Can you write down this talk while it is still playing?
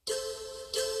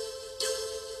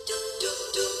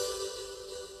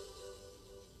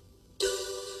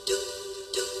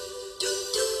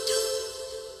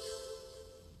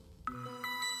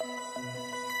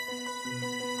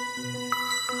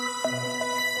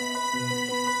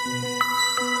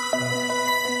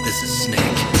This is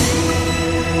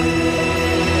Snake.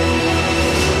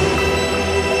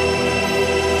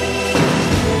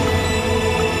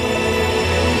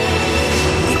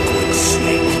 Liquid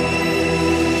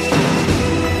Snake.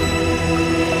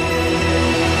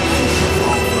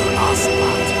 Revolver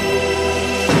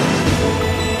Ocelot.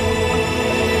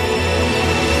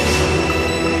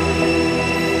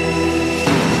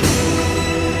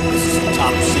 This is a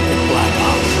top secret black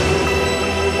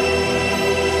ops.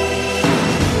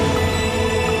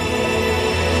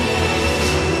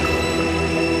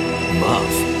 Muff.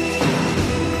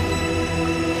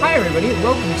 Hi everybody,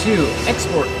 welcome to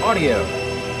Export Audio,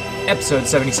 episode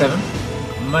 77.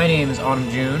 My name is Autumn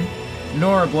June.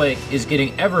 Nora Blake is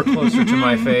getting ever closer to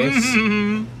my face,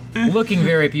 looking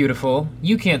very beautiful.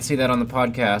 You can't see that on the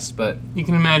podcast, but You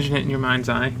can imagine it in your mind's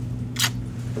eye.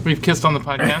 We've kissed on the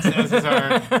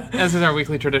podcast, as is our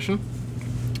weekly tradition.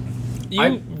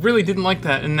 You really didn't like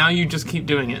that, and now you just keep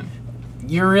doing it.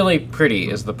 you're really pretty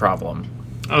is the problem.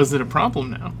 Oh, is it a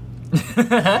problem now?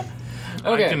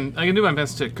 Okay, I can do my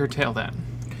best to curtail that.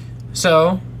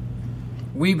 so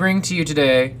we bring to you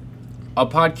today a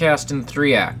podcast in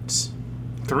 3 acts.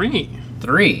 3.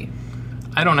 3.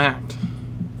 I don't act.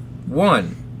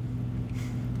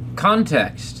 1.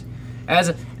 Context. As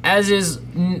is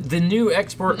the new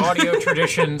Export Audio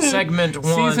tradition, segment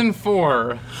 1. Season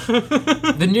 4.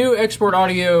 The new Export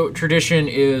Audio tradition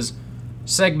is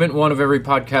segment 1 of every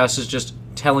podcast is just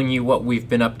telling you what we've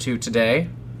been up to today.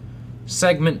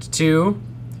 Segment 2,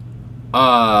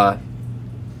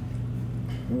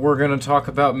 we're gonna talk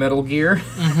about Metal Gear.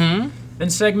 Mm-hmm.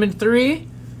 And segment 3,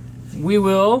 we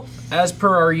will, as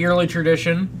per our yearly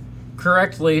tradition,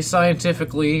 correctly,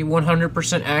 scientifically,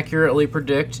 100% accurately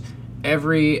predict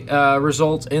every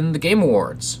result in the Game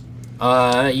Awards.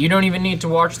 You don't even need to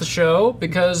watch the show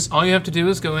because, All you have to do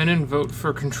is go in and vote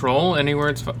for Control anywhere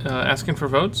it's asking for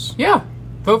votes. yeah,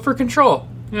 vote for Control.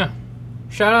 Yeah,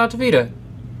 Shout out to Vita.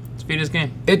 it's Vita's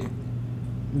game.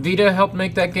 Vita helped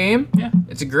make that game. Yeah,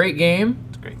 It's a great game.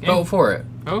 it's a great game. Vote for it.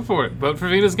 Vote for it. Vote for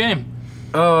Vita's game.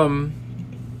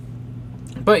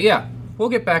 But yeah, we'll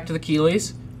get back to the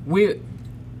Keeleys.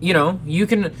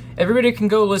 Everybody can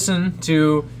go listen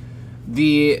to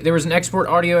there was an Export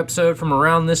Audio episode from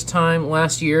around this time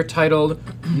last year titled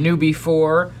Newbie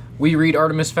 4. We read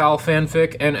Artemis Fowl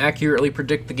fanfic and accurately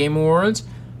predict the Game Awards.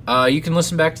 You can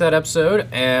listen back to that episode,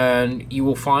 and you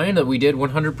will find that we did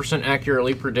 100%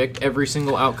 accurately predict every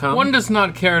single outcome. One does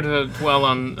not care to dwell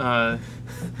on the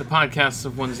podcasts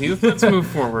of one's youth. Let's move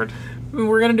forward.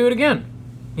 We're gonna do it again,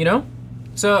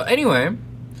 So anyway,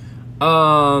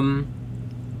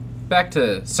 back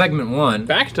to segment 1.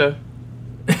 Bacta.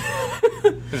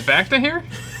 Is Bacta here?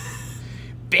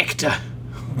 Bacta.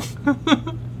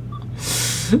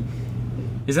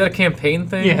 Is that a campaign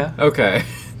thing? Yeah. Okay.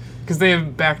 Because they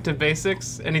have back to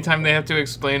basics. Anytime they have to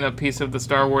explain a piece of the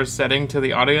Star Wars setting to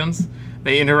the audience,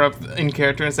 they interrupt in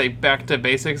character and say back to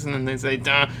basics, and then they say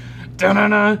da da na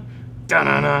na da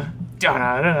na na da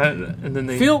na na, and then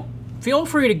they Feel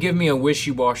free to give me a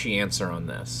wishy-washy answer on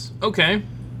this. Okay.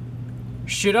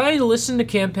 Should I listen to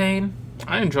campaign?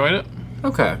 I enjoyed it.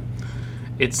 Okay.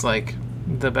 It's like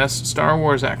the best Star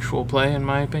Wars actual play, in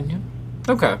my opinion.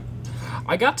 Okay.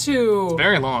 I got to...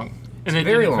 Very long, and it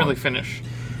very didn't long. really finish.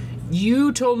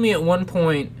 You told me at one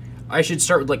point I should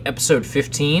start with, like, episode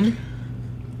 15?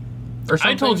 Or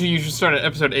something? I told you should start at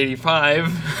episode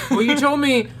 85. Well, you told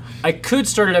me I could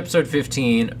start at episode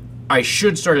 15. I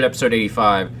should start at episode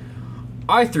 85.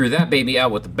 I threw that baby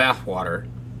out with the bathwater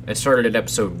and started at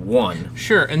episode 1.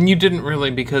 Sure, and you didn't really,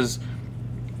 because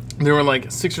there were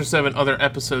like 6 or 7 other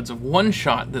episodes of One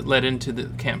Shot that led into the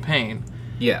campaign.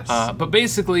 Yes. But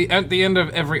basically, at the end of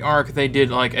every arc, they did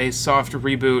like a soft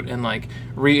reboot and like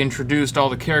reintroduced all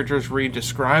the characters,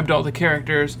 re-described all the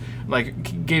characters,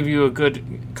 like gave you a good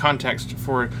context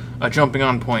for a jumping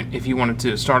on point if you wanted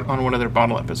to start on one of their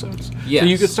bottle episodes. Yes. So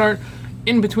you could start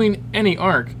in between any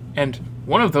arc, and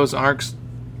one of those arcs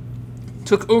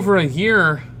took over a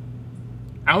year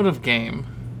out of game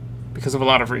because of a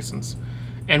lot of reasons,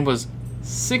 and was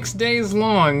 6 days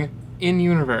long in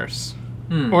universe,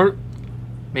 or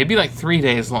maybe like 3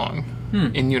 days long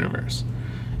in universe.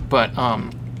 But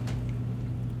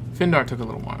Findar took a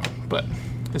little while, but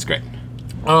it's great.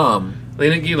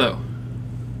 Lena Gilo,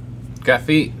 Got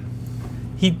feet.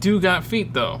 he do got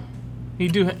feet though.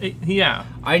 Yeah.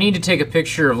 I need to take a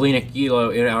picture of Lena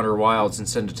Gilo in Outer Wilds and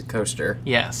send it to Coaster.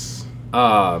 Yes.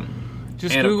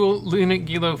 Just and- Google Lena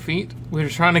Gilo feet. We're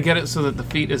trying to get it so that the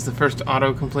feet is the first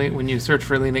autocomplete when you search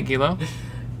for Lena Gilo.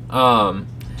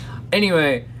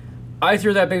 Anyway, I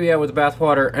threw that baby out with the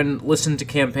bathwater and listened to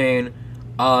campaign.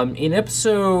 In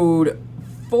episode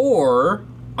 4,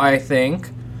 I think,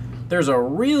 there's a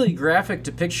really graphic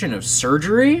depiction of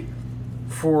surgery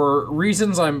for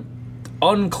reasons I'm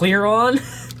unclear on.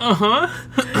 Uh-huh.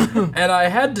 And I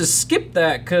had to skip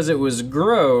that because it was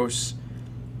gross.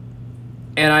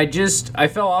 And I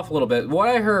fell off a little bit. What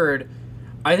I heard,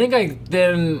 I think I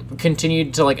then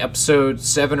continued to like episode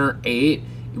 7 or 8.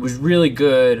 It was really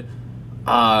good.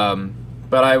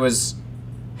 But I was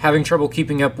having trouble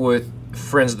keeping up with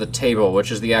Friends at the Table,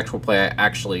 which is the actual play I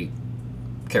actually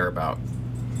care about.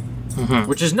 Mm-hmm.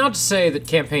 Which is not to say that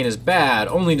Campaign is bad,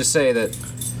 only to say that...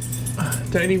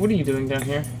 Daddy, what are you doing down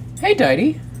here? Hey,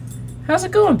 Didey. How's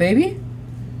it going, baby?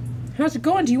 How's it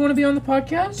going? Do you want to be on the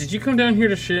podcast? Did you come down here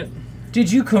to shit?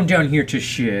 Did you come down here to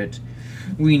shit?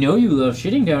 We know you love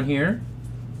shitting down here.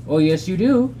 Oh, yes, you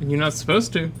do. And you're not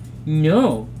supposed to.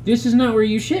 No, this is not where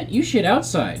you shit. You shit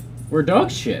outside, where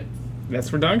dogs shit.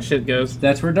 That's where dog shit goes.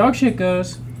 That's where dog shit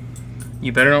goes.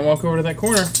 You better not walk over to that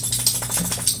corner.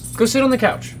 Go sit on the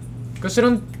couch. Go sit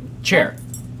on the chair.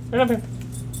 Right up here.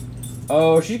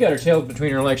 Oh, she's got her tail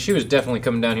between her legs. She was definitely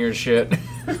coming down here to shit.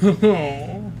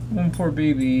 Oh, poor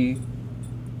baby.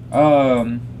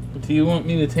 do you want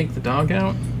me to take the dog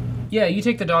out? Yeah, you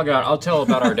take the dog out. I'll tell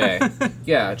about our day.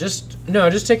 Yeah, just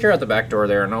take her out the back door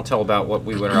there, and I'll tell about what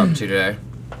we went up to today.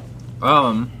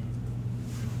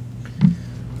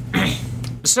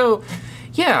 So,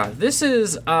 yeah, this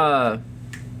is, go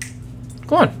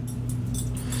on.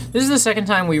 This is the second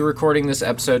time we're recording this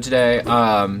episode today.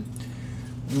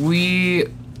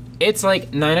 It's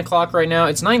like 9 o'clock right now.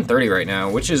 It's 9:30 right now,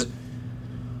 which is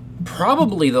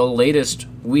probably the latest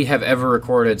we have ever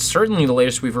recorded. Certainly the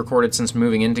latest we've recorded since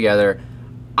moving in together.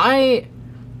 I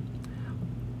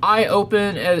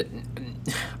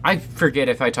forget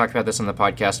if I talked about this on the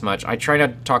podcast much. I try not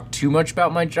to talk too much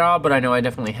about my job, but I know I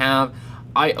definitely have.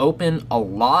 I open a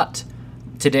lot.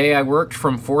 Today I worked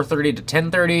from 4:30 to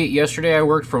 10:30. Yesterday I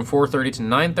worked from 4:30 to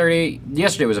 9:30.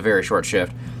 Yesterday was a very short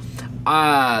shift.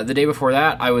 The day before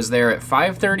that I was there at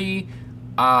 5:30.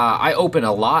 I open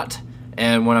a lot.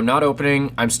 And when I'm not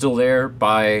opening, I'm still there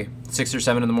by 6 or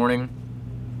 7 in the morning.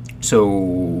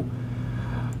 So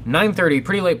 9:30,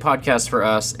 pretty late podcast for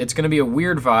us. It's going to be a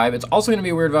weird vibe. It's also going to be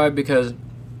a weird vibe because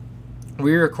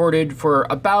we recorded for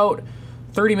about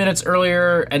 30 minutes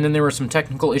earlier, and then there were some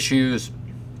technical issues.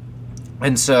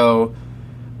 And so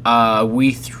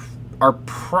we are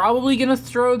probably going to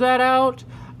throw that out.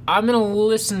 I'm going to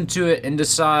listen to it and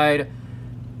decide...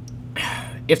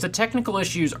 If the technical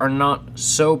issues are not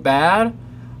so bad,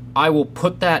 I will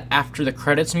put that after the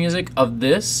credits music of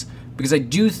this, because I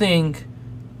do think,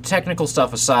 technical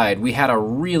stuff aside, we had a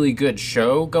really good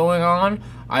show going on.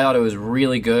 I thought it was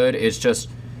really good. It's just,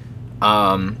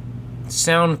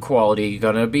 sound quality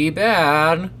gonna be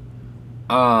bad.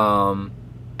 And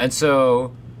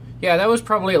so, yeah, that was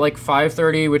probably at like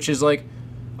 5:30, which is like,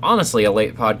 honestly, a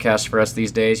late podcast for us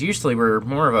these days. Usually we're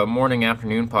more of a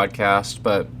morning-afternoon podcast,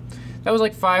 but... That was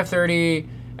like 5:30.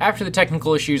 After the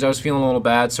technical issues, I was feeling a little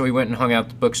bad, so we went and hung out at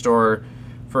the bookstore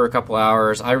for a couple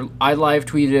hours. I live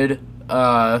tweeted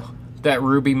that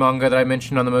RWBY manga that I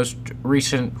mentioned on the most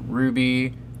recent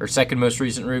RWBY, or second most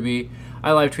recent RWBY.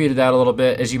 I live tweeted that a little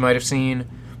bit, as you might have seen.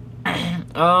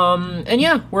 And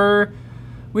yeah,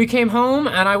 we came home,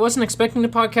 and I wasn't expecting to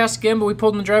podcast again, but we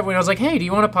pulled in the driveway, and I was like, hey, do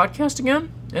you want to podcast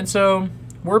again? And so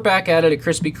we're back at it at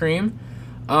Krispy Kreme.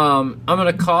 I'm going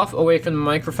to cough away from the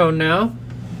microphone now.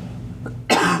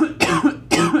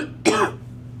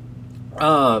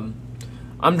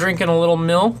 I'm drinking a little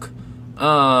milk.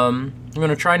 I'm going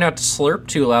to try not to slurp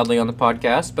too loudly on the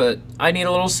podcast, but I need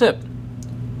a little sip.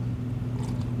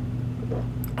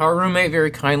 Our roommate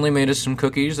very kindly made us some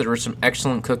cookies. There were some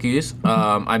excellent cookies.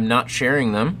 I'm not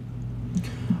sharing them.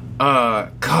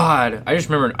 God, I just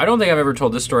remembered. I don't think I've ever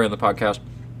told this story on the podcast.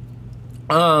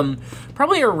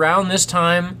 Probably around this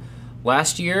time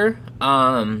last year,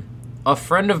 a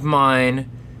friend of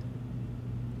mine,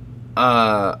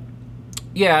 yeah,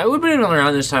 it would have been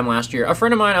around this time last year. A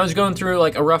friend of mine, I was going through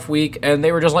like a rough week, and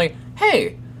they were just like,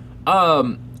 hey,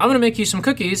 I'm gonna make you some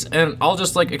cookies, and I'll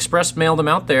just like express mail them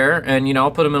out there, and you know,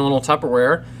 I'll put them in a little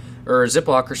Tupperware or a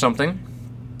Ziploc or something.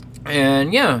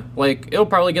 And yeah, like it'll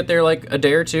probably get there like a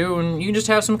day or two, and you can just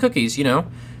have some cookies, you know.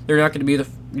 They're not going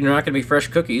to be fresh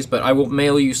cookies, but I will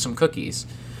mail you some cookies.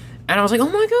 And I was like, oh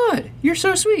my god, you're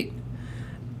so sweet.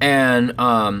 And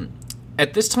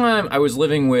at this time, I was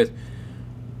living with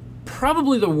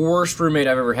probably the worst roommate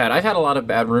I've ever had. I've had a lot of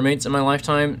bad roommates in my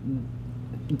lifetime.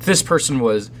 This person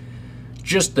was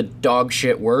just the dog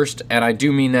shit worst, and I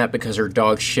do mean that because her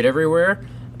dog shit everywhere.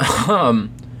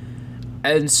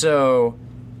 And so,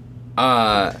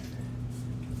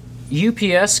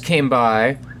 UPS came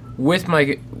by with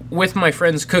my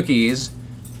friend's cookies,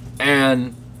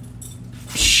 and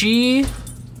she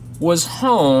was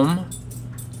home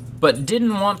but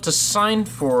didn't want to sign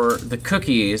for the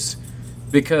cookies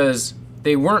because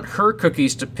they weren't her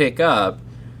cookies to pick up.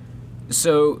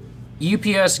 So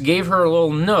UPS gave her a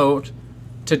little note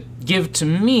to give to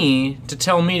me to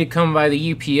tell me to come by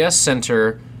the UPS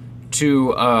center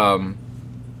to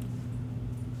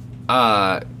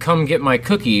come get my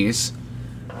cookies.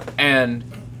 And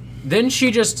then she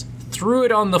just threw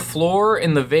it on the floor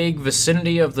in the vague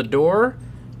vicinity of the door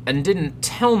and didn't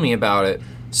tell me about it.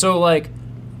 So, like,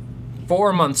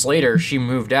 4 months later, she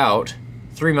moved out.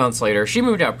 3 months later. She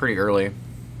moved out pretty early.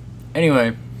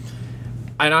 Anyway,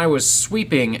 and I was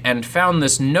sweeping and found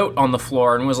this note on the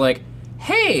floor and was like,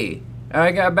 hey!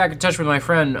 I got back in touch with my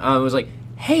friend. I was like,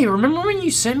 hey, remember when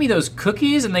you sent me those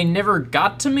cookies and they never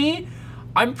got to me?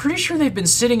 I'm pretty sure they've been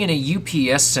sitting in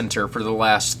a UPS center for the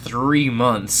last 3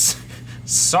 months.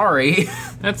 Sorry.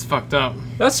 That's fucked up.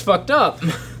 That's fucked up.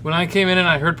 When I came in and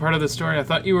I heard part of the story, I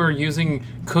thought you were using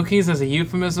cookies as a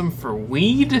euphemism for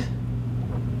weed?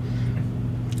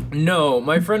 No,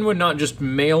 my friend would not just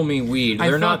mail me weed.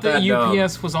 They're not that dumb. I thought that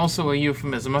UPS was also a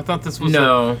euphemism. I thought this was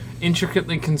No. an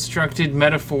intricately constructed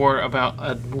metaphor about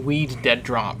a weed dead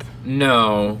drop.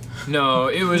 No,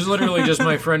 it was literally just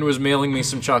my friend was mailing me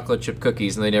some chocolate chip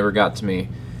cookies and they never got to me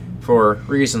for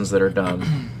reasons that are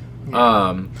dumb.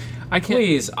 I can't.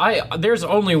 Please, there's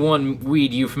only one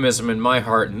weed euphemism in my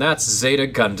heart, and that's Zeta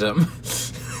Gundam.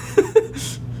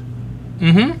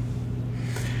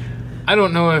 I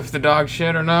don't know if the dog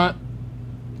shit or not.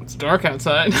 It's dark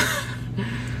outside.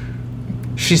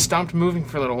 She stopped moving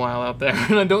for a little while out there,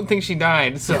 and I don't think she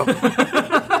died, so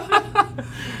I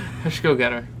should go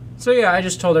get her. So yeah, I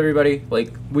just told everybody,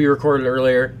 like, we recorded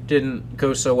earlier, didn't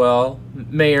go so well.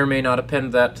 May or may not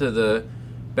append that to the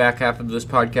back half of this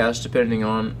podcast, depending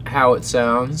on how it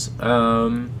sounds.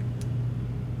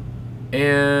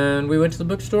 And we went to the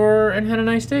bookstore and had a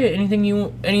nice day.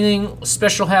 Anything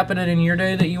special happening in your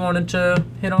day that you wanted to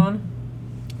hit on?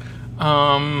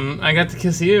 I got to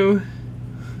kiss you.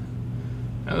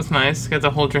 That was nice. Got to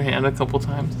hold your hand a couple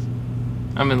times.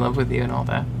 I'm in love with you and all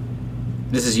that.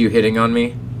 This is you hitting on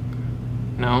me?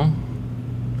 No?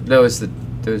 That was the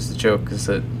joke, because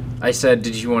I said,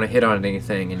 did you want to hit on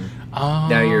anything? And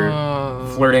now you're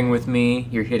flirting with me.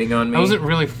 You're hitting on me. I wasn't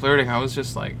really flirting. I was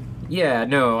just like... Yeah,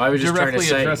 no, I was just trying to say...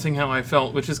 Directly addressing how I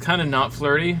felt, which is kind of not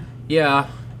flirty. Yeah.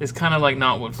 It's kind of like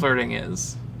not what flirting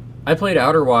is. I played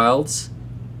Outer Wilds.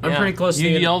 I'm pretty close to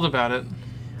You yelled about it.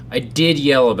 I did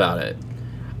yell about it.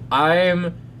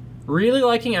 I'm really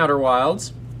liking Outer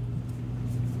Wilds.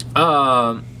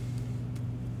 I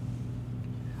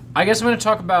guess I'm going to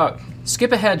talk about...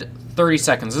 Skip ahead 30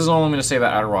 seconds. This is all I'm going to say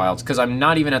about Outer Wilds, because I'm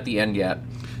not even at the end yet.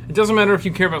 It doesn't matter if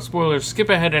you care about spoilers. Skip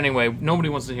ahead anyway. Nobody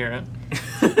wants to hear it.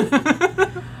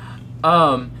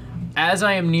 As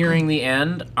I am nearing the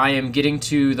end, I am getting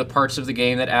to the parts of the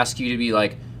game that ask you to be,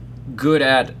 like, good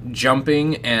at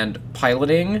jumping and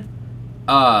piloting.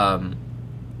 And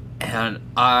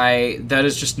that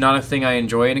is just not a thing I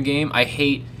enjoy in a game. I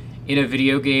hate in a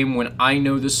video game when I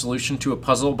know the solution to a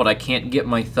puzzle, but I can't get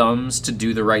my thumbs to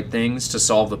do the right things to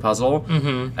solve the puzzle.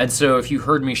 Mm-hmm. And so if you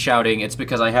heard me shouting, it's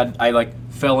because I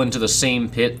fell into the same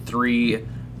pit three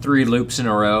loops in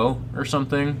a row or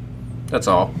something. That's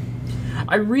all.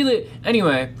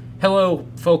 Anyway, hello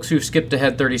folks who've skipped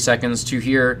ahead 30 seconds to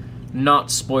hear not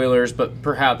spoilers, but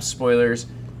perhaps spoilers.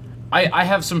 I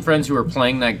have some friends who are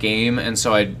playing that game, and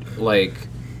so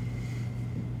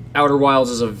Outer Wilds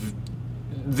is a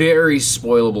very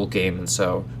spoilable game, and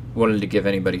so wanted to give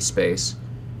anybody space.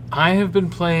 I have been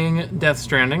playing Death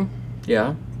Stranding.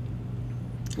 Yeah.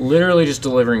 Literally just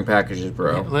delivering packages,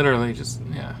 bro. Yeah, literally just,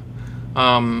 yeah.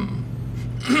 I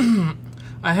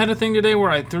had a thing today where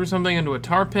I threw something into a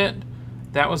tar pit.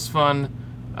 That was fun.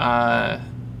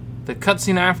 The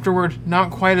cutscene afterward, not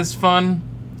quite as fun.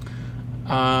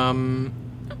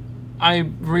 I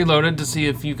reloaded to see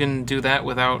if you can do that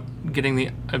without getting the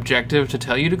objective to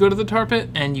tell you to go to the tar pit,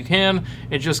 and you can.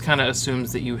 It just kind of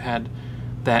assumes that you had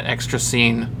that extra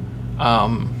scene.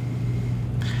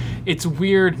 It's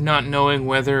weird not knowing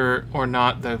whether or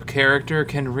not the character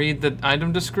can read the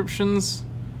item descriptions.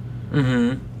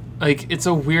 Mm-hmm. Like, it's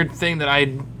a weird thing that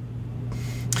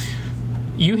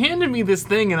you handed me this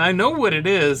thing, and I know what it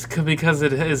is because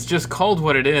it is just called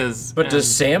what it is. But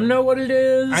does Sam know what it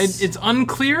is? It's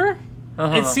unclear.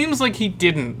 Uh-huh. It seems like he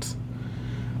didn't.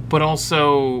 But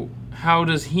also, how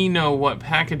does he know what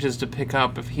packages to pick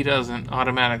up if he doesn't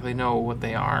automatically know what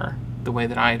they are the way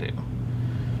that I do?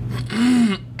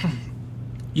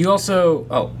 You also...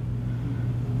 Oh.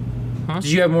 Huh?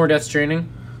 Did you have more Death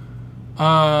Stranding?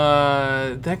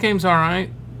 That game's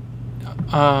alright.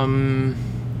 You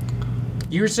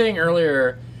were saying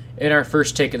earlier in our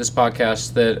first take of this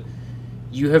podcast that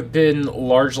you have been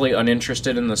largely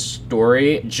uninterested in the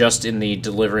story, just in the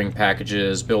delivering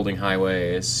packages, building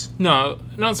highways. No,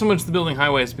 not so much the building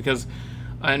highways, because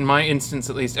in my instance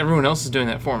at least, everyone else is doing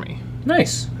that for me.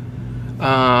 Nice.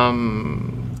 I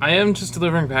am just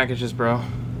delivering packages, bro.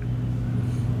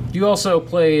 You also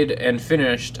played and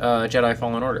finished Jedi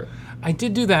Fallen Order. I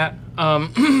did do that.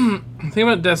 The thing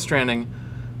about Death Stranding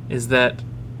is that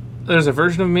there's a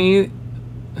version of me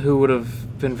who would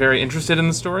have been very interested in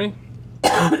the story.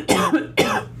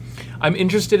 I'm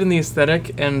interested in the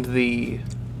aesthetic and the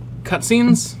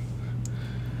cutscenes,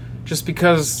 just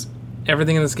because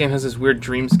everything in this game has this weird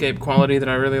dreamscape quality that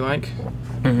I really like.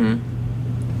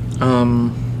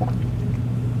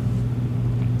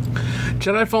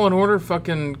 Jedi Fallen Order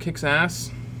fucking kicks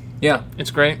ass. Yeah.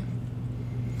 It's great.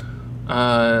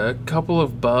 A couple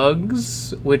of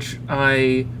bugs, which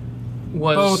I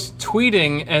was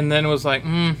tweeting and then was like,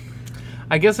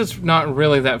 I guess it's not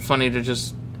really that funny to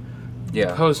just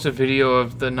post a video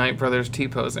of the Knight Brothers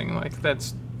T-posing. Like,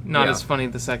 that's not as funny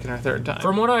the second or third time.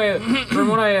 From what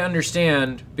I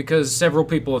understand, because several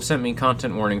people have sent me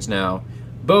content warnings now,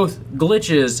 both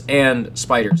glitches and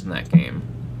spiders in that game,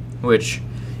 which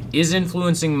is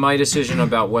influencing my decision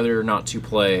about whether or not to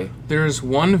play. There's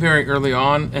one very early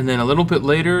on, and then a little bit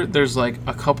later, there's like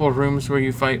a couple of rooms where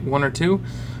you fight one or two.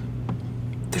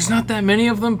 There's not that many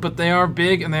of them, but they are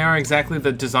big, and they are exactly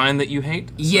the design that you hate.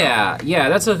 So. Yeah,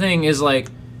 that's the thing, is like,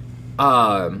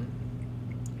 there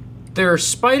are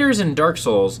spiders in Dark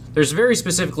Souls. There's very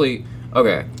specifically,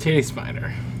 Titty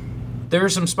spider. There are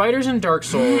some spiders in Dark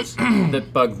Souls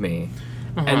that bug me.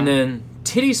 And then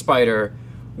Titty Spider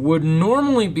would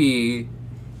normally be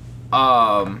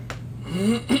the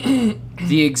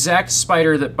exact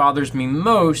spider that bothers me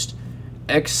most,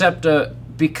 except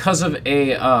because of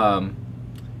a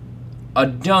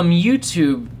dumb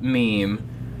YouTube meme,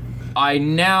 I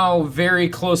now very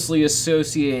closely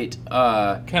associate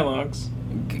Kellogg's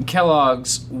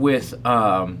with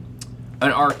an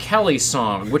R. Kelly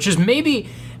song, which is maybe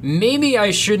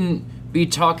I shouldn't be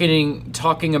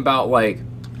talking about like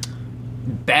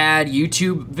bad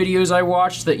YouTube videos I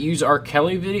watched that use R.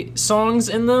 Kelly songs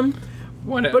in them.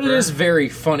 Whatever. But it is very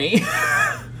funny.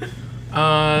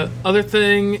 Other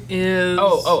thing is...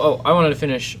 I wanted to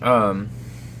finish.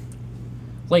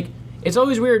 Like, it's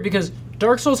always weird because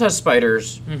Dark Souls has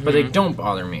spiders, but they don't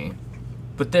bother me.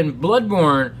 But then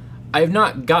Bloodborne, I have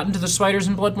not gotten to the spiders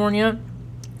in Bloodborne yet,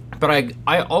 but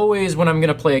I always, when I'm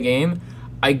going to play a game,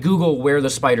 I Google where the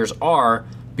spiders are,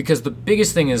 because the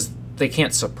biggest thing is they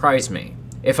can't surprise me.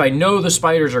 If I know the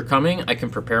spiders are coming, I can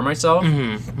prepare myself.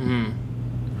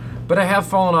 But I have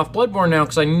fallen off Bloodborne now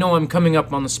because I know I'm coming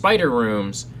up on the spider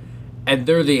rooms, and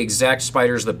they're the exact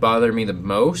spiders that bother me the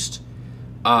most.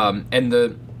 And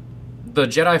the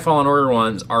Jedi Fallen Order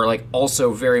ones are like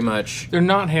also very much... They're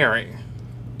not hairy.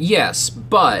 Yes,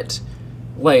 but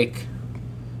like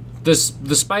the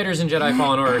spiders in Jedi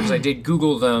Fallen Order, because I did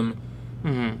Google them,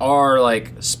 are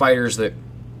like spiders that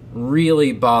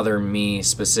really bother me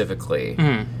specifically.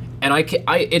 And I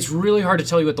it's really hard to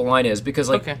tell you what the line is, because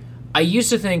like I used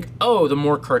to think, the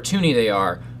more cartoony they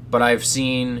are, but I've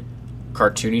seen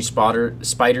cartoony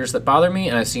spiders that bother me,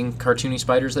 and I've seen cartoony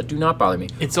spiders that do not bother me.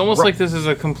 It's almost like this is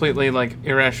a completely like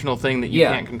irrational thing that you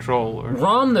can't control. Or...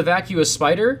 Rom the vacuous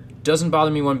spider doesn't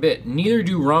bother me one bit. Neither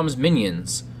do Rom's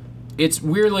minions. It's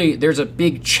weirdly, there's a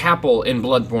big chapel in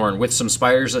Bloodborne with some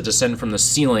spiders that descend from the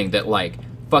ceiling that like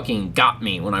fucking got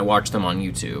me when I watched them on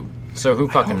YouTube. So who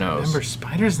fucking knows? I remember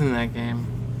spiders in that game.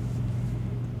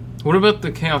 What about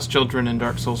the Chaos Children in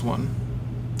Dark Souls 1?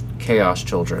 Chaos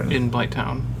Children. In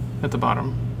Blighttown, at the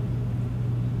bottom.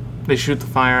 They shoot the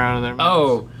fire out of their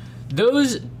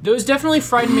mouths. Those definitely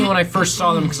frightened me when I first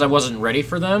saw them because I wasn't ready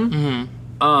for them.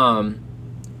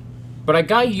 But I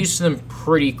got used to them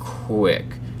pretty quick.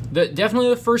 Definitely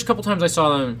the first couple times I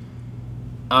saw them,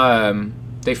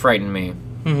 they frightened me.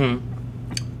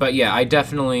 But yeah, I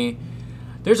definitely...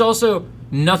 There's also...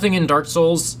 Nothing in Dark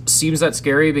Souls seems that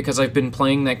scary because I've been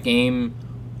playing that game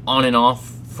on and off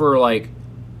for, like,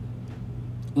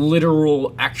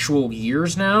 literal, actual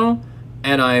years now.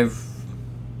 And I've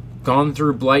gone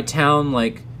through Blighttown,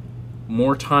 like,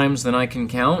 more times than I can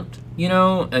count, you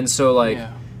know? And so, like,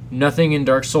 nothing in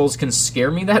Dark Souls can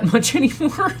scare me that much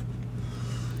anymore.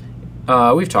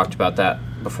 We've talked about that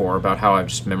before, about how I've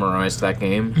just memorized that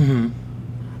game.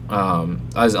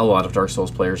 As a lot of Dark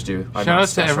Souls players do. Shout out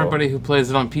to everybody who plays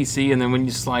it on PC, and then when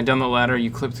you slide down the ladder,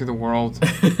 you clip through the world.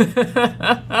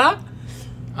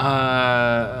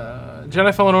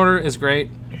 Jedi Fallen Order is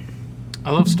great.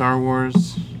 I love Star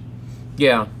Wars.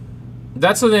 Yeah.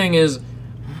 That's the thing is,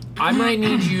 I might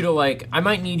need you to like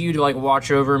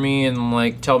watch over me and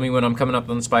like tell me when I'm coming up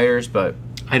on spiders, but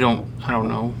I don't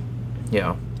know.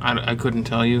 yeah. I couldn't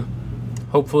tell you.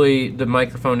 Hopefully the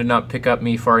microphone did not pick up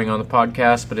me farting on the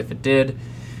podcast, but if it did,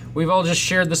 we've all just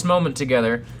shared this moment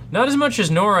together. Not as much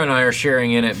as Nora and I are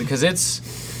sharing in it, because this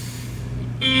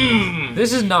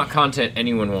is not content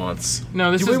anyone wants.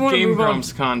 No, this is Game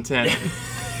Grumps content.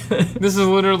 This is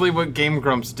literally what Game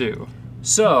Grumps do.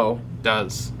 So,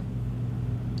 Does.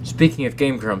 speaking of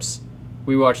Game Grumps,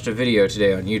 we watched a video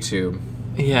today on YouTube.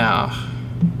 Yeah.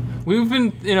 We've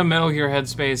been in a Metal Gear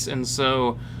headspace, and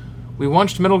so we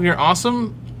watched Metal Gear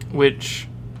Awesome, which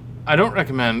I don't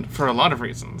recommend for a lot of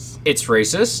reasons. It's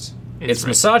racist. It's racist.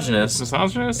 misogynist. It's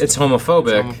misogynist. It's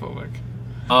homophobic. It's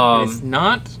homophobic. It's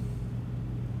not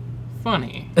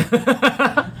funny.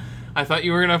 I thought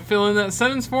you were going to fill in that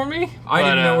sentence for me. I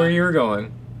didn't know where you were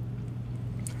going.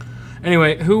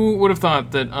 Anyway, who would have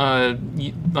thought that,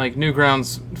 like,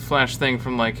 Newgrounds Flash thing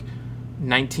from, like,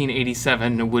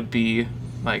 1987 would be,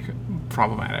 like,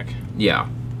 problematic? Yeah.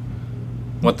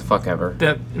 What the fuck ever.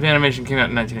 That animation came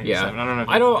out in 1987. Yeah.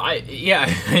 I don't know. Yeah,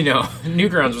 I know.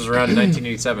 Newgrounds was around in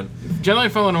 1987. Jedi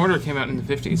Fallen Order came out in the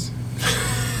 50s.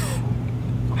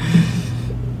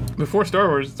 Before Star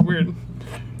Wars. It's weird.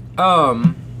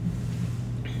 The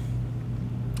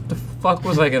fuck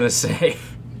was I gonna say?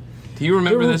 Do you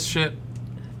remember this shit?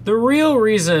 The real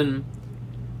reason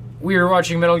we were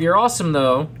watching Metal Gear Awesome,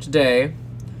 though, today,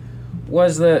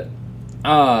 was that,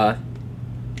 the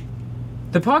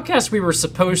podcast we were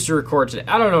supposed to record today,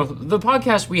 I don't know, the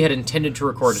podcast we had intended to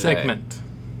record today. Segment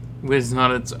was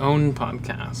not its own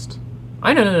podcast.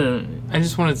 I know, no. I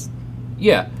just wanted to...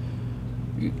 Yeah.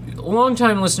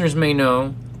 Longtime listeners may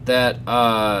know that,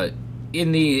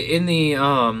 in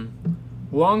the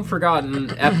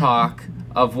long-forgotten epoch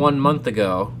of 1 month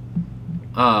ago,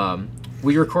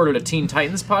 we recorded a Teen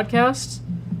Titans podcast.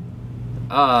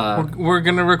 We're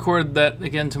gonna record that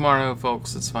again tomorrow,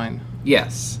 folks. It's fine.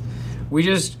 Yes. We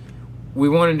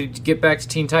wanted to get back to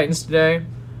Teen Titans today.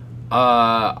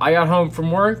 I got home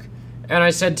from work, and I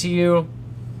said to you...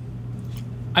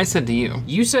 I said to you.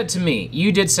 You said to me.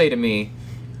 You did say to me...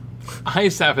 I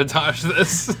sabotaged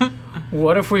this.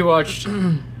 What if we watched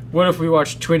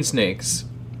Twin Snakes?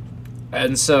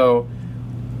 And so...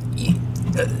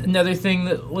 Another thing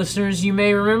that listeners you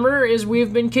may remember is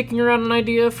we've been kicking around an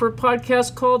idea for a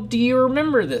podcast called Do You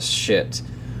Remember This Shit?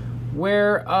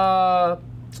 Where,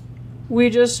 we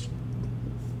just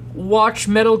watch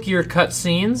Metal Gear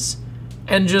cutscenes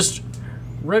and just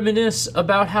reminisce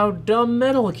about how dumb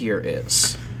Metal Gear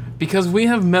is. Because we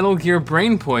have Metal Gear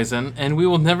brain poison, and we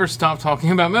will never stop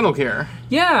talking about Metal Gear.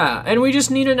 Yeah, and we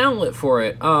just need an outlet for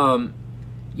it.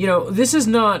 This is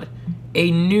not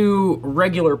a new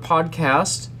regular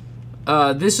podcast.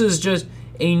 This is just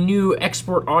a new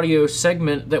export audio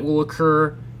segment that will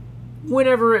occur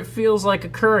whenever it feels like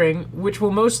occurring, which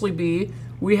will mostly be,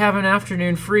 we have an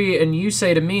afternoon free, and you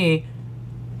say to me,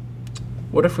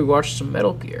 what if we watched some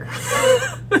Metal Gear?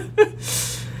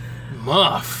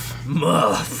 Muff.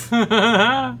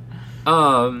 I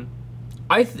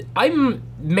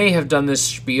may have done this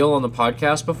spiel on the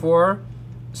podcast before,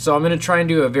 so I'm going to try and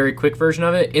do a very quick version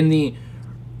of it. In the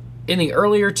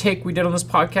earlier take we did on this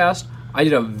podcast, I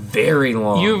did a very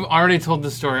long... You've already told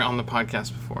this story on the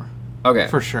podcast before. Okay.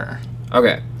 For sure.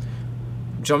 Okay.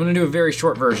 So I'm going to do a very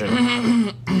short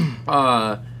version.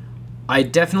 I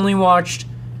definitely watched...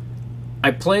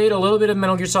 I played a little bit of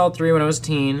Metal Gear Solid 3 when I was a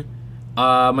teen.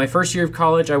 My first year of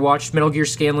college, I watched Metal Gear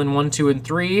Scanlan 1, 2, and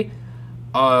 3.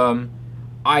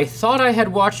 I thought I had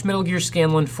watched Metal Gear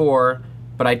Scanlan 4,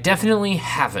 but I definitely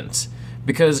haven't.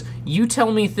 Because you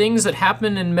tell me things that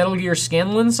happen in Metal Gear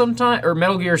Scanlan sometimes, or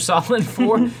Metal Gear Solid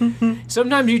 4.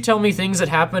 Sometimes you tell me things that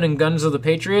happen in Guns of the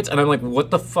Patriots, and I'm like,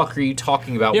 what the fuck are you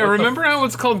talking about? Yeah, remember how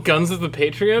it's called Guns of the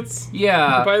Patriots?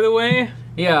 Yeah. By the way?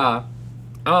 Yeah.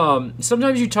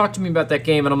 Sometimes you talk to me about that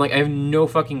game, and I'm like, I have no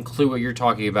fucking clue what you're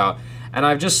talking about. And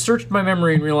I've just searched my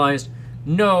memory and realized,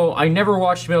 no, I never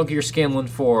watched Metal Gear Scanlan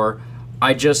 4.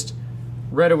 I just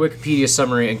read a Wikipedia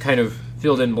summary and kind of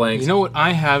filled in blanks. You know what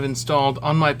I have installed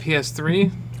on my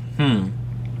PS3?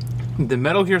 The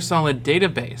Metal Gear Solid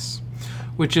Database,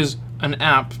 which is an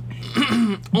app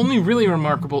only really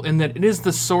remarkable in that it is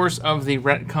the source of the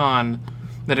retcon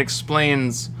that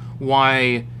explains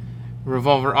why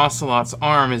Revolver Ocelot's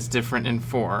arm is different in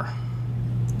 4.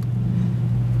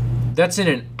 That's in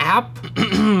an app for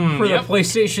the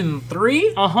PlayStation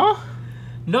 3? Uh-huh.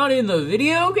 Not in the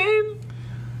video game?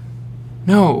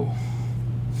 No.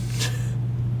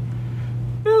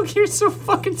 Metal Gear's so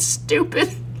fucking stupid.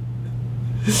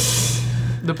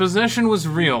 The possession was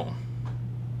real.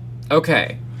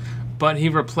 Okay. But he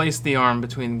replaced the arm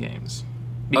between games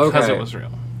because Okay. it was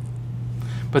real.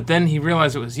 But then he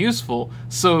realized it was useful,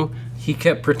 so He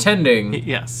kept pretending.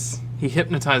 yes, he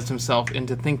hypnotized himself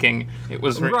into thinking it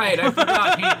was real. Right, I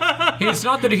forgot. It's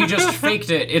not that he just faked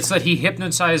it, it's that he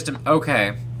hypnotized him.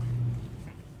 Okay.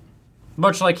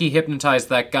 Much like he hypnotized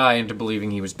that guy into believing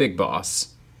he was Big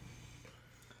Boss.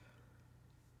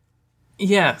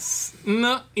 Yes.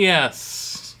 No.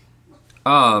 Yes.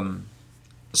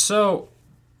 So,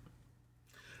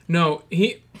 No.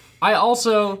 I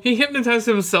also... He hypnotized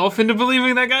himself into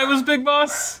believing that guy was Big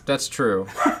Boss. That's true.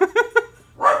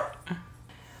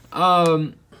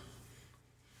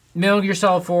 Metal Gear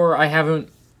Solid 4, I haven't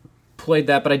played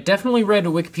that, but I definitely read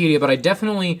Wikipedia, but I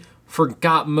definitely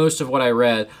forgot most of what I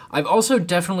read. I've also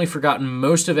definitely forgotten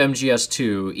most of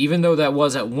MGS2, even though that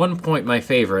was at one point my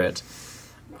favorite.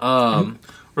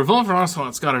 Revolver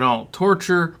Ocelot's got it all: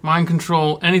 torture, mind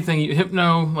control, anything.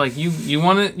 Hypno, like you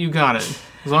want it, you got it.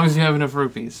 As long as you have enough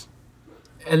rupees.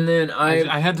 And then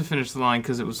I had to finish the line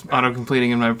because it was auto-completing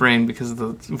in my brain because of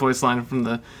the voice line from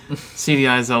the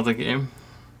CDI Zelda game.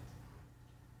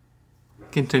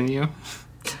 Continue.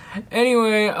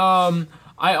 Anyway,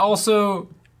 I also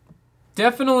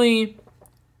definitely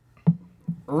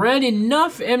read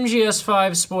enough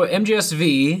MGS5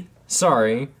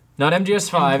 sorry, not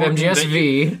MGS5,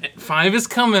 MGSV. 5 is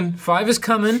coming. 5 is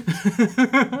coming.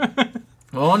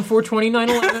 On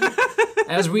 4/29/11,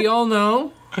 as we all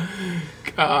know.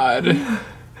 God. In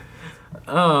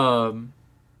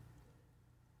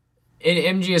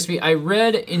MGSV, I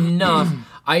read enough.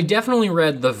 I definitely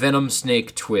read the Venom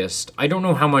Snake twist. I don't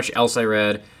know how much else I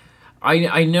read.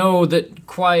 I know that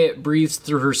Quiet breathes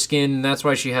through her skin, and that's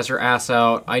why she has her ass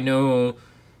out. I know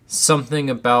something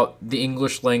about the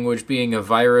English language being a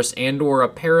virus and or a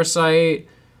parasite.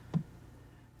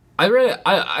 I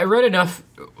read enough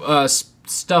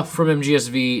stuff from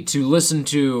MGSV to listen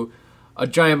to a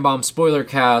Giant Bomb spoiler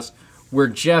cast where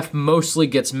Jeff mostly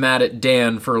gets mad at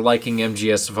Dan for liking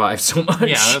MGS5 so much.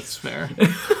 Yeah, that's fair.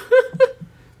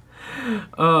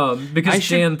 Because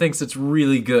Dan thinks it's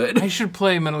really good. I should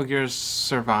play Metal Gear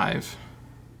Survive.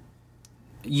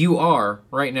 You are,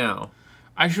 right now.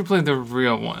 I should play the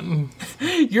real one.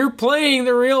 You're playing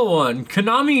the real one.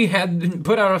 Konami had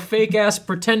put out a fake-ass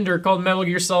pretender called Metal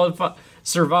Gear Solid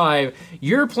Survive.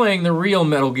 You're playing the real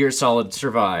Metal Gear Solid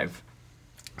Survive.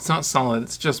 It's not Solid,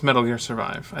 it's just Metal Gear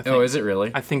Survive, I think. Oh, is it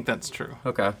really? I think that's true.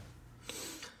 Okay.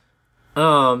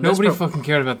 Nobody fucking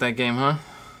cared about that game, huh?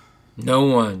 No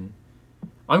one.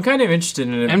 I'm kind of interested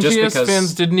in it MGS just because...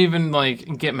 fans didn't even,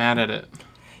 get mad at it.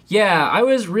 Yeah, I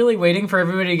was really waiting for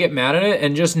everybody to get mad at it,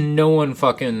 and just no one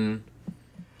fucking...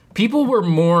 People were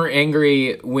more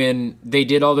angry when they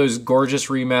did all those gorgeous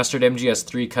remastered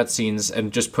MGS3 cutscenes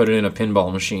and just put it in a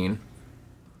pinball machine.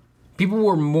 People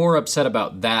were more upset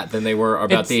about that than they were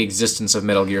about the existence of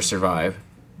Metal Gear Survive.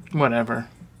 Whatever.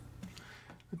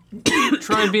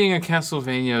 Try being a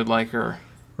Castlevania liker.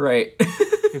 Right.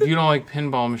 If you don't like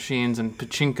pinball machines and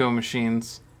pachinko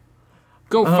machines,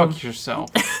 go fuck yourself.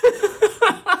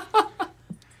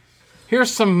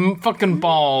 Here's some fucking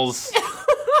balls.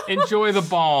 Enjoy the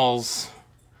balls.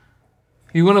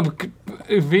 You want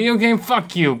a video game?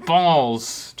 Fuck you.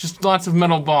 Balls. Just lots of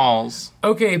metal balls.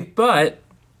 Okay, but...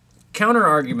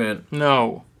 Counter-argument.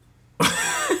 No.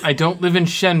 I don't live in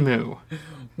Shenmue.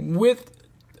 With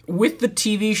the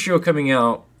TV show coming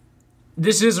out,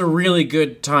 this is a really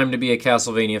good time to be a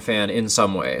Castlevania fan in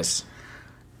some ways.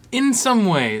 In some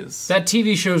ways. That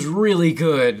TV show's really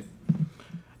good.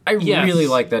 I really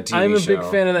like that TV show. I'm a big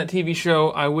fan of that TV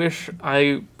show. I wish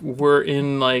I were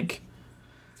in, I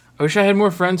wish I had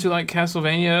more friends who like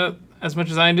Castlevania as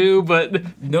much as I do, but...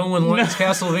 No one likes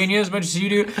Castlevania as much as you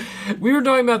do. We were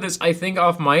talking about this, I think,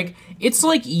 off mic. It's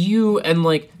like you and,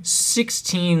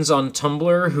 16s on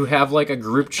Tumblr who have, a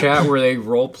group chat where they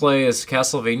roleplay as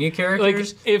Castlevania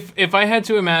characters. If I had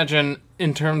to imagine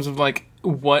in terms of,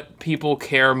 what people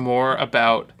care more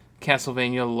about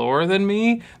Castlevania lore than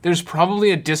me, there's probably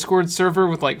a Discord server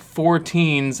with, 4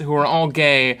 teens who are all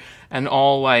gay and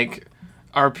all,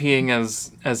 RPing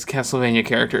as Castlevania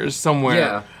characters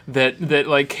somewhere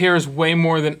that cares way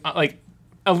more than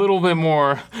a little bit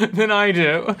more than I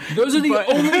do. Those are the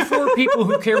only 4 people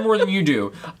who care more than you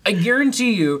do. I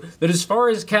guarantee you that as far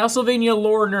as Castlevania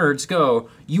lore nerds go,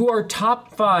 you are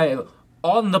top 5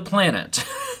 on the planet.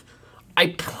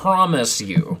 I promise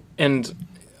you. And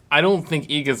I don't think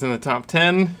Iga's in the top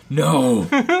 10. No.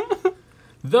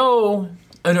 Though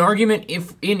an argument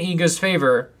in Iga's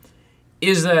favor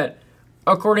is that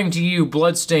according to you,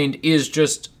 Bloodstained is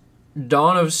just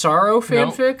Dawn of Sorrow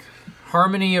fanfic?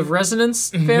 Harmony of Resonance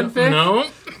fanfic? No.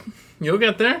 You'll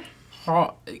get there.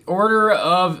 Order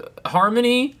of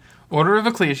Harmony. Order of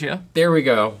Ecclesia. There we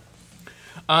go.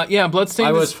 Yeah, Bloodstained.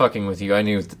 I was fucking with you. I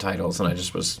knew the titles, and I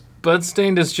just was.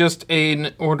 Bloodstained is just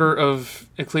an Order of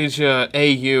Ecclesia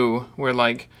AU, where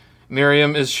like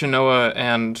Miriam is Shanoa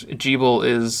and Jeeble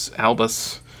is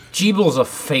Albus. Jeeble's a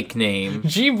fake name.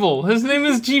 Jeeble. His name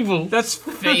is Jeeble. That's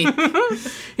fake.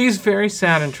 He's very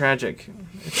sad and tragic.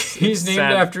 He's named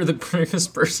sad. after the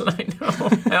bravest person I know,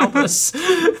 Albus.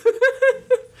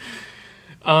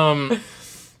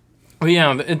 But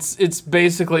yeah, it's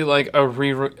basically like a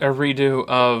redo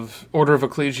of Order of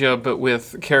Ecclesia, but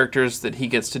with characters that he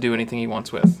gets to do anything he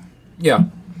wants with. Yeah,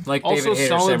 like Also, David Hayter,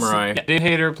 Solid Samurai. Yeah, David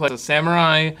Hayter plays a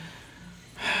samurai.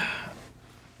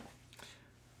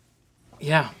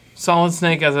 Yeah, Solid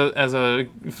Snake as a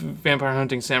vampire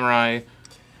hunting samurai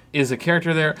is a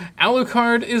character there.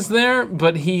 Alucard is there,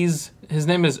 but his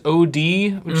name is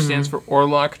OD, which stands for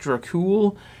Orlok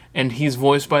Dracul, and he's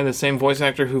voiced by the same voice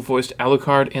actor who voiced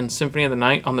Alucard in Symphony of the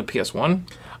Night on the PS1.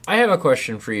 I have a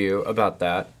question for you about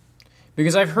that.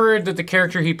 Because I've heard that the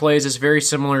character he plays is very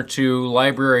similar to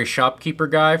library shopkeeper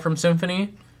guy from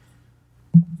Symphony.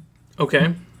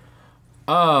 Okay.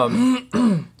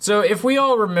 So if we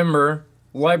all remember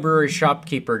library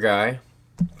shopkeeper guy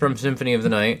from Symphony of the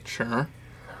Night, Sure.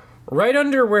 right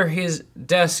under where his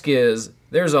desk is,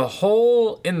 there's a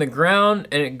hole in the ground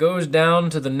and it goes down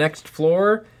to the next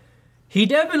floor. He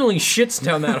definitely shits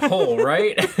down that hole,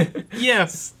 right?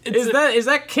 Yes. Is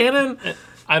that canon?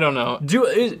 I don't know.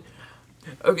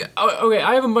 Okay,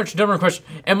 I have a much dumber question.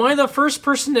 Am I the first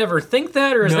person to ever think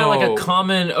that, or is that like No. a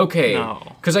common... Okay, No.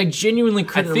 because I genuinely I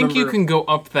couldn't think you remember. can go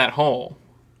up that hole.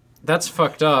 That's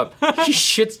fucked up. He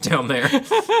shits down there.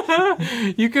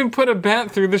 You can put a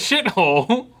bat through the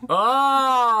shithole.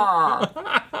 Ah!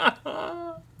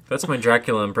 That's my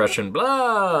Dracula impression.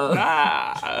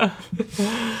 Blah!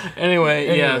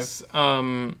 Anyway, yes.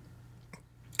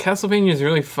 Castlevania is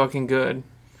really fucking good.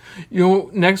 You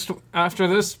know,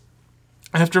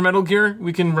 after Metal Gear,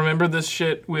 we can remember this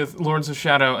shit with Lords of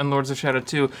Shadow and Lords of Shadow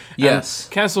 2. Yes.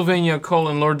 And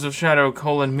Castlevania, Lords of Shadow,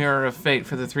 Mirror of Fate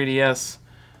for the 3DS.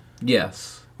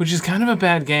 Yes. Which is kind of a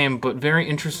bad game, but very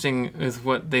interesting with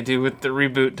what they do with the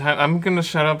reboot. I'm going to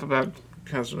shut up about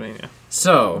Castlevania.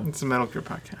 So, It's a Metal Gear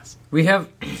podcast. we have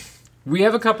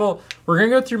a couple... We're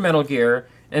going to go through Metal Gear,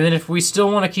 and then if we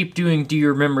still want to keep doing Do You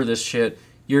Remember This shit,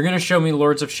 you're going to show me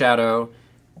Lords of Shadow.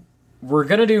 We're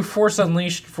going to do Force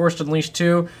Unleashed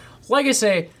 2. Like I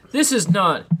say, this is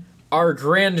not our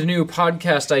grand new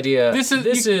podcast idea.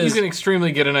 You can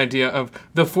extremely get an idea of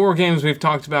the 4 games we've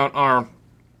talked about are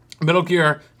Metal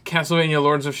Gear, Castlevania,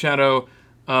 Lords of Shadow,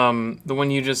 the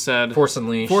one you just said, Force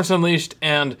Unleashed,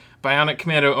 and Bionic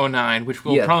Commando 09, which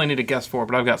we'll Yeah. probably need a guess for,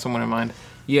 but I've got someone in mind.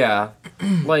 Yeah.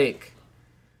 Like,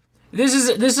 this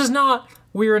is not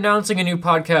we're announcing a new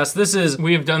podcast. This is...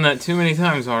 We have done that too many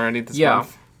times already this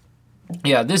month.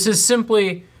 Yeah, this is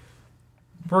simply...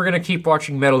 We're going to keep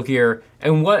watching Metal Gear,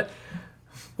 and what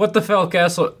the fuck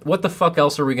else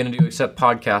are we going to do except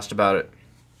podcast about it?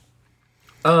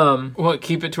 What,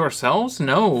 keep it to ourselves?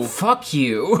 No. Fuck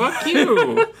you. Fuck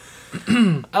you.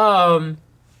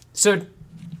 So,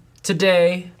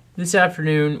 this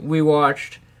afternoon, we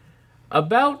watched we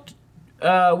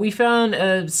found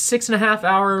a 6.5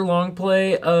 hour long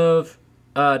play of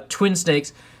Twin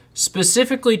Snakes,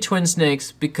 specifically Twin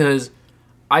Snakes because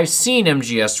I've seen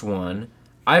MGS1.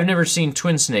 I've never seen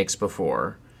Twin Snakes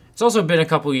before. It's also been a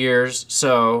couple years,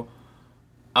 so,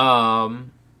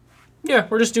 yeah,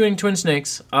 we're just doing Twin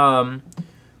Snakes,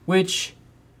 which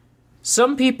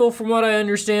some people, from what I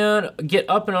understand, get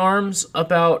up in arms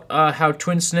about how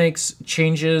Twin Snakes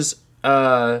changes,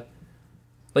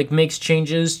 makes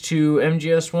changes to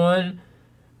MGS1.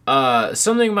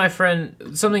 Something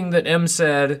that M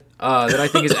said that I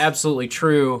think is absolutely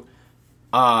true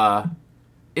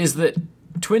is that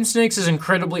Twin Snakes is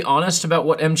incredibly honest about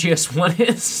what MGS1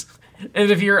 is.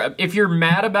 And if you're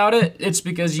mad about it, it's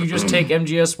because you just take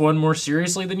MGS1 more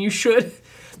seriously than you should.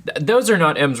 Those are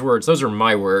not M's words. Those are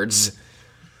my words.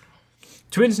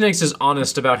 Twin Snakes is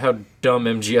honest about how dumb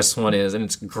MGS1 is, and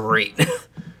it's great.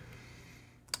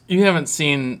 You haven't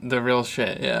seen the real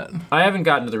shit yet. I haven't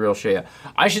gotten to the real shit yet.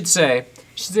 I should say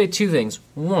 2 things.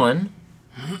 One,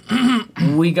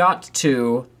 we got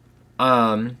to,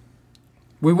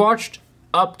 we watched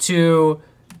up to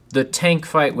the tank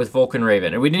fight with Vulcan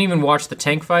Raven, and we didn't even watch the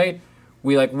tank fight.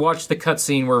 We watched the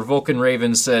cutscene where Vulcan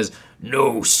Raven says,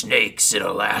 "No snakes in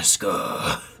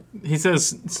Alaska. He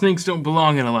says snakes don't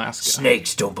belong in Alaska.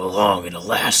 Snakes don't belong in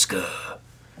Alaska."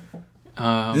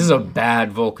 This is a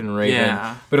bad Vulcan Raven.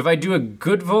 Yeah. But if I do a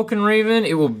good Vulcan Raven,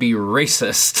 it will be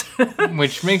racist.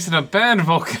 Which makes it a bad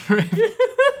Vulcan Raven.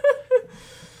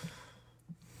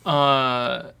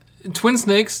 Twin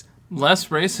Snakes less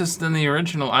racist than the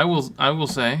original. I will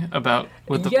say about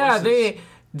with the voices.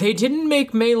 They didn't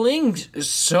make Mei Ling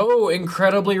so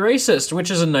incredibly racist, which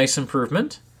is a nice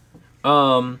improvement.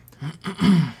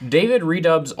 David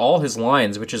redubs all his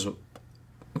lines, which is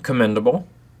commendable.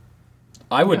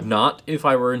 I would not if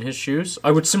I were in his shoes.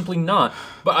 I would simply not.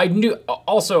 But I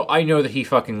know that he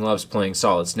fucking loves playing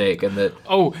Solid Snake and that...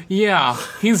 Oh, yeah.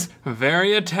 He's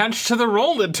very attached to the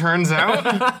role, it turns out.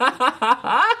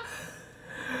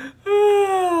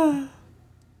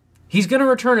 He's going to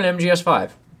return in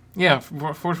MGS5. Yeah,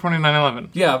 for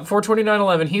 42911. Yeah, for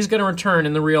 42911, he's going to return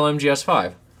in the real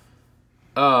MGS5.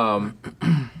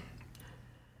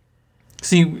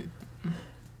 See,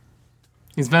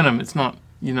 he's Venom. It's not...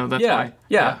 that's why.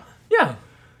 Yeah.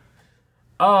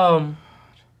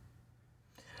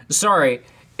 Sorry.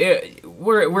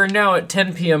 We're now at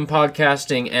 10 p.m.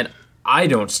 podcasting, and I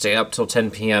don't stay up till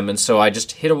 10 p.m., and so I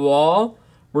just hit a wall.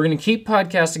 We're going to keep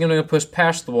podcasting. I'm going to push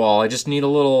past the wall. I just need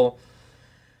to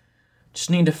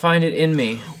find it in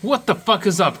me. What the fuck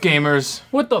is up, gamers?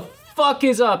 What the fuck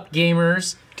is up,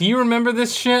 gamers? Do you remember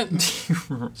this shit?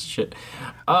 Shit.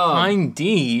 Hind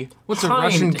D? What's a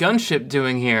Russian gunship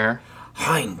doing here?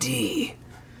 Hind D.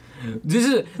 This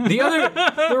is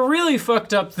the really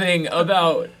fucked up thing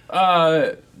about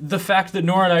the fact that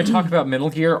Nora and I talk about Metal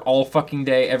Gear all fucking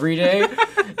day, every day,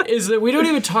 is that we don't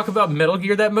even talk about Metal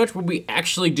Gear that much. What we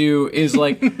actually do is,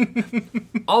 like,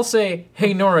 I'll say,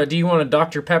 hey, Nora, do you want a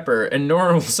Dr. Pepper? And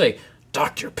Nora will say,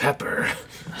 Dr. Pepper?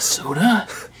 A soda?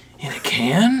 In a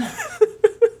can?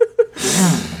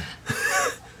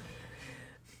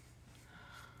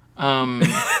 A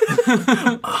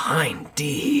Hind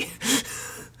D.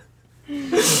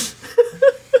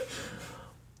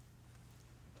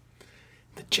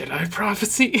 The Jedi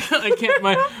Prophecy? I can't.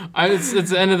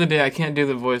 It's the end of the day. I can't do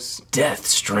the voice. Death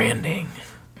Stranding.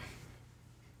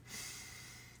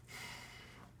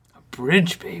 A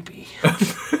bridge baby.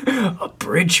 A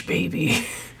bridge baby.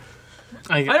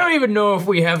 I don't even know if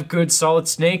we have good Solid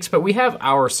Snakes, but we have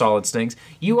our Solid Snakes.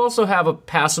 You also have a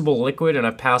passable Liquid and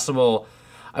a passable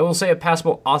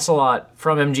Ocelot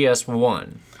from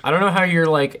MGS1. I don't know how your,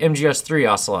 like, MGS3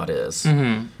 Ocelot is.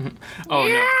 Mm-hmm. Oh,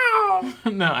 no.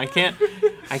 No, I can't do,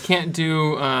 I can't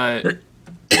do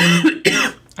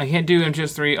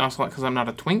MGS3 Ocelot because I'm not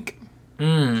a twink.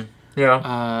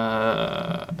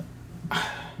 Yeah.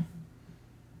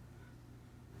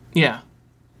 Yeah.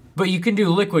 But you can do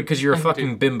Liquid because you're a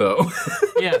fucking bimbo.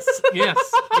 Yes.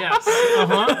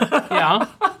 Uh-huh. Yeah.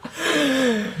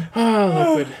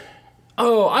 Oh, Liquid.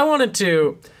 Oh, I wanted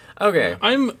to... Okay.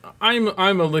 I'm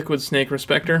a Liquid Snake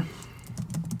respecter.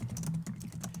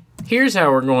 Here's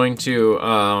how we're going to,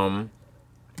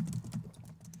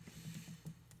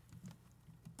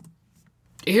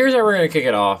 Here's how we're going to kick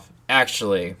it off,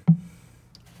 actually.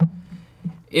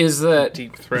 Is that...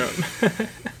 Deep throat.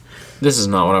 This is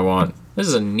not what I want. This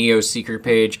is a Neo secret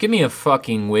page. Give me a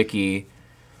fucking wiki.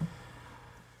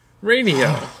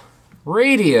 Radio.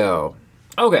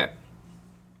 Okay.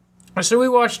 So we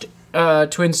watched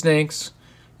Twin Snakes.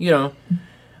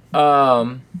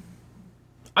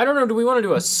 I don't know, do we want to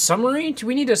do a summary? Do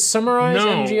we need to summarize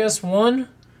MGS1?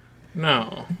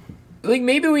 No. Like,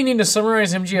 maybe we need to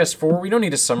summarize MGS4. We don't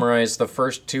need to summarize the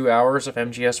first 2 hours of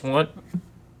MGS1.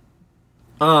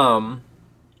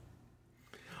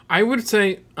 I would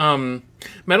say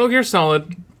Metal Gear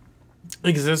Solid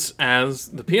exists as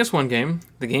the PS1 game,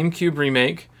 the GameCube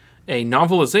remake, a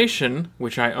novelization,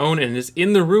 which I own and is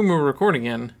in the room we're recording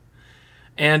in,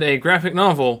 and a graphic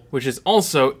novel, which is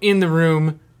also in the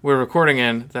room we're recording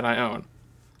in that I own.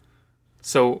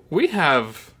 So we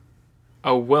have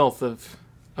a wealth of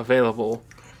available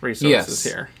resources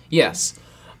here. Yes.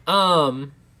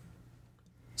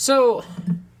 So,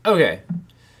 okay.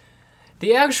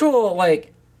 The actual, like...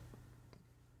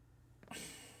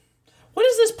 What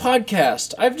is this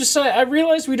podcast? I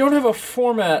realized we don't have a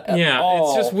format at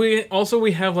all. It's just we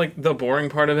have, like, the boring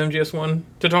part of MGS1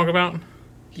 to talk about.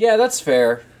 Yeah, that's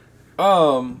fair.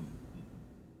 So,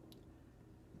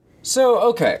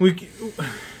 okay.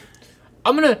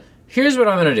 Here's what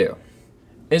I'm gonna do.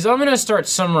 I'm gonna start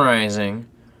summarizing,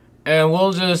 and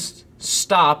we'll just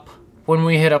stop when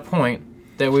we hit a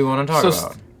point that we want to talk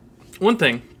about. One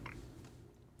thing.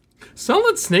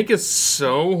 Solid Snake is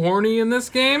so horny in this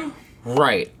game.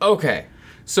 Right, okay.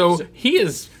 So he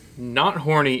is not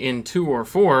horny in 2 or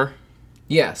 4.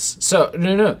 Yes. So,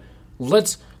 no.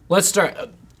 Let's start.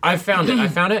 I found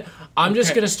it. I'm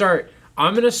just gonna start.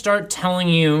 I'm gonna start telling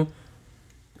you.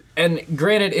 And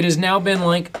granted, it has now been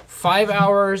like 5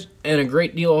 hours and a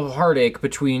great deal of heartache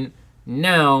between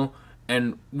now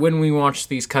and when we watch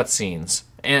these cutscenes.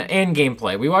 and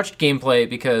gameplay. We watched gameplay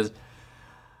because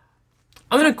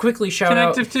I'm gonna quickly shout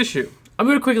out. Connective tissue. I'm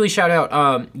gonna quickly shout out.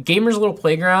 Gamers Little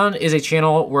Playground is a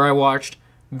channel where I watched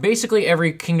basically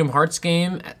every Kingdom Hearts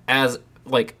game as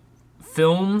like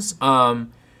films.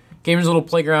 Gamers Little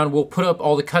Playground will put up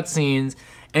all the cutscenes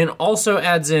and also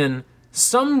adds in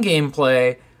some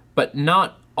gameplay, but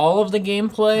not all of the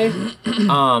gameplay,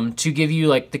 to give you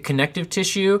like the connective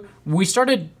tissue. We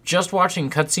started just watching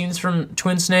cutscenes from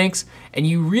Twin Snakes, and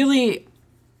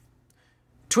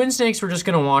Twin Snakes, we're just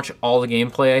gonna watch all the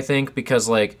gameplay, I think, because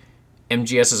like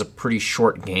MGS is a pretty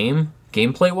short game,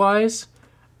 gameplay wise.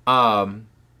 And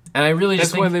I really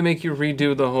just That's why they make you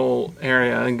redo the whole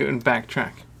area and go and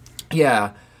backtrack.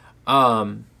 Yeah.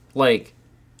 Like,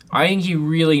 I think you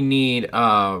really need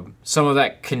some of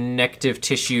that connective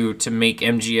tissue to make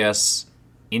MGS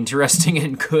interesting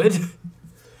and good.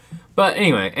 But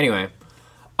anyway.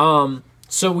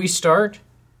 So we start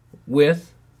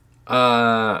with,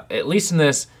 at least in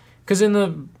this, because in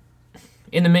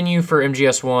the menu for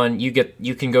MGS1,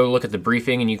 you can go look at the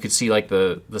briefing and you could see like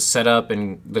the setup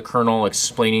and the colonel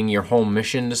explaining your whole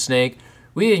mission to Snake.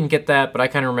 We didn't get that, but I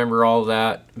kind of remember all of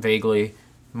that vaguely,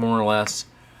 more or less.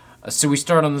 So we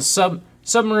start on the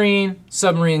submarine.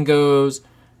 Submarine goes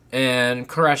and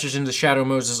crashes into Shadow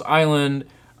Moses Island.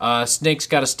 Snake's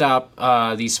got to stop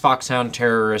these Foxhound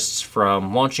terrorists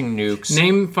from launching nukes.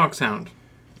 Name Foxhound.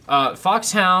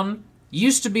 Foxhound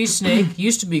used to be Snake,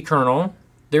 used to be Colonel.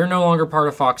 They're no longer part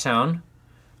of Foxhound.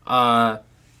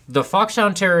 The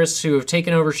Foxhound terrorists who have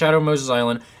taken over Shadow Moses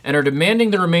Island and are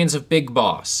demanding the remains of Big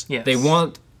Boss. Yes. They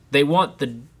want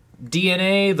the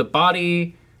DNA, the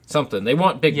body, something. They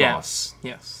want Big Boss.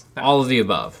 Yes. All of the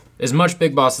above. As much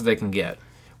Big Boss as they can get.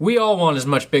 We all want as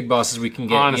much Big Boss as we can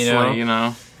get, Honestly, you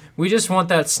know? We just want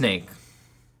that Snake.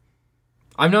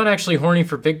 I'm not actually horny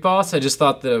for Big Boss. I just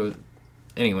thought that it was...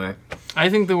 Anyway. I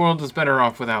think the world is better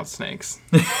off without snakes.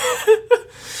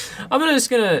 Just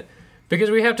gonna...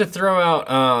 Because we have to throw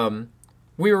out...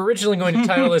 we were originally going to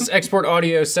title this Export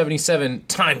Audio 77,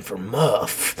 Time for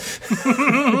Muff.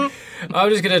 I'm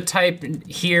just going to type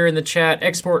here in the chat,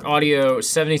 Export Audio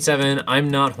 77, I'm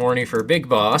not horny for Big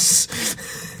Boss.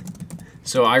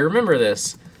 So I remember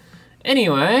this.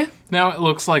 Anyway. Now it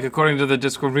looks like, according to the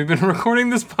Discord, we've been recording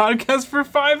this podcast for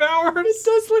 5 hours. It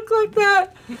does look like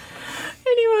that.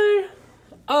 Anyway.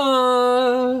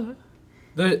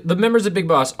 The members of Big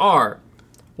Boss are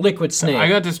Liquid Snake. I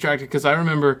got distracted because I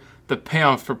remember the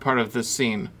payoff for part of this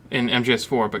scene in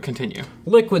MGS4, but continue.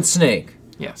 Liquid Snake.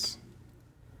 Yes.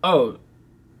 Oh,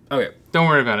 okay. Don't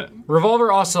worry about it.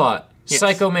 Revolver Ocelot. Yes.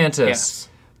 Psycho Mantis. Yes.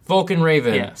 Vulcan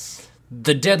Raven. Yes.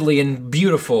 The deadly and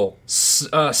beautiful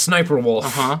Sniper Wolf.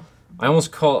 Uh-huh. I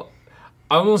almost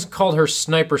called her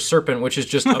Sniper Serpent, which is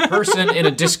just a person in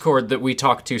a Discord that we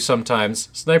talk to sometimes.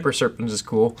 Sniper Serpent is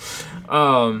cool.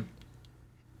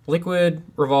 Liquid,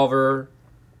 Revolver.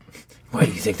 Why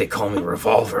do you think they call me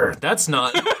Revolver? That's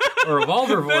not a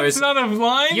Revolver voice. That's not a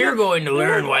line. You're going to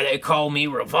learn why they call me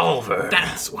Revolver.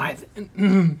 That's why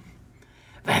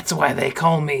they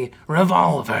call me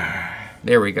Revolver.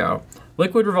 There we go.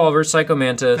 Liquid, Revolver, Psycho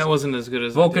Mantis. That wasn't as good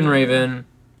as Vulcan Raven,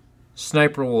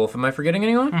 Sniper Wolf. Am I forgetting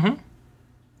anyone?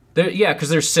 Mm-hmm. Yeah, because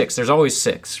there's 6. There's always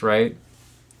 6, right?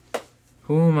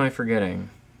 Who am I forgetting?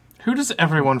 Who does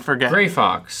everyone forget? Gray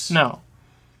Fox. No.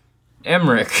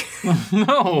 Emmerich.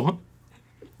 No.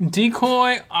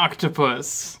 Decoy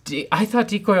Octopus. I thought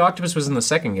Decoy Octopus was in the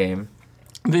second game.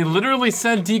 They literally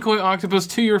said Decoy Octopus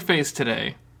to your face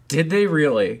today. Did they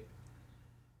really?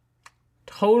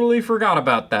 Totally forgot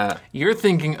about that. You're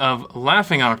thinking of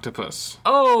Laughing Octopus.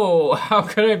 Oh, how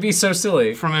could I be so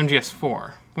silly? From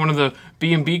MGS4. One of the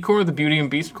B&B Corps, the Beauty and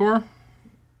Beast Corps.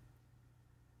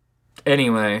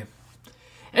 Anyway,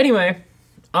 these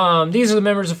are the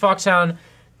members of Foxhound.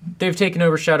 They've taken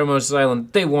over Shadow Moses Island.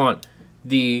 They want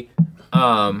the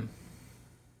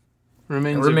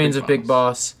remains of Big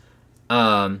Boss.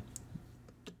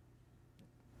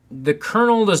 The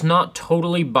Colonel does not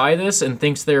totally buy this and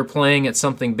thinks they're playing at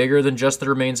something bigger than just the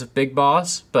remains of Big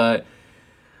Boss, but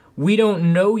we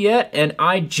don't know yet, and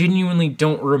I genuinely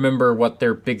don't remember what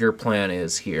their bigger plan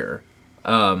is here.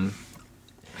 There's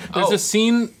a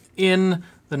scene in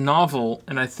the novel,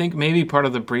 and I think maybe part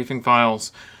of the briefing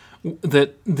files,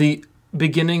 that the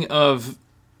beginning of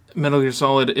Metal Gear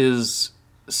Solid is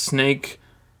Snake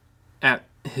at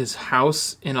his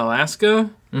house in Alaska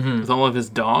with all of his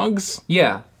dogs.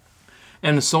 Yeah.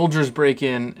 And the soldiers break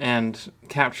in and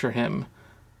capture him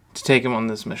to take him on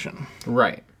this mission.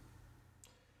 Right.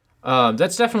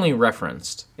 That's definitely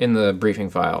referenced in the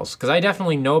briefing files, because I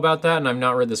definitely know about that, and I've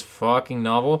not read this fucking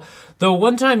novel. Though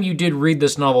one time you did read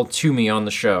this novel to me on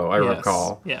the show, I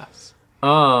recall. Yes.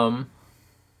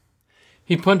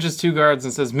 He punches 2 guards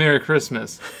and says, "Merry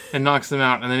Christmas," and knocks them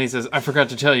out. And then he says, "I forgot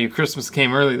to tell you, Christmas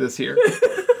came early this year."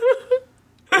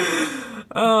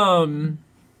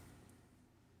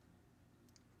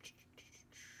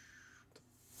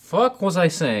 Fuck was I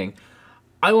saying?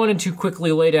 I wanted to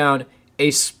quickly lay down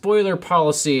a spoiler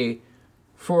policy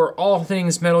for all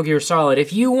things Metal Gear Solid.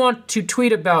 If you want to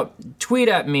tweet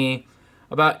at me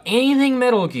about anything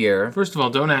Metal Gear, First of all,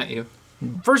 don't at you.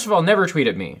 first of all, never tweet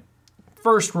at me.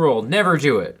 First rule, never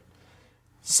do it.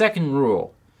 Second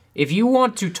rule, if you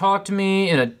want to talk to me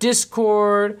in a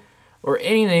Discord or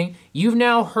anything, you've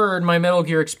now heard my Metal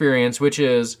Gear experience, which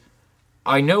is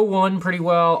I know 1 pretty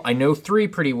well, I know 3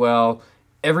 pretty well,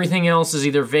 everything else is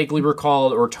either vaguely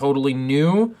recalled or totally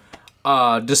new,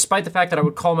 despite the fact that I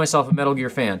would call myself a Metal Gear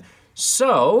fan.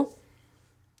 So,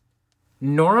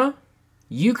 Nora,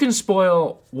 you can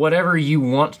spoil whatever you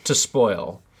want to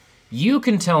spoil. You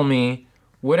can tell me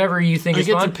whatever you think I is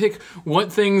get fun. to pick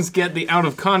what things get the out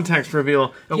of context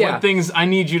reveal and Yeah. what things I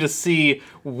need you to see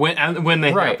when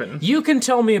they Right. happen. You can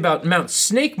tell me about Mount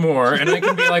Snakemore, and I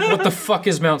can be like, what the fuck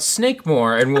is Mount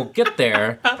Snakemore? And we'll get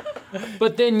there.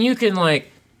 But then you can,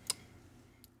 like,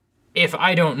 if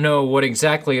I don't know what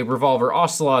exactly Revolver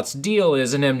Ocelot's deal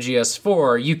is in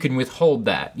MGS4, you can withhold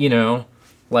that, you know?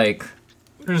 Like,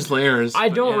 There's layers. I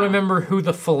but don't yeah. remember who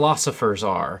the philosophers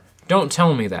are. Don't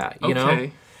tell me that, you know?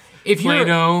 Okay. If you're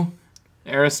Plato,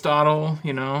 Aristotle,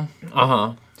 you know.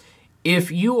 if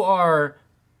you are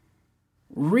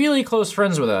really close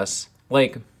friends with us,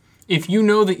 like, If you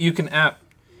know that you can app.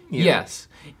 Yeah. yes.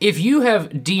 If you have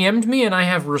DM'd me and I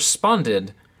have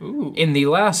responded in the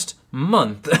last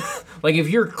month, like if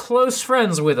you're close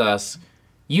friends with us,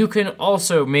 you can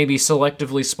also maybe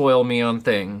selectively spoil me on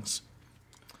things.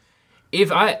 If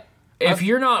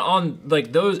you're not on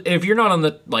like those, if you're not on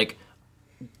the like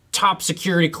top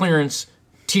security clearance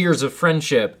tiers of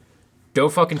friendship,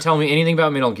 don't fucking tell me anything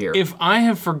about Metal Gear. If I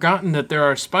have forgotten that there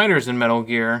are spiders in Metal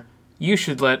Gear, you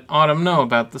should let Autumn know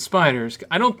about the spiders.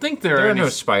 I don't think there there are are any. no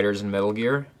spiders in Metal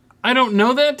Gear. I don't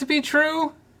know that to be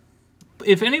true.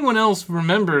 If anyone else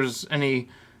remembers any,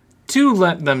 do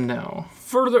let them know.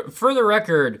 For the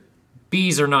record,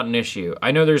 bees are not an issue.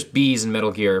 I know there's bees in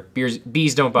Metal Gear.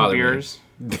 Bees don't bother Beers.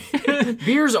 me.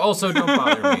 Beers also don't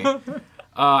bother me.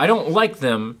 I don't like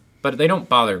them, but they don't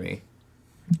bother me.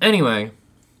 Anyway.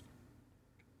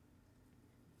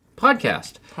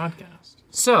 Podcast.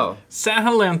 So,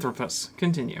 Sahelanthropus.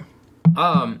 Continue.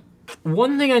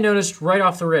 one thing I noticed right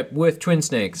off the rip with Twin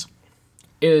Snakes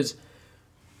is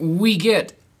we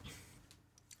get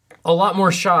a lot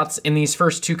more shots in these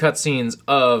first 2 cutscenes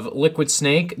of Liquid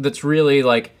Snake that's really,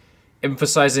 like,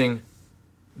 emphasizing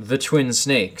the twin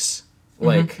snakes,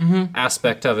 like,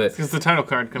 aspect of it. Because the title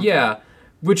card comes. Yeah,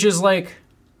 which is, like,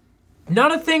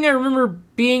 not a thing I remember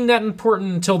being that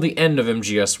important until the end of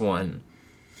MGS1.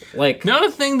 Like, Not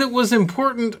a thing that was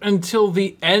important until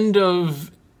the end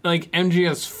of, like,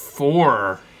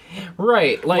 MGS4.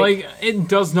 right, Like, it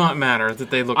does not matter that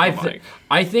they look alike.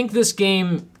 I think this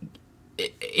game,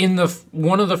 in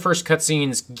one of the first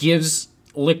cutscenes, gives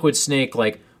Liquid Snake,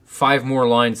 like, 5 more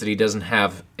lines that he doesn't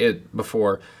have it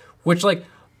before, which, like,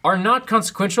 are not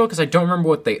consequential because I don't remember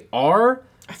what they are.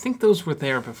 I think those were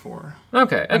there before.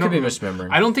 Okay, I could be don't- misremembering.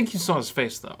 I don't think you saw his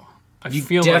face, though. You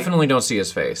feel definitely don't see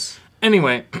his face.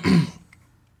 Anyway,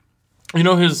 you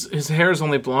know, his hair is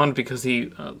only blonde because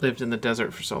he lived in the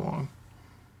desert for so long.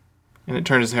 And it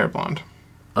turned his hair blonde.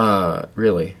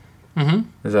 Really? Mm-hmm.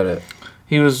 Is that it?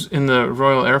 He was in the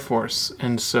Royal Air Force,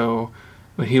 and so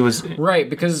he was... Right,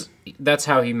 because that's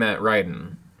how he met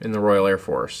Raiden in the Royal Air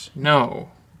Force. No.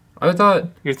 I thought...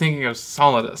 You're thinking of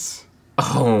Solidus.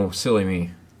 Oh, silly me.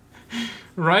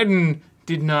 Raiden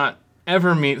did not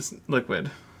ever meet Liquid.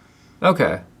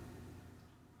 Okay.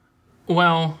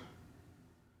 Well...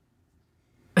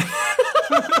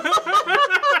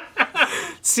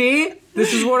 See?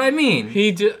 This is what I mean.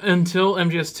 He did until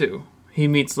MGS2. He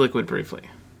meets Liquid briefly.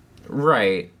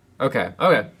 Right. Okay.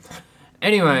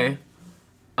 Anyway,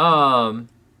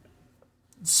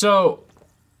 so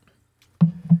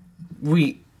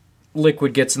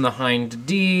Liquid gets in the Hind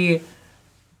D.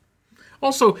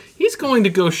 Also, he's going to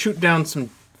go shoot down some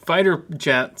fighter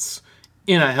jets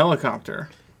in a helicopter.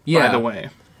 Yeah. By the way.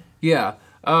 Yeah.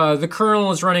 The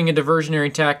Colonel is running a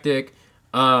diversionary tactic.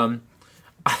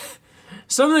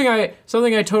 Something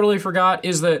I totally forgot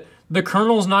is that the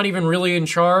Colonel's not even really in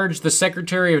charge. The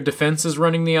Secretary of Defense is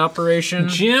running the operation.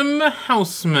 Jim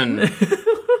Houseman.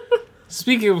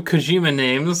 Speaking of Kojima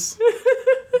names,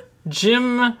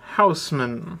 Jim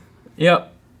Houseman.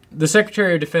 Yep. the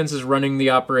Secretary of Defense is running the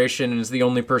operation and is the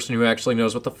only person who actually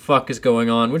knows what the fuck is going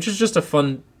on, which is just a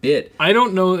fun bit. I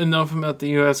don't know enough about the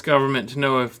U.S. government to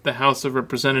know if the House of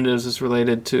Representatives is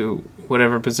related to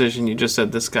whatever position you just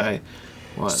said this guy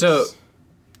was. So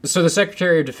the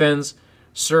Secretary of Defense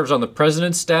serves on the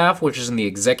President's staff, which is in the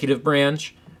executive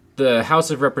branch. The House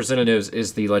of Representatives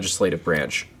is the legislative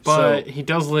branch. But he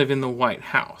does live in the White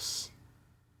House.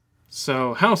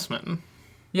 So, Houseman.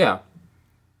 Yeah.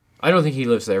 I don't think he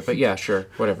lives there, but yeah, sure,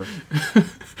 whatever.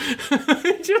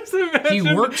 He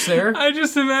works there. I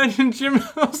just imagine Jim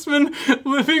Houseman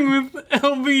living with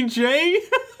LBJ.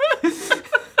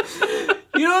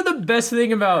 You know the best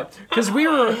thing about... Because we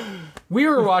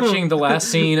were watching the last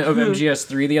scene of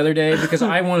MGS3 the other day because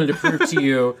I wanted to prove to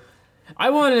you...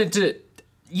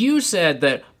 You said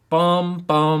that bum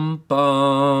bum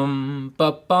bum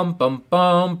bum bum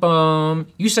bum bum.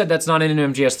 You said that's not in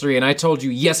MGS3, and I told you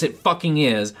yes, it fucking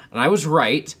is, and I was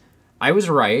right.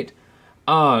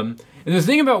 And the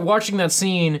thing about watching that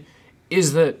scene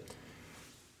is that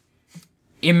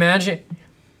imagine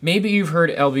maybe you've heard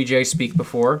LBJ speak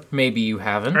before, maybe you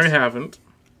haven't. I haven't.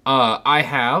 I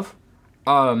have.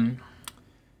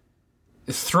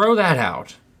 Throw that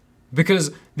out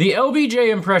because the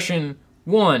LBJ impression.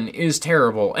 One is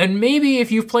terrible, and maybe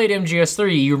if you've played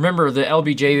MGS3, you remember the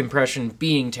LBJ impression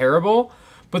being terrible,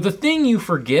 but the thing you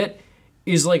forget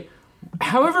is, like,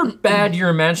 however bad you're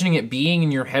imagining it being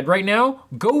in your head right now,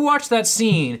 go watch that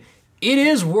scene. It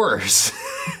is worse.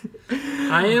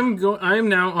 I am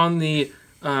now on the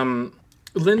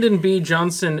Lyndon B.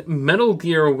 Johnson Metal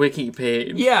Gear wiki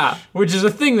page. Yeah, which is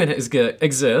a thing that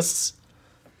exists.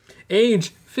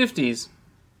 Age 50s.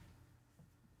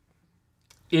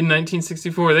 In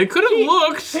 1964. They could have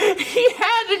looked. He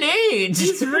had an age.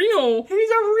 He's real.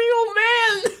 He's a real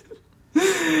man.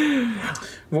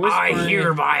 I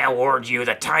hereby award you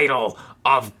the title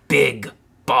of Big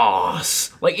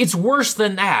Boss. Like, it's worse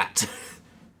than that.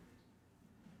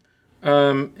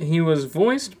 He was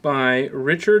voiced by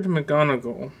Richard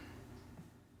McGonigal.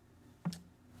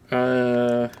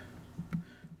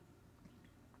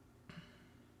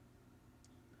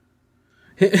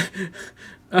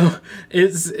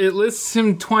 It lists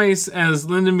him twice as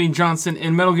Lyndon B. Johnson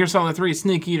in Metal Gear Solid 3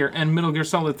 Snake Eater and Metal Gear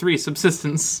Solid 3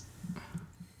 Subsistence.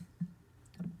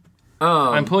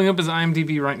 I'm pulling up his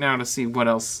IMDb right now to see what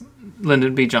else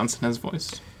Lyndon B. Johnson has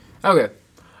voiced. Okay.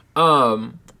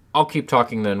 I'll keep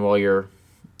talking then while you're...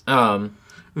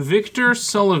 Victor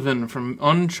Sullivan from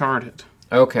Uncharted.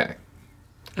 Okay.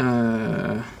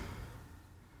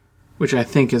 Which I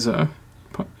think is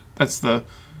That's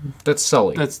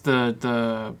Sully. That's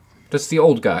the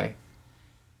old guy.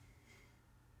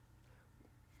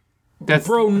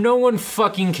 Bro, no one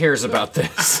fucking cares about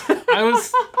this. I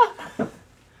was...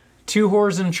 Two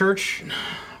whores in church?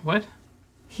 What?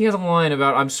 He has a line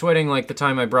about, I'm sweating like the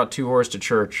time I brought two whores to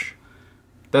church.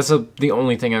 That's the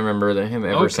only thing I remember that him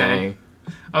ever saying.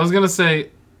 I was gonna say,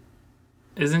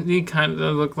 isn't he kind of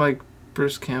look like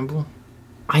Bruce Campbell?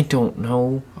 I don't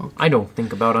know. Okay. I don't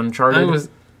think about Uncharted.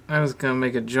 I was gonna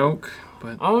make a joke,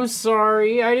 but... I'm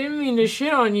sorry, I didn't mean to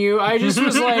shit on you. I just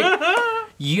was like,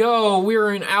 yo,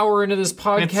 we're an hour into this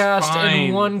podcast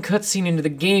and one cutscene into the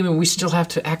game and we still have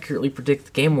to accurately predict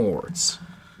the Game Awards.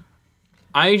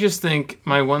 I just think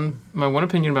my one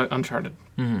opinion about Uncharted.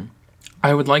 Mm-hmm.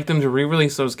 I would like them to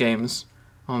re-release those games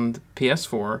on the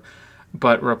PS4,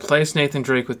 but replace Nathan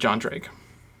Drake with John Drake.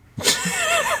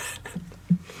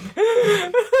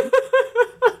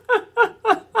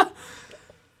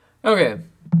 Okay.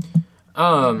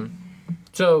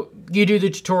 So you do the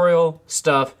tutorial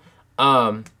stuff.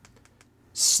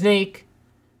 Snake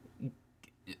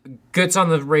gets on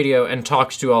the radio and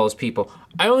talks to all his people.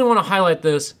 I only want to highlight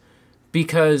this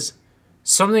because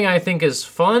something I think is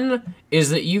fun is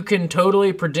that you can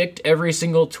totally predict every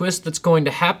single twist that's going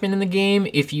to happen in the game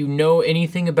if you know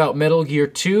anything about Metal Gear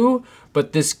 2,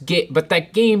 but that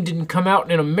game didn't come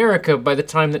out in America by the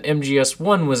time that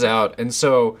MGS1 was out, and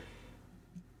so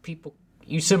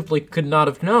you simply could not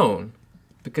have known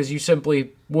because you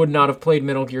simply would not have played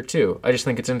Metal Gear 2. I just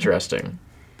think it's interesting.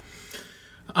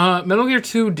 Metal Gear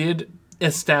 2 did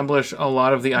establish a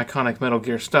lot of the iconic Metal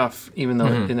Gear stuff, even though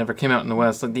it never came out in the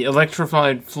West. Like the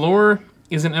electrified floor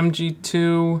is an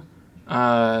MG2.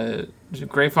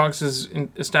 Gray Fox is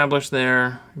established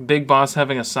there. Big Boss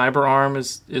having a cyber arm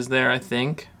is there, I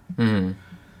think. Mm-hmm.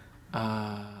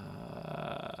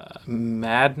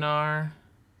 Madnar.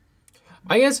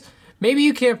 I guess maybe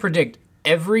you can't predict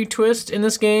every twist in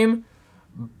this game,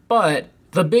 but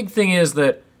the big thing is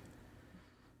that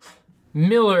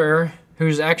Miller,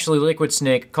 who's actually Liquid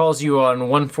Snake, calls you on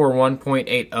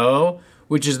 141.80,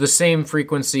 which is the same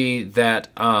frequency that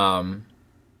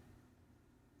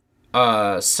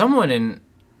someone in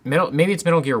maybe it's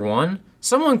Metal Gear 1,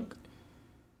 someone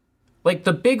like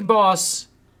the Big Boss,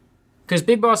 because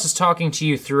Big Boss is talking to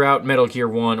you throughout Metal Gear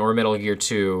 1 or Metal Gear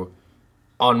 2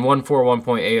 on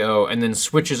 141.80 and then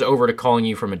switches over to calling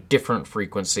you from a different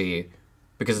frequency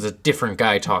because it's a different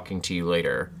guy talking to you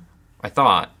later. I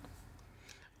thought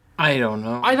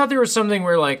there was something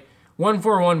where like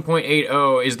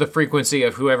 141.80 is the frequency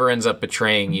of whoever ends up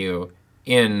betraying you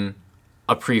in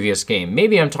a previous game.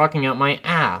 Maybe I'm talking out my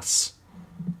ass.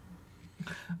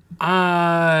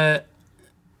 I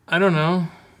don't know.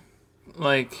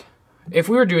 Like, if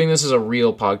we were doing this as a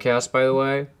real podcast, by the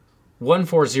way,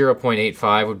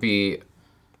 140.85 would be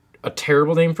a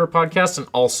terrible name for a podcast and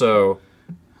also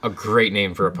a great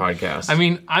name for a podcast. I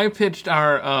mean, I pitched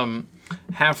our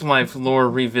Half-Life lore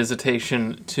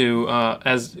revisitation to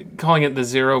as calling it the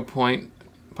 0 Point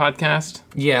podcast.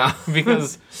 Yeah.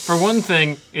 Because for one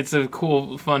thing, it's a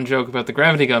cool, fun joke about the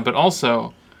gravity gun, but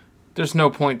also there's no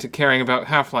point to caring about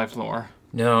Half-Life lore.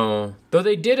 No. Though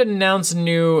they did announce a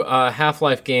new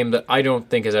Half-Life game that I don't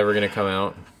think is ever going to come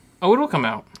out. Oh, it'll come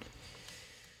out.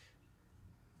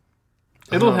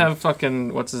 It'll have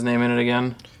fucking, what's his name in it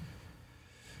again?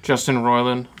 Justin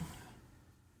Roiland.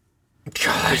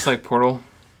 God. Just like Portal.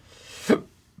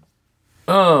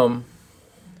 All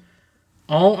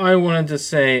I wanted to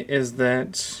say is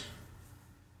that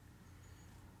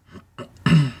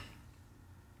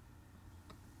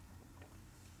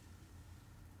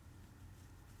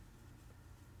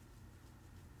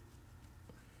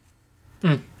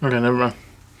okay, never mind.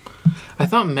 I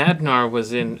thought Madnar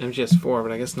was in MGS4,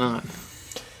 but I guess not.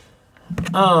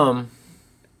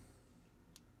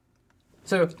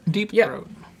 So Deep Throat.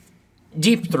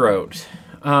 Deep Throat.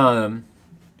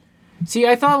 See,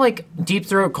 I thought like Deep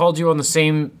Throat called you on the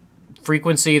same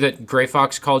frequency that Gray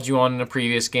Fox called you on in a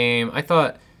previous game. I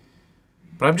thought,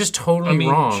 but I'm just totally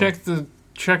wrong. Check the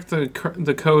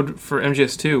code for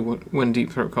MGS2 when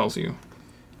Deep Throat calls you.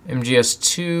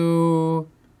 MGS2.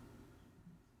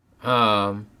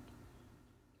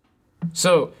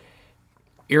 So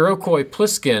Iroquois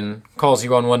Pliskin calls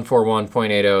you on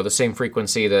 141.80, the same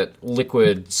frequency that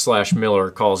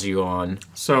Liquid/Miller calls you on.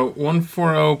 So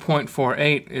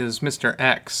 140.48 is Mr.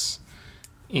 X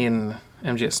in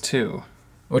MGS2.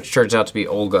 Which turns out to be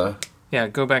Olga. Yeah,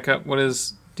 go back up. What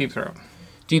is Deep Throat?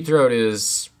 Deep Throat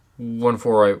is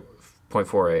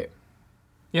 148.48.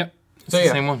 Yep. It's So, the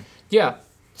yeah. same one. Yeah.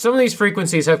 Some of these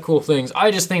frequencies have cool things.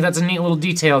 I just think that's a neat little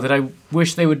detail that I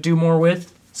wish they would do more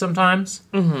with sometimes.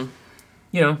 Mm-hmm.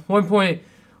 You know,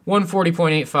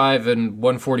 140.85 and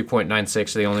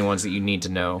 140.96 are the only ones that you need to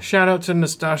know. Shout out to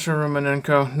Nastasha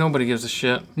Romanenko. Nobody gives a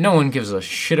shit. No one gives a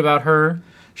shit about her.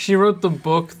 She wrote the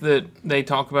book that they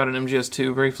talk about in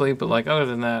MGS2 briefly, but like other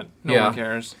than that, no one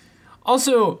cares.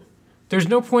 Also, there's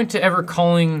no point to ever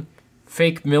calling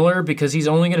fake Miller because he's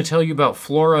only going to tell you about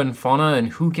flora and fauna, and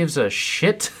who gives a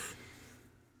shit?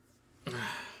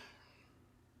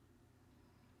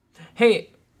 Hey,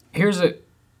 here's a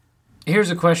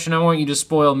question I want you to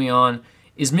spoil me on.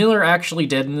 Is Miller actually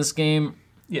dead in this game?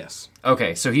 Yes.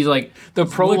 Okay, so he's like The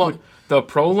prologue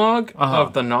Uh-huh.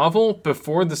 of the novel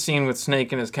before the scene with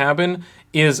Snake in his cabin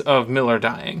is of Miller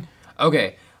dying.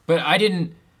 Okay, but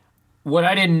what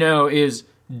I didn't know is,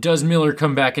 does Miller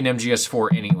come back in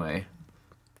MGS4 anyway?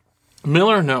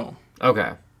 Miller, no.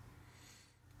 Okay.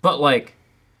 But like,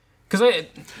 because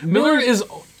Miller is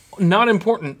not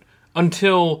important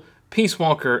until Peace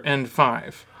Walker and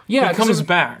 5. Yeah, he comes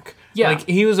back. Yeah. Like,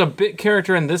 he was a bit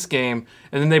character in this game,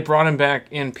 and then they brought him back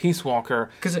in Peace Walker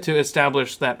to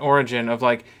establish that origin of,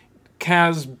 like,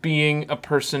 Kaz being a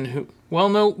person who... Well,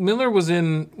 no, Miller was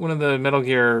in one of the Metal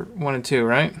Gear 1 and 2,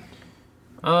 right?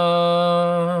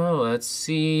 Let's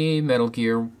see. Metal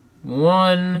Gear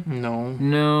 1.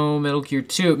 No, Metal Gear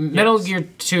 2. Yes. Metal Gear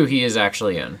 2 he is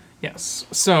actually in. Yes.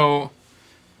 So,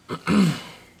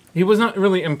 he was not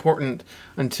really important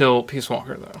until Peace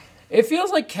Walker, though. It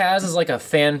feels like Kaz is like a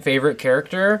fan favorite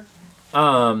character,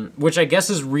 which I guess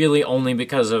is really only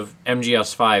because of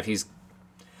MGS5.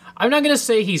 I'm not going to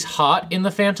say he's hot in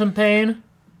the Phantom Pain.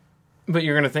 But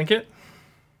you're going to think it?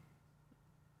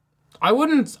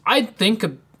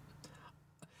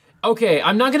 Okay,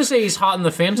 I'm not going to say he's hot in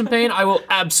the Phantom Pain. I will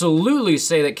absolutely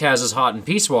say that Kaz is hot in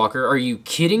Peace Walker. Are you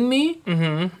kidding me?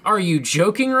 Mm-hmm. Are you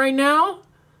joking right now?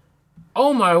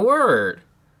 Oh my word.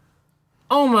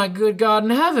 Oh my good God in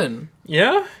heaven.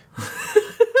 Yeah?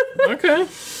 Okay.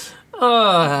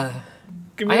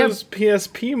 Give me those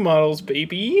PSP models,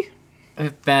 baby. I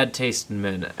have bad taste in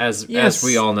men, as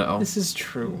we all know. This is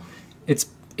true. It's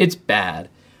bad.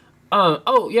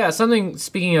 Oh yeah, something.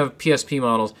 Speaking of PSP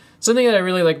models, something that I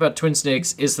really like about Twin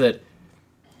Snakes is that,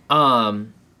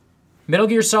 Metal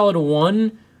Gear Solid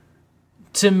 1,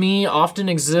 to me, often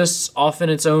exists off in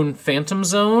its own Phantom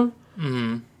Zone.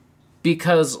 Mm-hmm.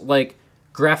 Because, like,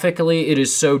 graphically, it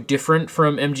is so different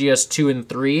from MGS 2 and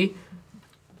 3.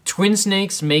 Twin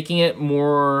Snakes making it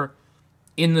more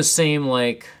in the same,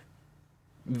 like,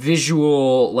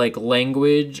 visual, like,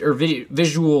 language, or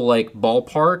visual, like,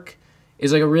 ballpark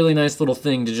is, like, a really nice little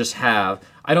thing to just have.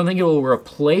 I don't think it will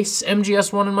replace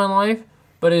MGS 1 in my life,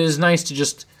 but it is nice to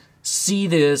just see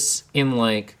this in,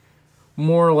 like,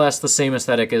 more or less the same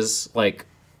aesthetic as, like,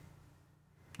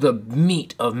 the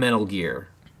meat of Metal Gear,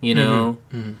 you know?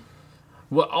 Mm-hmm. Mm-hmm.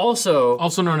 Well,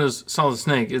 also known as Solid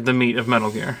Snake is the meat of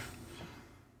Metal Gear.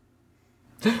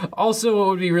 Also, what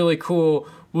would be really cool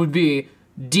would be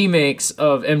demakes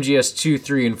of MGS 2,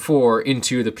 3, and 4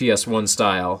 into the PS1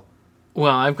 style.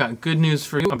 Well, I've got good news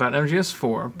for you about MGS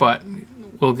 4, but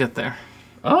we'll get there.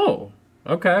 Oh,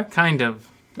 okay. Kind of.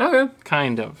 Okay.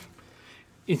 Kind of.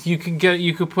 If you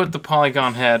could put the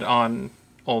polygon head on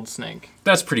Old Snake.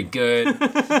 That's pretty good.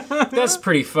 That's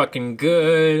pretty fucking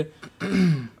good.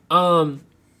 It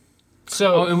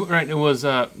was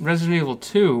Resident Evil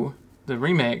 2, the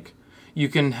remake. You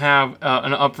can have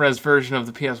an up-res version of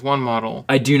the PS1 model.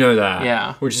 I do know that.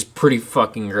 Yeah. Which is pretty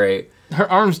fucking great. Her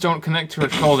arms don't connect to her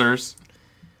shoulders.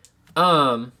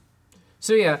 So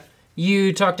yeah,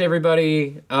 you talk to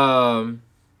everybody,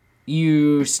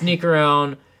 you sneak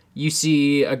around, you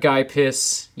see a guy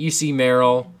piss, you see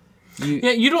Meryl.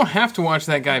 You don't have to watch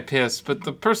that guy piss, but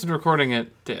the person recording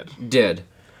it did.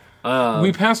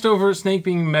 We passed over Snake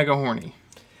being mega horny.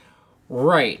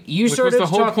 Right. Which was the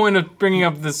whole point of bringing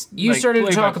up this. You started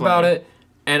to talk about it,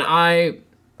 and I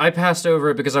passed over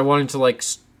it because I wanted to like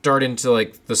start into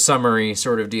like the summary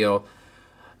sort of deal.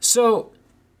 So,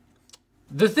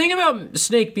 the thing about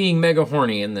Snake being mega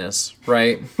horny in this,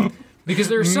 right? Because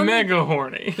there's something mega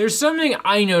horny. There's something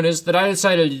I noticed that I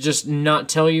decided to just not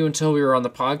tell you until we were on the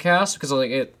podcast because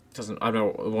like it doesn't. I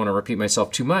don't want to repeat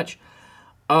myself too much.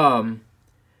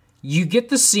 You get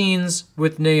the scenes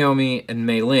with Naomi and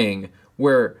Mei Ling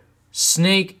where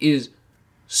Snake is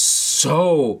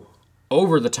so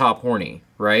over the top horny,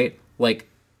 right? Like,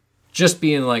 just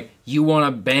being like, you want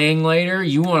to bang later?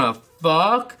 You want to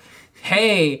fuck?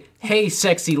 Hey,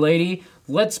 sexy lady,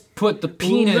 let's put the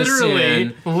penis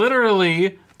in.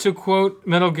 Literally, to quote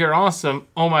Metal Gear Awesome,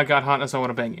 oh my god, hotness, I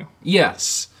want to bang you.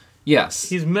 Yes.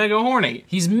 He's mega horny.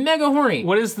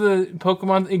 What is the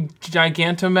Pokemon?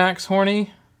 Gigantamax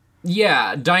horny?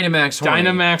 Yeah, Dynamax horny.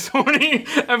 Dynamax horny.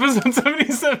 Episode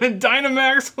 77,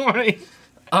 Dynamax horny.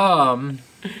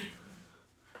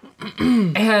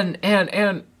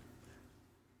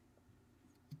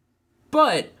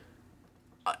 But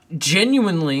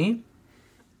genuinely,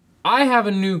 I have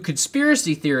a new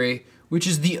conspiracy theory, which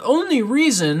is the only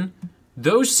reason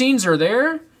those scenes are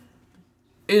there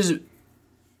is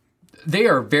they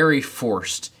are very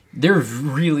forced. They're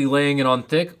really laying it on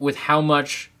thick with how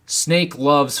much Snake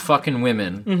loves fucking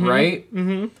women, right?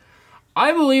 Mm-hmm.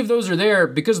 I believe those are there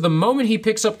because the moment he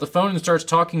picks up the phone and starts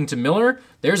talking to Miller,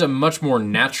 there's a much more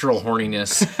natural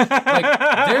horniness.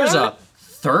 Like, there's a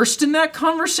thirst in that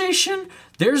conversation.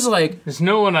 There's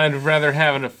no one I'd rather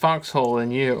have in a foxhole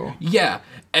than you. Yeah,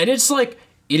 and it's like,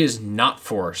 it is not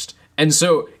forced. And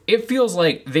so it feels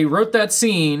like they wrote that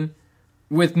scene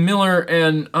with Miller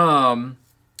and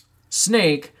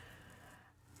Snake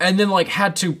and then like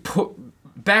had to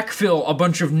backfill a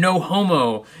bunch of no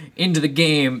homo into the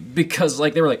game because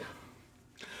like they were like,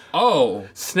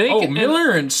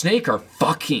 Miller and Snake are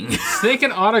fucking. Snake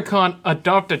and Otacon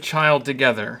adopt a child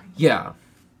together. Yeah.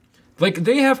 Like,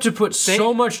 they have to put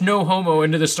so much no homo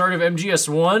into the start of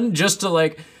MGS1 just to,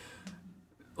 like,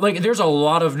 there's a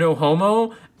lot of no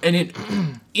homo, and it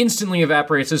instantly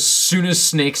evaporates as soon as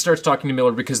Snake starts talking to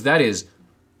Miller because that is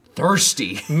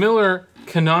thirsty. Miller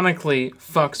canonically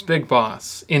fucks Big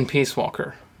Boss in Peace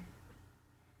Walker.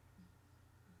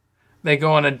 They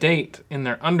go on a date in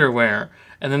their underwear,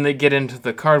 and then they get into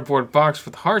the cardboard box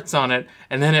with hearts on it,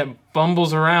 and then it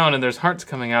bumbles around and there's hearts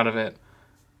coming out of it.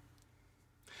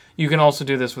 You can also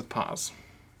do this with Paz.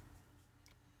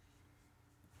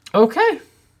 Okay.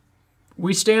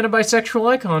 We stand a bisexual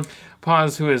icon.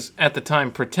 Paz, who is at the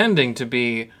time pretending to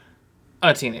be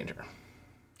a teenager.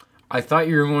 I thought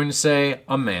you were going to say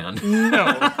a man.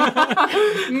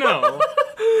 No.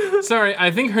 Sorry,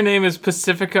 I think her name is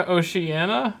Pacifica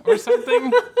Oceana or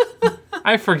something.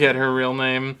 I forget her real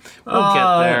name. We'll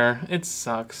get there. It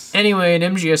sucks. Anyway, in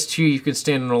MGS2, you could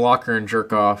stand in a locker and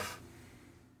jerk off.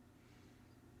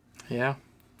 Yeah.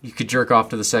 You could jerk off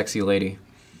to the sexy lady.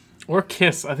 Or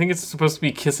kiss. I think it's supposed to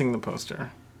be kissing the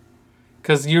poster.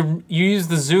 Because you use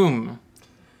the zoom.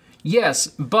 Yes,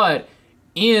 but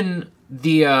in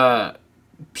the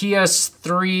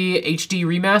PS3 HD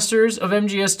remasters of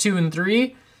MGS2 and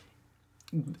 3,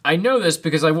 I know this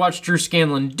because I watched Drew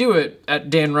Scanlon do it at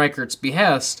Dan Reichert's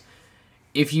behest.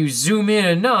 If you zoom in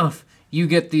enough, you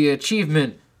get the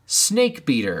achievement Snake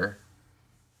Beater.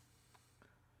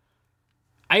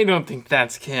 I don't think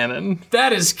that's canon.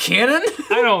 That is canon?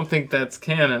 I don't think that's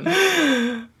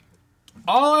canon.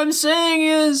 All I'm saying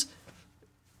is,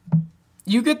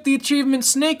 you get the achievement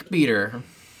Snake Beater.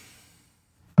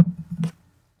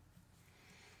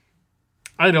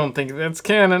 I don't think that's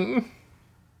canon.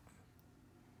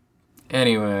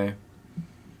 Anyway.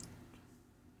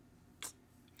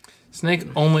 Snake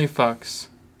only fucks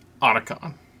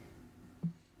Otacon.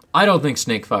 I don't think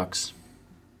Snake fucks.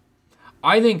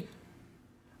 I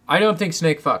don't think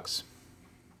Snake fucks.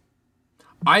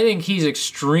 I think he's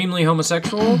extremely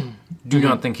homosexual. Do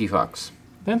not think he fucks.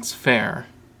 That's fair.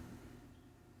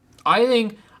 I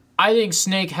think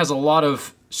Snake has a lot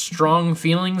of strong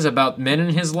feelings about men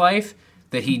in his life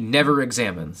that he never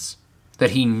examines.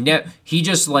 That he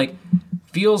just like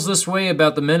feels this way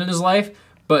about the men in his life,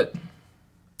 but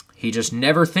he just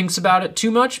never thinks about it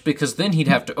too much because then he'd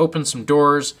have to open some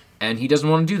doors and he doesn't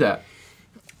want to do that.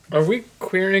 Are we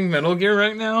queering Metal Gear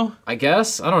right now? I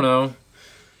guess, I don't know.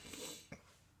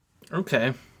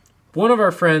 Okay. One of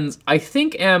our friends, I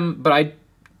think but I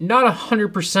not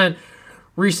 100%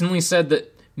 recently said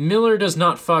that Miller does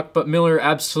not fuck, but Miller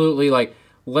absolutely like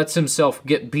lets himself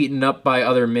get beaten up by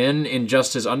other men in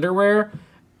just his underwear.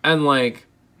 And like,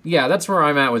 yeah, that's where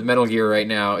I'm at with Metal Gear right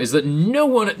now, is that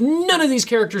none of these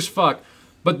characters fuck,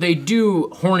 but they do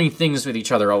horny things with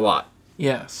each other a lot.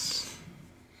 Yes.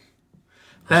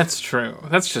 That's true.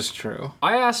 That's just true.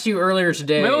 I asked you earlier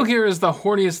today... Metal Gear is the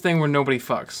horniest thing where nobody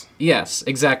fucks. Yes,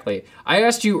 exactly. I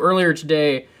asked you earlier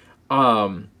today,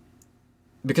 because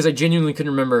I genuinely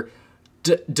couldn't remember,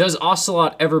 does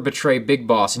Ocelot ever betray Big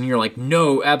Boss? And you're like,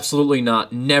 no, absolutely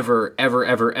not. Never, ever,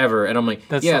 ever, ever. And I'm like,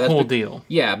 that's yeah, the whole deal.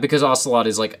 Yeah, because Ocelot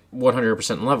is like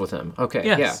 100% in love with him. Okay,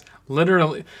 yes, yeah.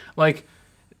 Literally. Like,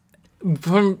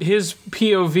 from his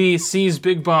POV, sees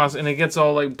Big Boss, and it gets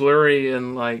all like blurry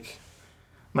and like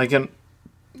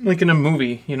in a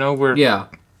movie, you know, where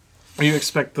you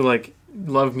expect the like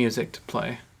love music to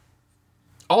play.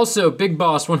 Also, Big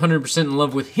Boss 100% in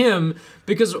love with him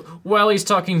because while he's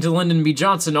talking to Lyndon B.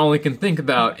 Johnson, all he can think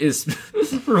about is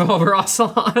Revolver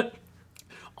Ocelot.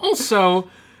 Also,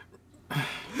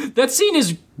 that scene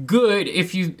is good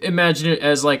if you imagine it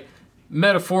as like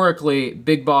metaphorically,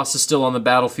 Big Boss is still on the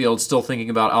battlefield, still thinking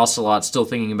about Ocelot, still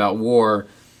thinking about war.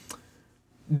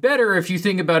 Better if you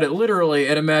think about it literally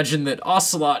and imagine that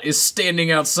Ocelot is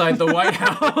standing outside the White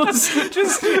House,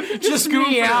 just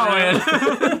meowing,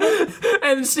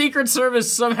 and the Secret Service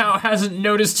somehow hasn't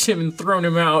noticed him and thrown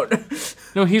him out.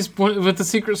 No, he's with the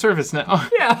Secret Service now.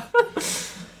 Yeah.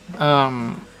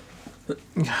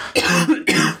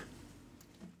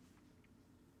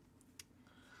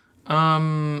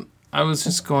 I was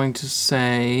just going to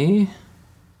say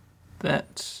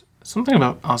that something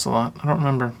about Ocelot. I don't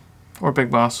remember. Or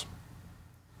Big Boss.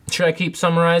 Should I keep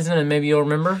summarizing and maybe you'll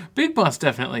remember? Big Boss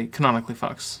definitely canonically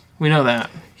fucks. We know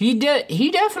that. He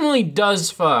definitely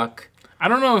does fuck. I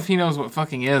don't know if he knows what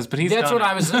fucking is, but That's exactly what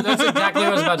I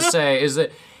was about to say, is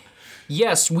that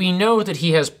yes, we know that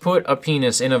he has put a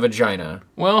penis in a vagina.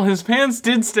 Well, his pants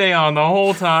did stay on the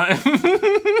whole time.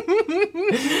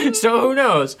 So who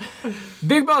knows?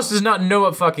 Big Boss does not know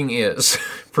what fucking is,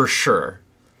 for sure.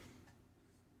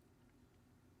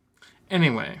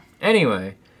 Anyway,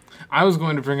 I was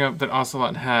going to bring up that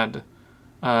Ocelot had,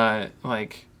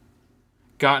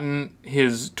 gotten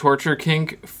his torture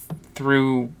kink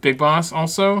through Big Boss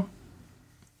also.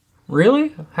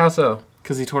 Really? How so?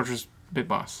 Because he tortures Big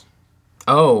Boss.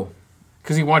 Oh.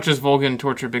 Because he watches Volgin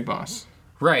torture Big Boss.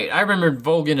 Right. I remembered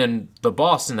Volgin and the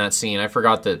boss in that scene. I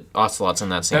forgot that Ocelot's in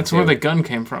that scene. That's where the gun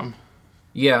came from.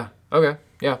 Yeah. Okay.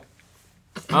 Yeah.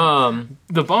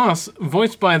 The boss,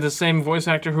 voiced by the same voice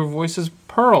actor who voices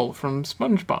Pearl from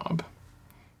SpongeBob.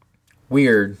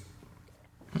 Weird.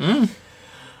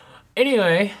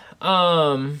 Anyway,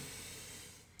 the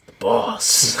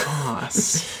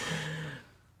boss.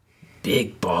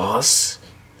 Big Boss.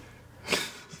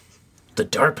 The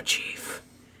DARPA chief.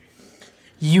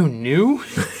 You knew?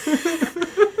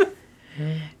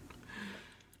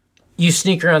 You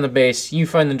sneak around the base, you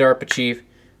find the DARPA chief.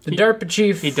 The DARPA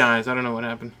chief... He dies. I don't know what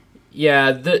happened.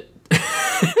 Yeah, the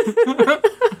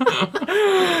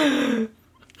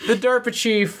DARPA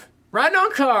chief riding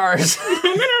on cars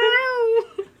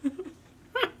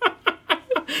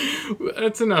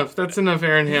That's enough. That's enough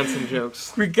Aaron Hansen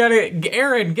jokes. We gotta,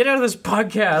 Aaron, get out of this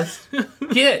podcast.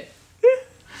 Get.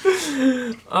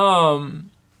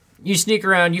 You sneak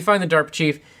around. You find the DARPA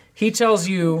chief. He tells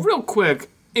you, Real quick,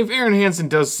 if Aaron Hansen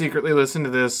does secretly listen to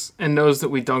this and knows that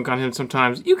we dunk on him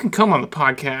sometimes, you can come on the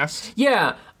podcast.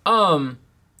 yeah.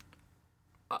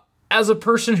 As a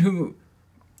person who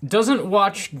doesn't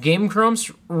watch Game Grumps,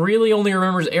 really only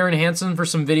remembers Aaron Hansen for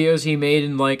some videos he made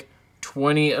in like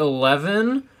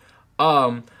 2011.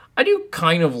 I do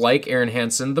kind of like Aaron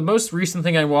Hansen. The most recent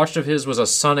thing I watched of his was a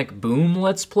Sonic Boom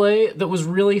Let's Play that was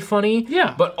really funny.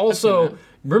 Yeah, But also,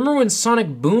 remember when Sonic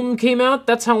Boom came out?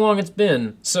 That's how long it's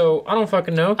been. So, I don't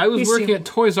fucking know. I was working at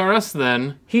Toys R Us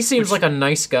then, He seems like a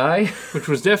nice guy. which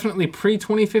was definitely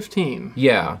pre-2015.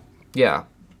 Yeah.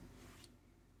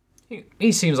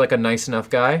 He seems like a nice enough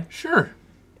guy. Sure.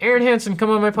 Aaron Hansen, come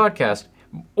on my podcast.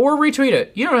 Or retweet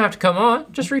it. You don't have to come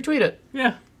on. Just retweet it.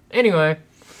 Yeah. Anyway.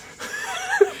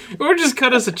 Or just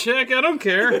cut us a check. I don't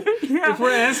care. If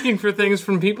we're asking for things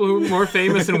from people who are more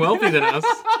famous and wealthy than us,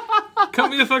 cut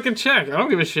me a fucking check. I don't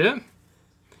give a shit.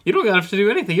 You don't have to do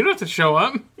anything. You don't have to show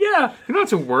up. Yeah. You don't have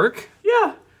to work.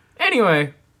 Yeah.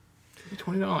 Anyway.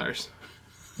 $20.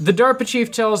 The DARPA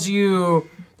chief tells you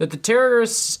that the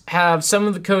terrorists have some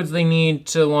of the codes they need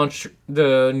to launch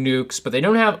the nukes, but they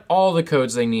don't have all the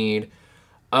codes they need.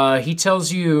 He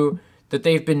tells you that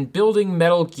they've been building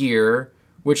Metal Gear,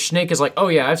 which Snake is like, oh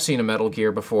yeah, I've seen a Metal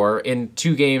Gear before, in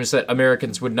 2 games that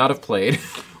Americans would not have played.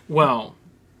 Well,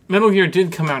 Metal Gear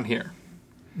did come out here.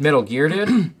 Metal Gear did?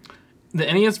 The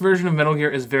NES version of Metal Gear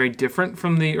is very different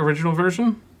from the original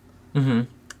version. Mm-hmm.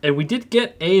 And we did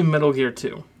get a Metal Gear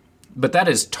 2. But that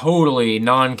is totally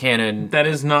non-canon. That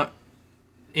is not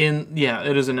in... Yeah,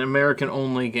 it is an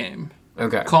American-only game.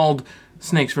 Okay. Called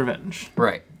Snake's Revenge.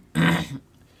 Right. That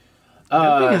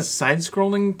thing has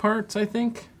side-scrolling parts, I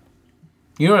think.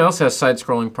 You know what else has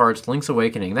side-scrolling parts? Link's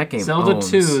Awakening. That game Zelda owns.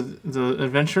 2, The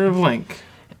Adventure of Link.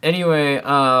 Anyway,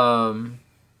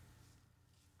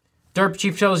 DARPA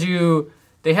Chief tells you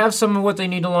they have some of what they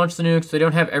need to launch the nukes. They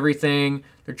don't have everything.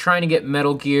 They're trying to get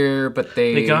Metal Gear, but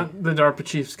They got the DARPA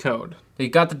Chief's code. They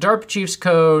got the DARPA Chief's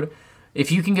code.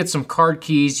 If you can get some card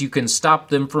keys, you can stop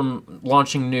them from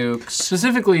launching nukes.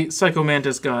 Specifically, Psycho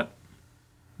Mantis got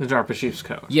the DARPA Chief's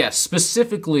code. Yes,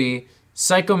 specifically,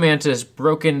 Psycho Mantis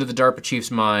broke into the DARPA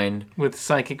Chief's mind With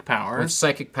psychic power.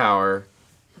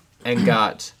 and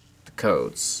got the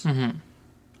codes.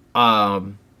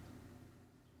 Mm-hmm.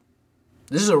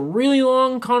 This is a really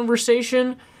long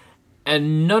conversation,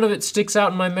 and none of it sticks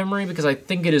out in my memory because I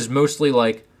think it is mostly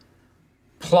like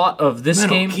plot of this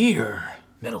game.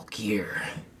 Metal Gear.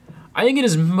 I think it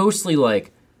is mostly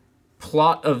like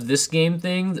plot of this game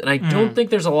things, and I don't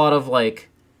think there's a lot of like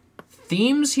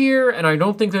themes here, and I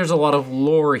don't think there's a lot of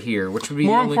lore here, which would be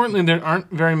More importantly, there aren't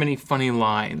very many funny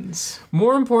lines.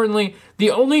 More importantly,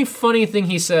 the only funny thing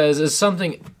he says is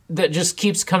something that just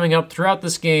keeps coming up throughout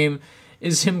this game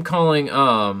is him calling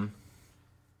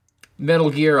Metal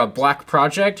Gear a black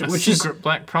project, Which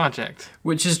black project.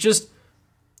 which is just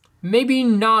maybe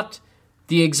not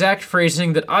the exact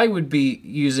phrasing that I would be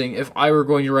using if I were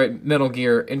going to write Metal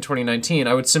Gear in 2019.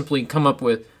 I would simply come up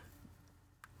with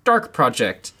Dark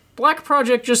Project. Black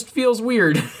Project just feels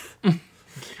weird.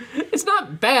 It's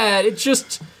not bad, it's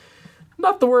just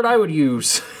not the word I would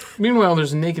use. Meanwhile,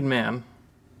 there's a naked man.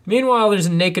 Meanwhile, there's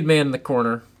a naked man in the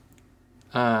corner.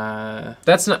 I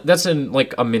That's in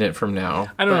like a minute from now.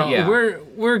 don't know. Yeah.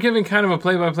 We're giving kind of a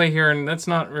play-by-play here, and that's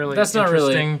not really That's not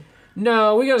really- interesting.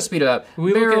 No, we gotta speed it up.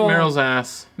 We look at Meryl's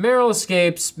ass. Meryl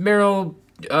escapes. Meryl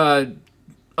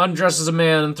undresses a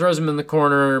man and throws him in the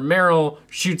corner. Meryl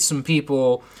shoots some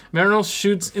people. Meryl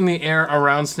shoots in the air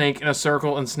around Snake in a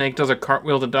circle, and Snake does a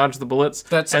cartwheel to dodge the bullets.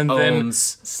 Then Then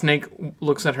Snake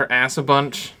looks at her ass a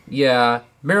bunch. Yeah.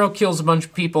 Meryl kills a bunch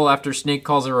of people after Snake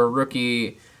calls her a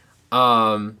rookie.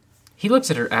 He looks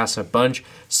at her ass a bunch.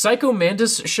 Psycho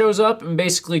Mantis shows up and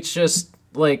basically just,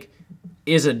 like,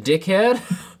 is a dickhead.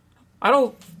 I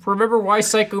don't remember why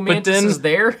Psycho Mantis is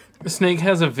there. Snake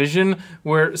has a vision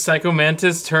where Psycho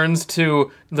Mantis turns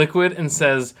to Liquid and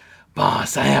says,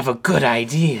 "Boss, I have a good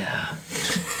idea."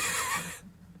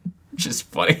 Which is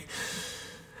funny.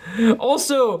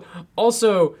 Also,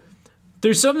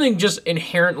 there's something just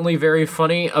inherently very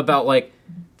funny about, like,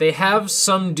 they have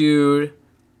some dude,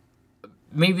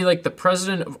 maybe like the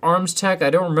president of Arms Tech,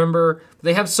 I don't remember.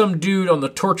 They have some dude on the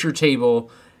torture table,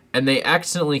 and they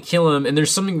accidentally kill him, and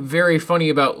there's something very funny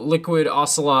about Liquid,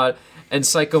 Ocelot, and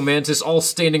Psycho Mantis all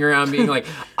standing around being like,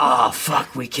 "Ah,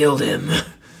 fuck, we killed him.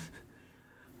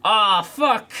 Ah,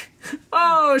 fuck.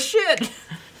 Oh, shit.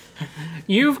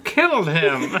 You've killed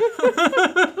him.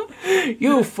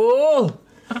 You fool."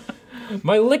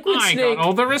 My liquid I snake. got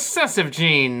all the recessive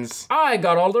genes. I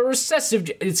got all the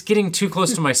recessive. It's getting too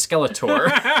close to my Skeletor.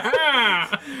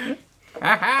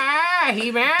 Ha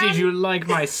He-Man. Did you like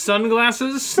my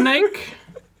sunglasses, Snake?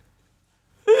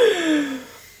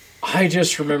 I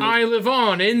just remembered. I live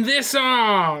on in this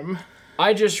arm.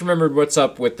 I just remembered what's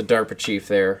up with the DARPA chief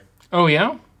there. Oh,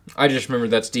 yeah? I just remembered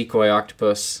that's Decoy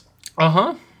Octopus.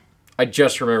 Uh-huh. I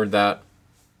just remembered that.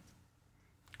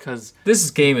 Because This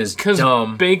game is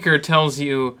dumb. Baker tells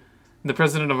you, the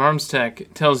president of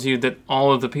ArmsTech tells you that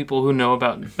all of the people who know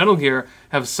about Metal Gear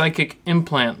have psychic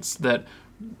implants that...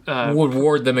 would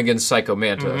ward them against Psycho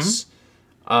Mantis.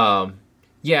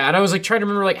 Yeah, and I was like trying to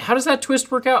remember, like, how does that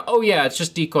twist work out? Oh yeah, it's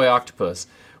just Decoy Octopus.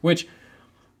 Which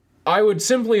I would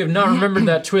simply have not remembered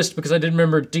that twist because I didn't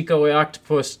remember Decoy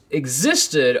Octopus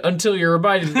existed until you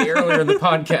reminded me earlier in the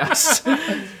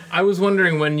podcast. I was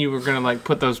wondering when you were going to, like,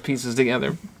 put those pieces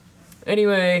together.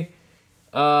 Anyway,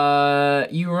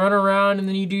 you run around and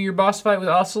then you do your boss fight with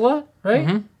Ocelot, right?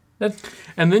 Mm-hmm. That's...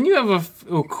 And then you have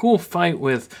a cool fight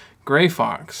with Gray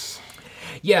Fox.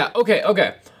 Yeah, okay.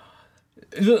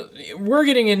 We're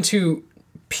getting into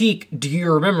peak do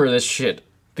you remember this shit,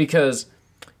 because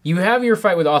you have your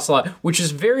fight with Ocelot, which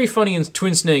is very funny in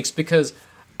Twin Snakes, because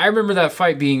I remember that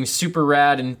fight being super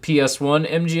rad in PS1,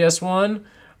 MGS1,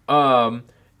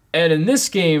 and in this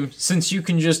game, since you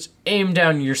can just aim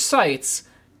down your sights,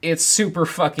 it's super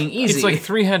fucking easy. It's like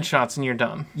 3 headshots and you're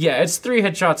done. Yeah, it's 3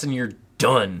 headshots and you're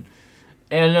done.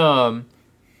 And,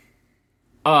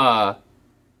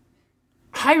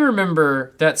 I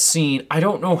remember that scene. I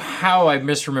don't know how I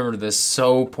misremembered this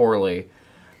so poorly,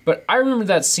 but I remember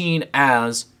that scene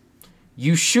as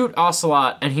you shoot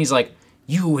Ocelot and he's like,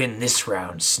 "You win this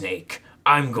round, Snake.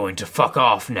 I'm going to fuck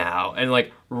off now," and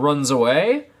like runs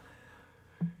away.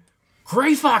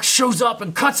 Gray Fox shows up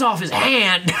and cuts off his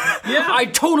hand. Yeah. I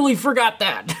totally forgot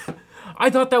that. I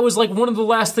thought that was like one of the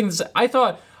last things. I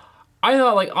thought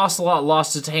like Ocelot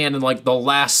lost its hand in like the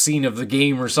last scene of the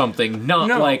game or something,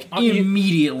 not like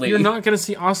immediately. You're not going to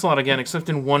see Ocelot again except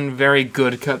in one very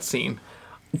good cutscene.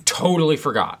 Totally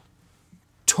forgot.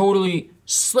 Totally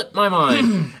slipped my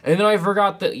mind. And then I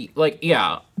forgot that, like,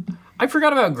 yeah. I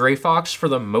forgot about Gray Fox for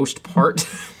the most part.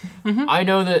 Mm-hmm. I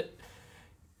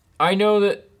know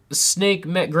that Snake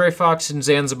met Gray Fox in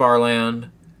Zanzibar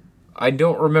Land. I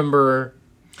don't remember...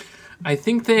 I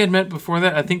think they had met before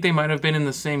that. I think they might have been in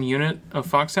the same unit of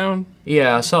Foxhound.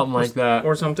 Yeah, something like that.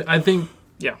 Or something. I think,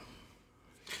 yeah.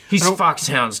 He's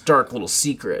Foxhound's dark little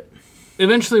secret.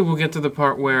 Eventually we'll get to the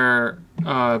part where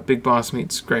Big Boss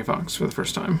meets Gray Fox for the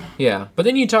first time. Yeah, but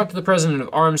then you talk to the president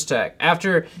of ArmsTech.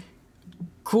 After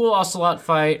cool Ocelot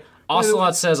fight,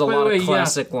 Ocelot says a lot of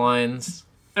classic lines.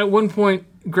 At one point,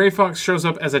 Gray Fox shows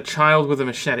up as a child with a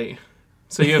machete.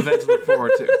 So you have that to look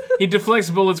forward to. He deflects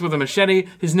bullets with a machete.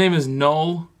 His name is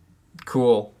Null.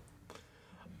 Cool.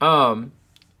 A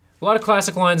lot of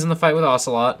classic lines in the fight with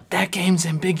Ocelot. That game's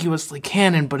ambiguously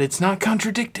canon, but it's not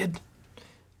contradicted.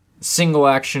 Single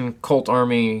action Colt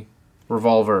Army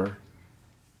revolver.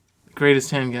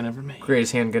 Greatest handgun ever made.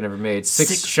 Greatest handgun ever made.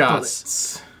 6 shots.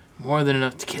 Bullets. More than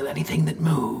enough to kill anything that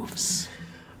moves.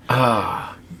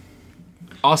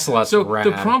 Ocelot's rad.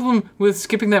 The problem with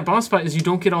skipping that boss fight is you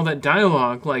don't get all that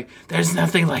dialogue. Like, there's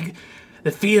nothing like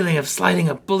the feeling of sliding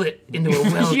a bullet into a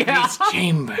well-placed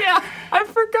chamber. Yeah, I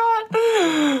forgot.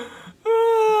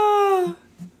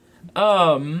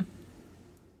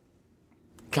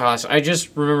 Gosh, I just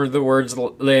remembered the words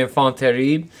L'Enfant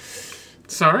Terrible.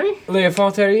 Sorry?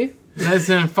 L'Enfant Terrible?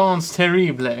 Les Enfants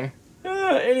Terribles.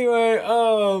 Anyway,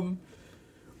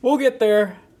 we'll get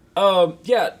there.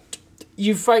 Yeah.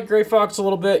 You fight Gray Fox a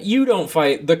little bit. You don't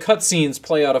fight. The cutscenes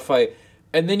play out a fight.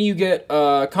 And then you get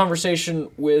a conversation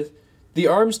with the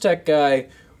ArmsTech guy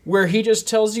where he just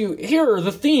tells you, here are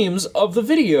the themes of the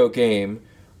video game.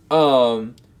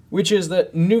 Which is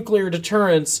that nuclear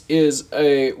deterrence is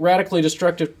a radically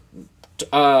destructive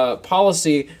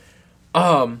policy. We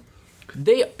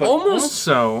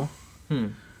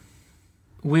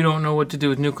don't know what to do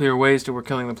with nuclear waste or we're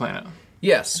killing the planet.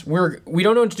 Yes, we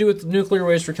don't know what to do with nuclear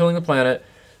waste for killing the planet.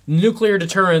 Nuclear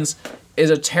deterrence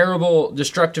is a terrible,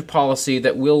 destructive policy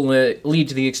that will lead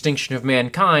to the extinction of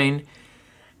mankind.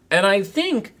 And I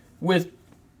think with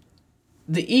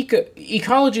the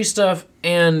ecology stuff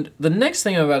and the next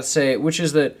thing I'm about to say, which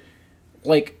is that,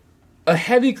 like, a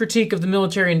heavy critique of the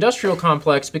military-industrial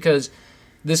complex, because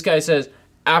this guy says,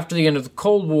 after the end of the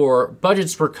Cold War,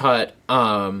 budgets were cut,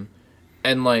 and,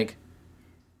 like,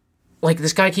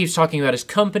 this guy keeps talking about his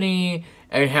company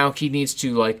and how he needs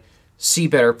to, like, see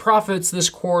better profits this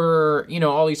quarter, you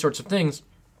know, all these sorts of things.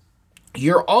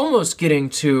 You're almost getting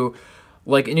to,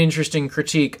 like, an interesting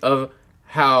critique of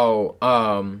how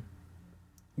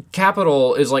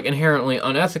capital is like inherently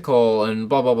unethical and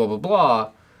blah blah blah blah blah.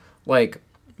 Like,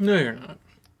 No, you're not.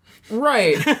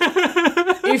 right.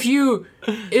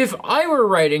 If I were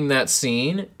writing that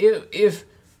scene, if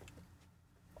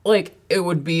like it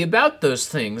would be about those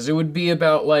things. It would be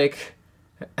about like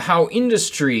how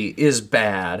industry is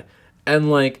bad,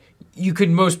 and like you could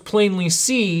most plainly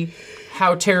see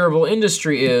how terrible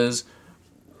industry is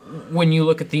when you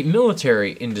look at the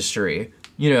military industry,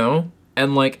 you know,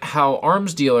 and like how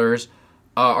arms dealers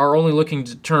are only looking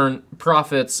to turn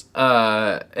profits,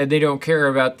 and they don't care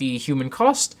about the human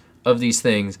cost of these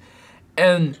things.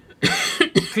 And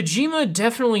Kojima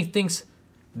definitely thinks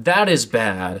that is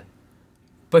bad,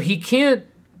 but he can't,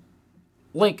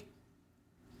 like,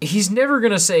 he's never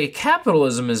going to say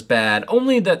capitalism is bad,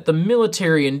 only that the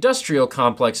military-industrial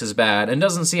complex is bad, and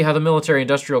doesn't see how the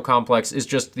military-industrial complex is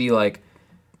just the, like,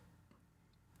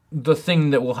 the thing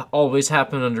that will always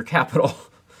happen under capital.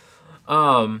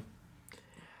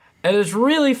 And it's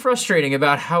really frustrating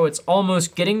about how it's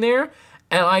almost getting there,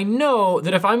 and I know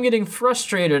that if I'm getting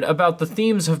frustrated about the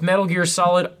themes of Metal Gear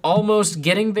Solid almost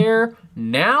getting there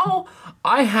now,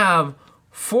 I have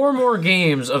 4 more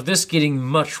games of this getting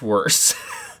much worse.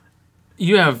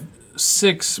 You have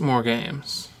 6 more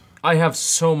games. I have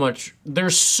so much.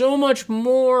 There's so much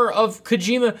more of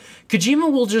Kojima.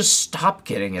 Kojima will just stop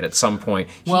getting it at some point.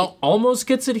 Well, he almost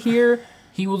gets it here.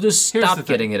 He will just Here's the stop thing.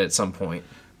 getting it at some point.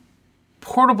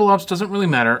 Portable Ops doesn't really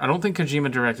matter. I don't think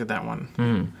Kojima directed that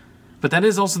one. But that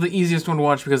is also the easiest one to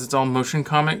watch because it's all motion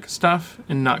comic stuff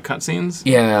and not cutscenes.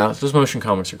 Yeah, those motion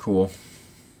comics are cool.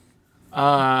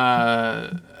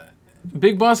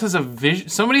 Big Boss has a vision.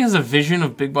 Somebody has a vision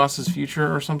of Big Boss's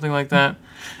future or something like that.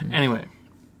 Anyway.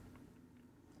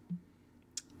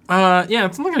 Yeah,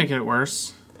 it's not going to get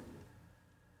worse.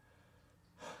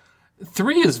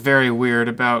 3 is very weird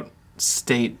about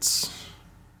states.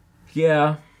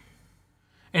 Yeah.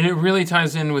 And it really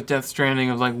ties in with Death Stranding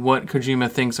of like what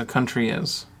Kojima thinks a country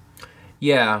is.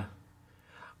 Yeah.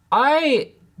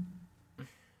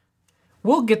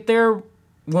 We'll get there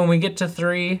when we get to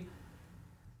 3.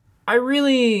 I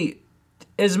really,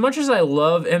 as much as I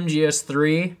love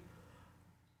MGS3,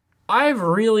 I've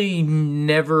really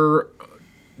never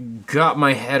got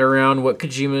my head around what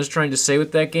Kojima is trying to say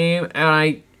with that game, and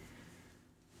I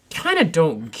kind of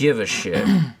don't give a shit.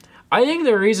 I think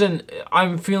the reason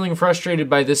I'm feeling frustrated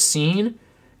by this scene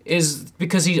is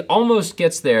because he almost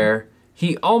gets there.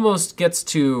 He almost gets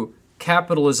to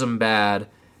capitalism bad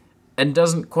and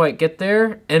doesn't quite get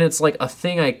there, and it's like a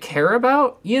thing I care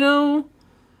about, you know?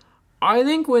 I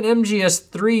think when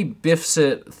MGS3 biffs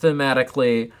it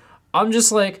thematically, I'm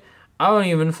just like, I don't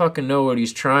even fucking know what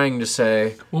he's trying to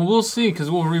say. Well, we'll see, because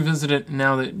we'll revisit it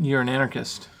now that you're an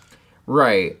anarchist.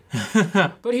 Right.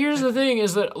 But here's the thing,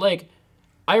 is that, like,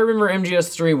 I remember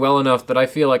MGS3 well enough that I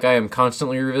feel like I am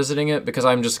constantly revisiting it because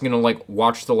I'm just gonna, like,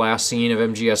 watch the last scene of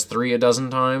MGS3 a dozen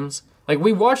times. Like,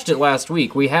 we watched it last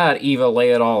week. We had Eva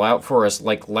lay it all out for us,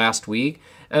 like, last week,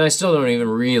 and I still don't even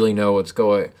really know what's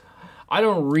going... I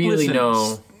don't really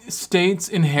know. States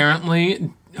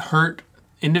inherently hurt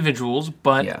individuals,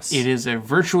 but Yes. it is a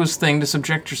virtuous thing to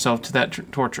subject yourself to that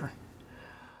torture.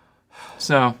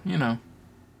 So, you know.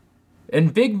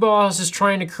 And Big Boss is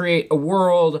trying to create a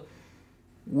world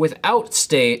without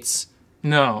states,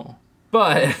 No.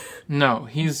 but No.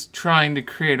 He's trying to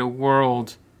create a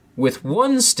world, with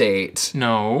one state.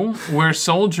 no, where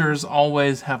soldiers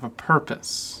always have a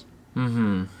purpose.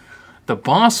 Mm-hmm. The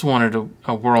boss wanted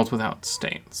a world without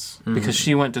states because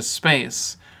she went to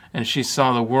space and she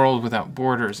saw the world without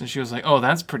borders and she was like, "Oh,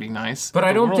 that's pretty nice." But I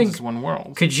The don't world think is one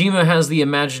world. Kojima has the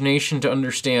imagination to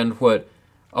understand what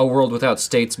a world without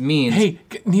states means. Hey,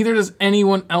 neither does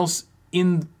anyone else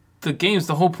in the games.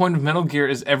 The whole point of Metal Gear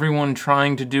is everyone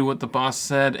trying to do what the boss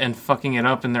said and fucking it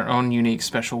up in their own unique,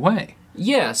 special way.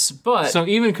 Yes, but... So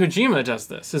even Kojima does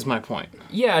this, is my point.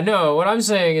 yeah, no, what I'm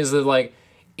saying is that, like,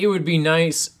 it would be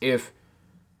nice if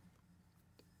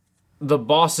the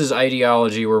boss's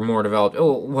ideology were more developed.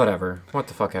 Oh, whatever. What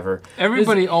the fuck ever.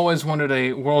 Everybody always wanted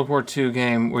a World War II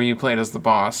game where you played as the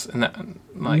boss, and that,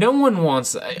 like, No one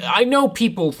wants that. I know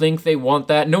people think they want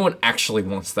that. No one actually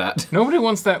wants that. nobody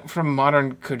wants that from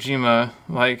modern Kojima.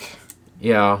 Like,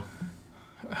 Yeah.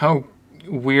 how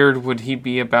weird would he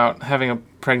be about having a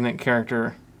pregnant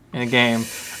character in a game?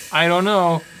 I don't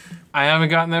know. I haven't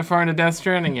gotten that far into Death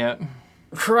Stranding yet.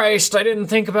 Christ, I didn't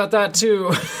think about that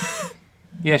too.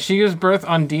 Yeah, she gives birth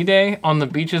on D-Day on the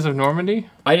beaches of Normandy.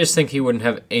 I just think he wouldn't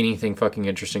have anything fucking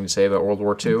interesting to say about World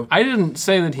War II. I didn't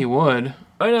say that he would.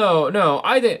 I know, no,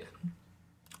 I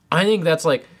think that's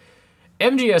like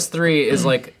MGS3 is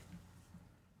like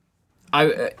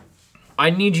I I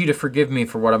need you to forgive me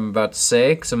for what I'm about to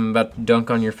say, because I'm about to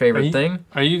dunk on your favorite thing.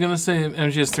 Are you going to say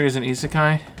MGS3 is an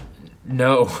isekai?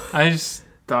 No. I just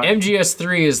thought...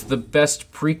 MGS3 is the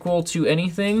best prequel to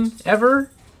anything ever.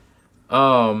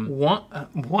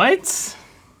 What?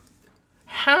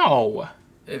 How?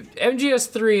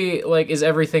 MGS3 like is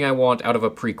everything I want out of a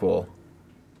prequel.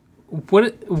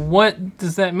 What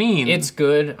does that mean? It's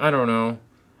good. I don't know.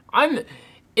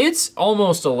 It's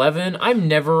almost 11. I'm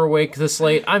never awake this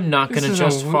late. I'm not going to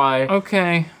justify.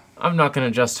 Okay. I'm not going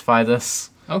to justify this.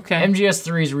 Okay.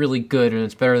 MGS3 is really good, and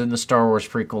it's better than the Star Wars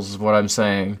prequels, is what I'm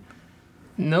saying.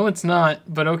 No, it's not.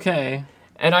 But okay.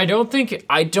 And I don't think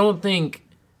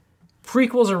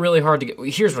prequels are really hard to get.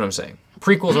 Here's what I'm saying.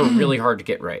 Prequels are really hard to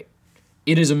get right.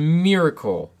 It is a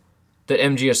miracle that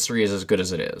MGS3 is as good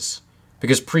as it is.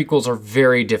 Because prequels are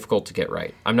very difficult to get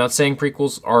right. I'm not saying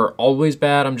prequels are always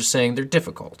bad. I'm just saying they're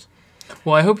difficult.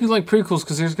 Well, I hope you like prequels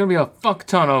because there's going to be a fuck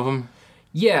ton of them.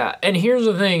 Yeah, and here's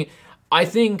the thing. I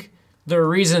think the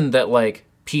reason that, like,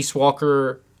 people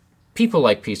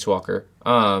like Peace Walker,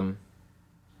 I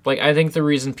think the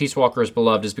reason Peace Walker is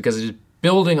beloved is because it's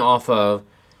building off of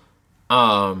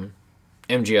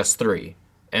MGS3.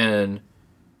 And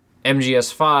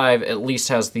MGS5 at least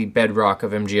has the bedrock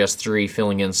of MGS3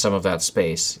 filling in some of that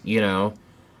space, you know?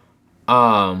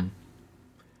 I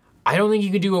don't think you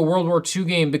could do a World War II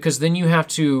game because then you have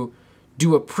to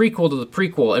do a prequel to the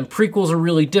prequel, and prequels are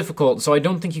really difficult, so I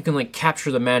don't think you can, like,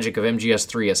 capture the magic of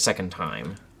MGS3 a second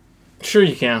time. Sure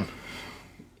you can.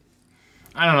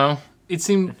 I don't know. It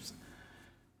seems...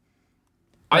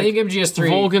 I think MGS3...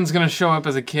 Volgan's gonna show up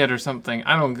as a kid or something.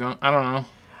 I don't know.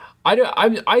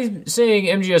 I'm saying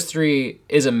MGS3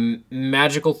 is a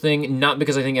magical thing, not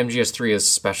because I think MGS3 is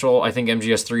special. I think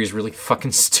MGS3 is really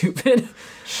fucking stupid.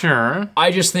 Sure.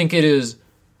 I just think it is,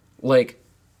 like,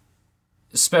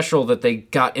 special that they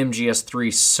got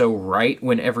MGS3 so right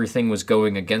when everything was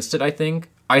going against it, I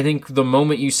think. I think the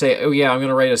moment you say, oh yeah, I'm going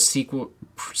to write a 60s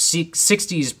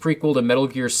prequel to Metal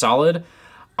Gear Solid,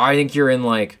 I think you're in,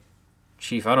 like,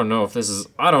 Chief, I don't know if this is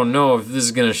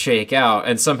going to shake out.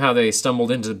 And somehow they stumbled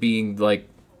into being, like,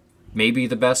 maybe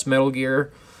the best Metal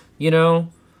Gear, you know?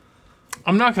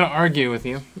 I'm not going to argue with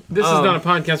you. This is not a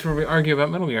podcast where we argue about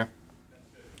Metal Gear.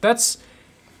 That's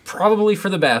probably for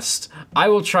the best. I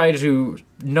will try to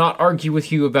not argue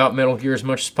with you about Metal Gear as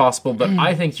much as possible, but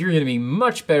I think you're going to be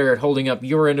much better at holding up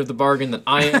your end of the bargain than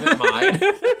I am at mine.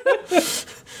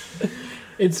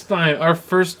 It's fine. Our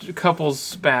first couple's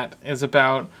spat is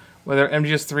about... whether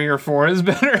MGS3 or 4 is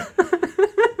better.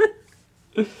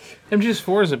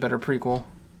 MGS4 is a better prequel.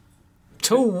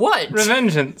 To what?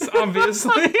 Revengeance,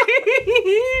 obviously.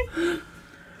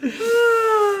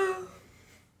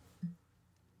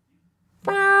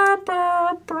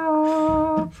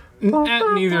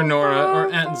 At neither Nora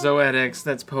or at Zoetics,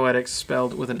 that's Poetics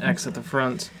spelled with an X at the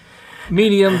front.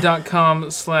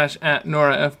 Medium.com/at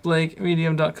Nora F. Blake.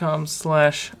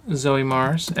 Medium.com/Zoe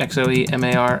Mars.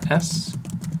 XOEMARS.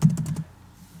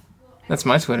 That's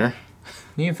my Twitter.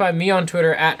 You can find me on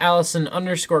Twitter at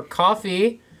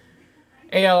Allison_coffee.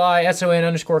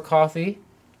 ALISON_coffee.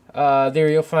 There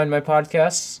you'll find my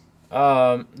podcasts.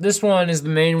 This one is the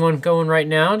main one going right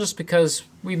now just because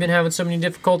we've been having so many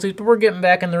difficulties, but we're getting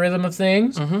back in the rhythm of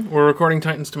things. Mm-hmm. We're recording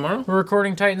Titans tomorrow. We're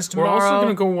also going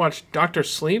to go watch Dr.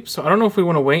 Sleep, so I don't know if we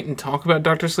want to wait and talk about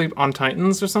Dr. Sleep on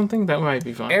Titans or something. That might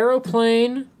be fun.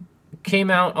 Aeroplane came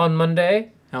out on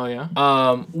Monday. Hell yeah.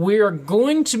 We are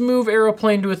going to move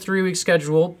Aeroplane to a 3-week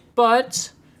schedule,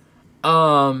 but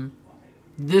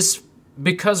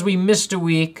because we missed a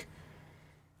week,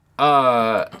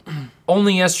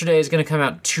 Only Yesterday is going to come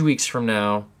out 2 weeks from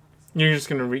now. You're just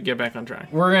going to get back on track.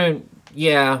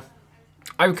 Yeah.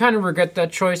 I kind of regret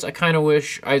that choice. I kind of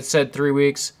wish I'd said 3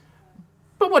 weeks.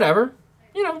 But whatever.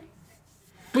 You know.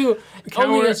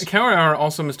 Cower Hour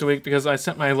also missed a week because I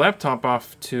sent my laptop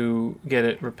off to get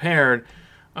it repaired,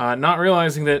 not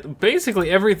realizing that basically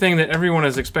everything that everyone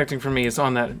is expecting from me is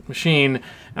on that machine,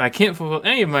 and I can't fulfill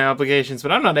any of my obligations,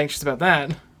 but I'm not anxious about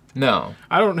that. No.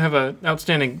 I don't have an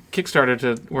outstanding Kickstarter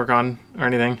to work on or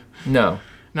anything. No.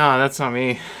 Nah, that's not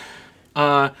me.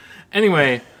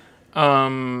 Anyway,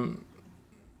 Cower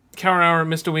Hour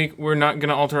missed a week. We're not going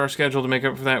to alter our schedule to make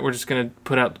up for that. We're just going to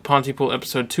put out the Pontypool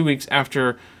episode 2 weeks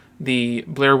after the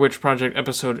Blair Witch Project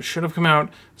episode should have come out,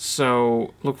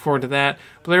 so look forward to that.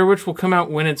 Blair Witch will come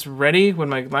out when it's ready, when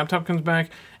my laptop comes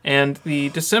back. And the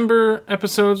December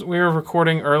episodes, we are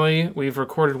recording early. We've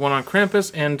recorded one on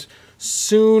Krampus, and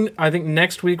soon, I think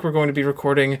next week, we're going to be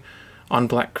recording on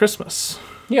Black Christmas.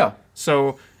 Yeah.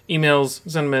 So, emails,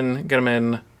 send them in, get them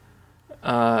in.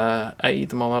 I eat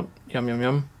them all up. Yum, yum,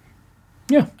 yum.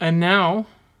 Yeah. And now,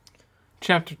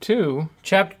 Chapter 2.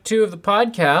 Chapter 2 of the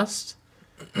podcast.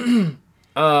 So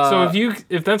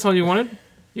if that's all you wanted,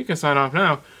 you can sign off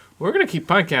now. We're going to keep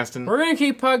podcasting. We're going to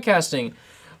keep podcasting.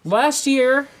 Last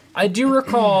year, I do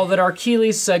recall that our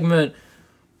Keeley segment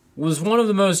was one of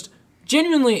the most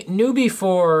genuinely newbie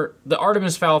for the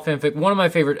Artemis Fowl fanfic, one of my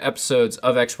favorite episodes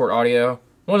of Export Audio,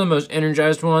 one of the most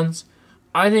energized ones.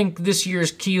 I think this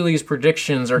year's Keeley's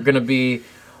predictions are going to be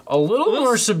a little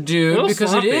more subdued because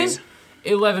sloppy. it is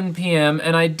 11 p.m.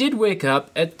 and I did wake up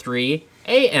at 3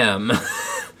 a.m.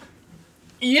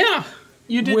 Yeah,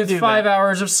 you did with do 5 that.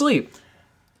 hours of sleep.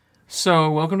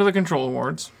 So, welcome to the Control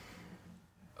Awards.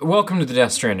 Welcome to the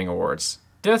Death Stranding Awards.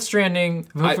 Death Stranding.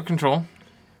 Vote for Control.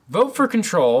 Vote for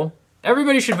Control.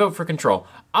 Everybody should vote for Control.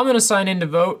 I'm going to sign in to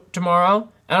vote tomorrow,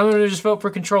 and I'm going to just vote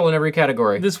for Control in every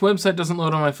category. This website doesn't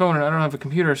load on my phone, and I don't have a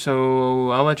computer,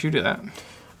 so I'll let you do that.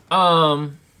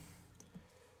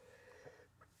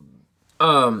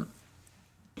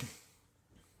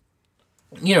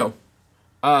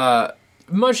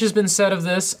 Much has been said of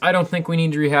this. I don't think we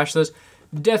need to rehash this.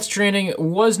 Death Stranding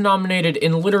was nominated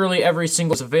in literally every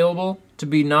single that's available to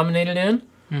be nominated in.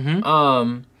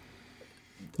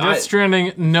 Death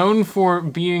Stranding, known for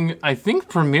being, I think,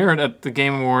 premiered at the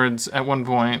Game Awards at one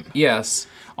point. Yes.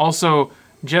 Also,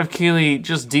 Jeff Keighley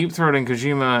just deep-throating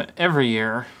Kojima every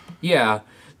year. Yeah.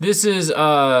 This is,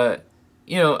 I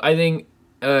think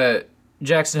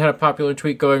Jackson had a popular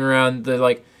tweet going around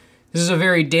this is a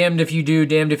very damned if you do,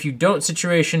 damned if you don't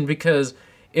situation, because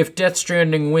if Death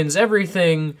Stranding wins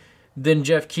everything, then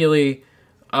Jeff Keighley,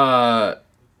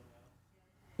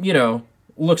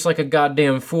 looks like a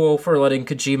goddamn fool for letting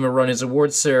Kojima run his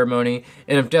awards ceremony.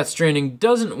 And if Death Stranding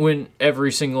doesn't win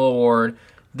every single award,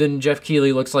 then Jeff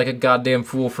Keighley looks like a goddamn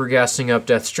fool for gassing up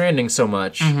Death Stranding so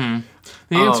much. The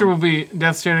answer will be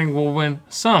Death Stranding will win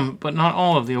some, but not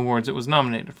all of the awards it was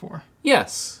nominated for.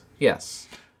 Yes.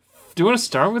 Do you want to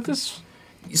start with this?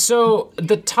 So at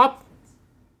the top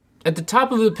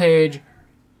of the page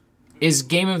is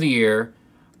Game of the Year.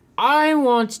 I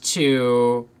want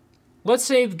to let's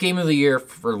save Game of the Year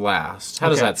for last. How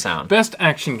does that sound? Best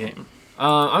action game.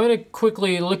 I'm gonna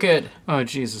quickly look at Oh,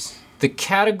 Jesus. the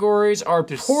categories. Are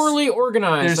poorly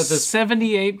organized. There's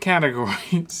 78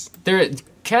 categories.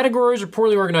 Categories are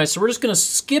poorly organized, so we're just gonna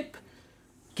skip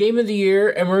Game of the Year,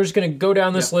 and we're just going to go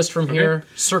down this list from here,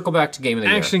 circle back to Game of the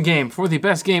Year. Action game. For the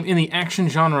best game in the action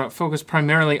genre, focused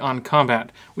primarily on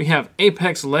combat, we have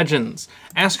Apex Legends,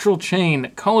 Astral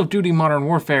Chain, Call of Duty Modern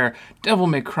Warfare, Devil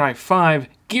May Cry 5,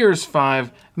 Gears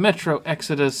 5, Metro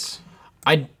Exodus.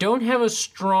 I don't have a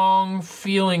strong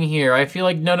feeling here. I feel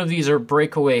like none of these are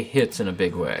breakaway hits in a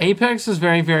big way. Apex is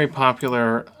very, very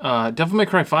popular. Devil May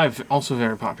Cry 5, also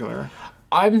very popular.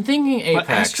 I'm thinking Apex.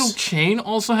 But Astral Chain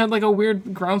also had like a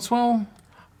weird groundswell.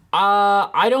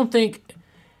 I don't think...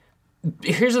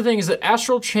 Here's the thing, is that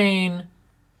Astral Chain...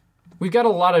 We've got a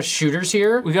lot of shooters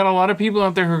here. We got a lot of people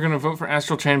out there who are going to vote for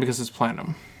Astral Chain because it's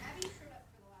platinum.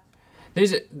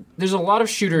 There's a lot of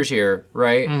shooters here,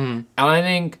 right? Mm-hmm. And I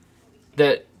think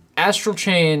that Astral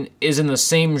Chain is in the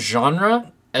same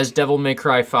genre as Devil May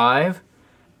Cry 5.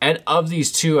 And of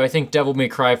these two, I think Devil May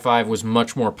Cry 5 was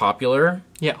much more popular.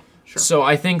 Yeah. Sure. So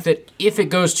I think that if it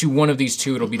goes to one of these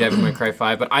two, it'll be Devil May Cry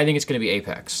 5, but I think it's going to be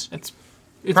Apex. It's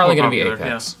probably going to be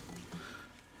Apex.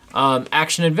 Yeah.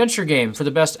 Action-adventure game. For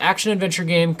the best action-adventure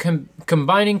game,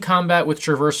 combining combat with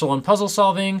traversal and puzzle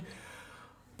solving.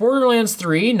 Borderlands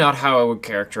 3, not how I would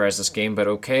characterize this game, but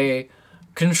okay.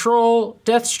 Control,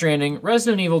 Death Stranding,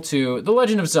 Resident Evil 2, The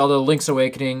Legend of Zelda, Link's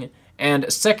Awakening, and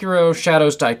Sekiro,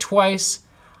 Shadows Die Twice.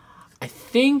 I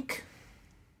think...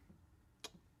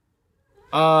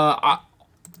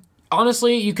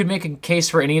 honestly, you could make a case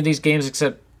for any of these games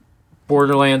except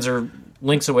Borderlands or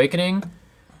Link's Awakening.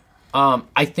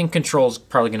 I think Control's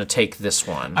probably going to take this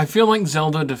one. I feel like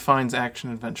Zelda defines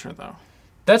action-adventure, though.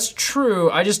 That's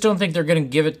true. I just don't think they're going to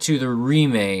give it to the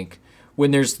remake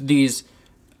when there's these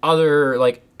other,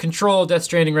 like, Control, Death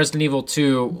Stranding, Resident Evil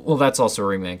 2. Well, that's also a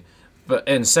remake.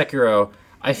 And Sekiro.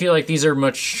 I feel like these are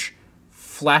much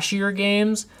flashier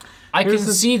games. I can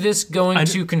see this going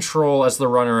to Control as the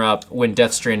runner-up when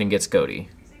Death Stranding gets GOTY.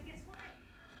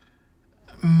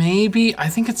 Maybe. I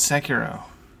think it's Sekiro.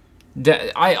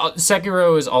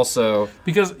 Sekiro is also...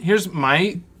 Because here's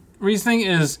my reasoning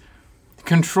is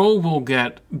Control will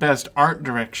get Best Art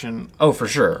Direction. Oh, for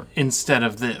sure. Instead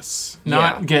of this.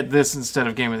 Not get this instead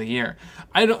of Game of the Year.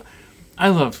 I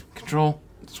love Control.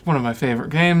 It's one of my favorite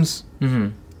games.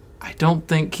 Mm-hmm. I don't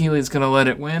think Keeley's going to let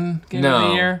it win Game of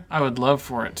the Year. I would love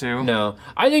for it to. No.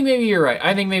 I think maybe you're right.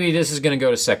 I think maybe this is going to go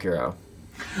to Sekiro.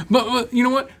 But you know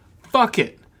what? Fuck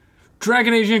it.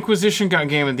 Dragon Age Inquisition got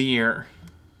Game of the Year.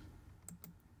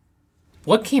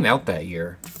 What came out that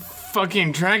year?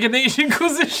 Fucking Dragon Age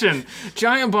Inquisition.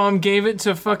 Giant Bomb gave it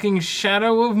to fucking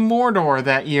Shadow of Mordor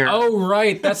that year. Oh,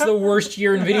 right. That's the worst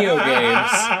year in video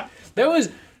games. That was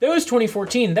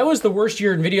 2014. That was the worst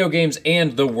year in video games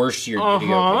and the worst year in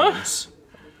video games.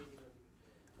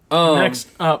 Next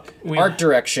up, Art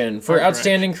direction. For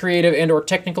outstanding creative and or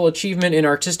technical achievement in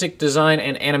artistic design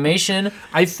and animation.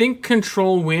 I think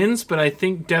Control wins, but I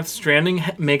think Death Stranding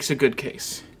makes a good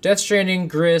case. Death Stranding,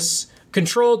 Gris,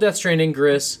 Control, Death Stranding,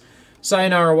 Gris,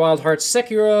 Sayonara Wild Hearts,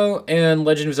 Sekiro, and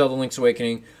Legend of Zelda Link's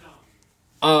Awakening.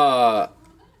 I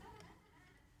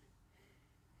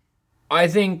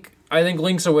think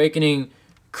Link's Awakening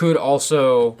could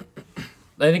also...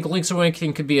 I think Link's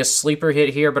Awakening could be a sleeper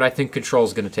hit here, but I think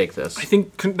Control's going to take this. I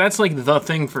think that's like the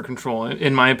thing for Control,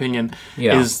 in my opinion,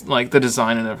 is like the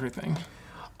design and everything.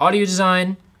 Audio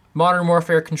design, Modern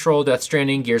Warfare, Control, Death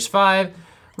Stranding, Gears 5,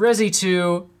 Resi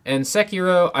 2, and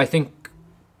Sekiro, I think...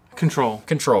 Control.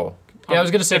 Yeah, I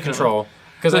was going to say Control.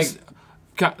 Because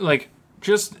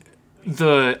just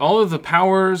all of the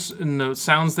powers and the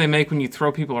sounds they make when you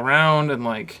throw people around and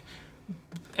like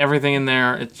everything in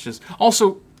there, it's just...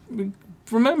 Also...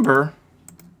 Remember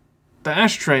the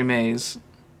ashtray maze.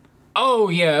 Oh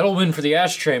yeah, it'll win for the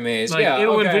ashtray maze.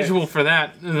 It'll win visual for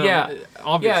that.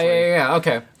 Obviously. Yeah.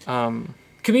 Okay.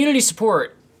 Community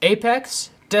support: Apex,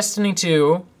 Destiny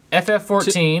 2,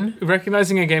 FF14.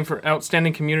 Recognizing a game for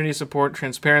outstanding community support,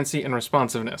 transparency, and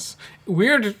responsiveness.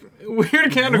 Weird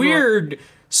category. Weird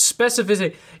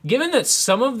specificity. Given that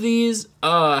some of these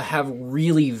have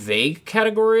really vague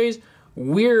categories,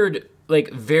 weird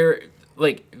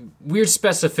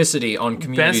specificity on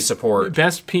community support.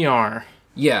 Best PR.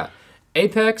 Yeah.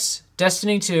 Apex,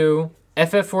 Destiny 2,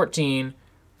 FF14,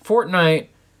 Fortnite,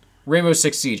 Rainbow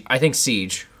Six Siege. I think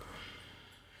Siege.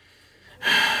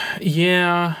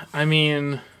 Yeah, I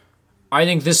mean... I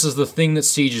think this is the thing that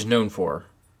Siege is known for.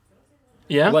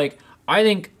 Yeah? I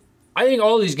think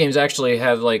all these games actually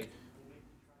have,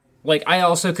 I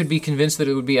also could be convinced that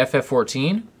it would be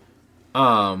FF14.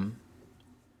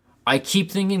 I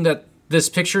keep thinking that this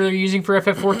picture they're using for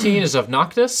FF14 is of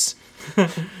Noctis.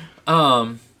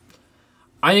 I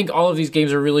think all of these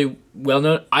games are really well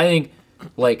known. I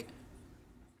think,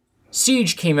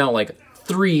 Siege came out,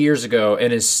 3 years ago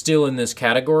and is still in this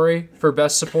category for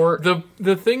best support.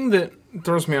 The thing that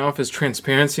throws me off is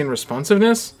transparency and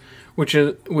responsiveness,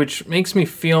 which makes me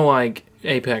feel like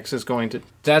Apex is going to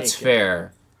That's take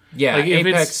fair. It. Yeah,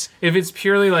 Apex... If it's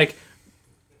purely,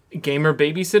 gamer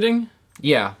babysitting...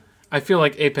 Yeah. I feel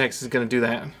like Apex is going to do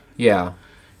that. Yeah.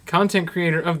 Content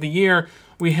Creator of the Year,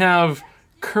 we have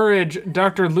Courage,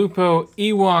 Dr. Lupo,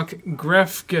 Ewok,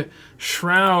 Grefg,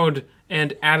 Shroud,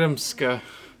 and Adamska.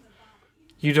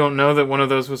 You don't know that one of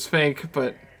those was fake,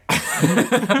 but...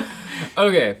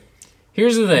 Okay,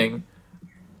 here's the thing.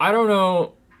 I don't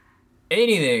know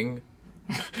anything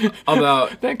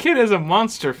about... That kid has a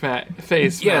monster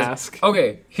face mask.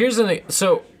 Okay, here's the thing.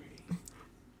 So,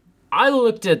 I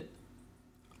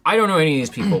don't know any of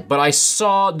these people, but I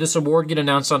saw this award get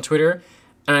announced on Twitter,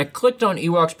 and I clicked on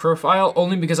Ewok's profile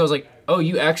only because I was like, oh,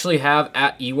 you actually have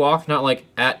 @Ewok, not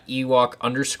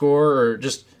 @Ewok_ or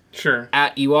just sure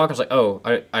 @Ewok. I was like, oh,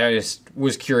 I just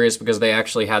was curious because they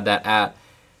actually had that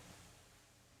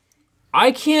 @.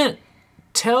 I can't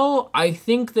tell. I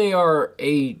think they are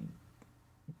a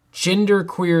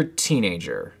genderqueer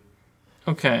teenager.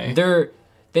 Okay.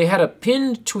 They had a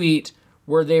pinned tweet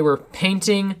where they were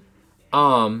painting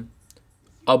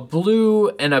a blue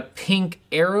and a pink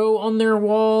arrow on their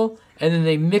wall, and then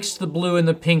they mixed the blue and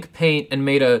the pink paint and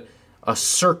made a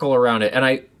circle around it. And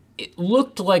it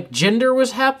looked like gender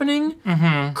was happening.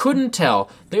 Mm-hmm. Couldn't tell.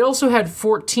 They also had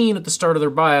 14 at the start of their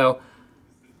bio,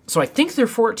 so I think they're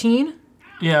 14.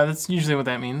 Yeah, that's usually what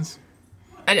that means.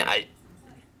 And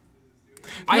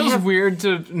Feels weird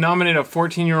to nominate a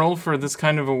 14-year-old for this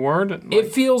kind of award.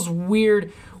 It feels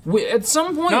weird. At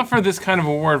some point... Not for this kind of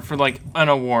award, for, an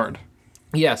award.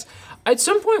 Yes. At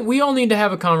some point, we all need to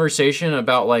have a conversation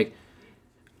about,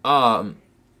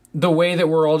 the way that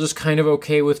we're all just kind of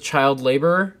okay with child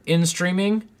labor in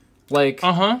streaming.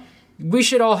 We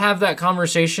should all have that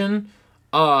conversation.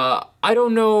 I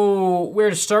don't know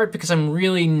where to start because I'm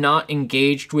really not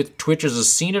engaged with Twitch as a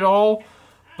scene at all.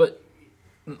 But,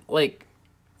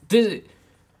 if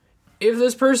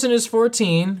this person is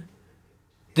 14...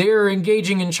 they're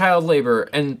engaging in child labor,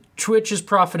 and Twitch is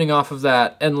profiting off of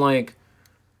that, and,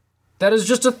 that is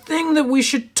just a thing that we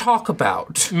should talk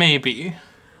about. Maybe.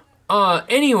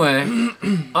 Anyway,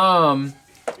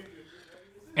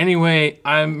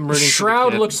 I'm rooting Shroud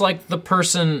for the kid. looks like the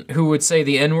person who would say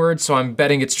the N-word, so I'm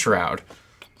betting it's Shroud.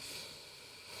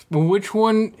 Which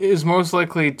one is most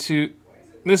likely to...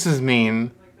 This is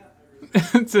mean.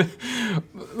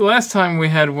 Last time we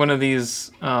had one of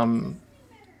these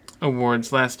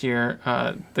awards last year,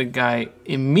 the guy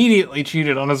immediately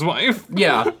cheated on his wife.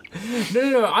 Yeah.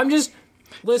 No. I'm just...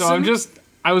 Listen. So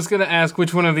I was going to ask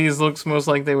which one of these looks most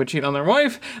like they would cheat on their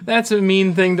wife. That's a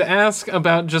mean thing to ask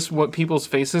about just what people's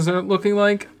faces are looking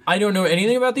like. I don't know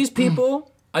anything about these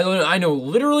people. I know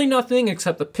literally nothing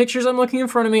except the pictures I'm looking in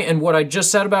front of me and what I just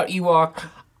said about Ewok.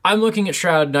 I'm looking at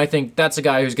Shroud, and I think that's a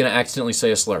guy who's going to accidentally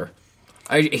say a slur.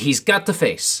 He's got the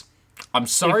face. I'm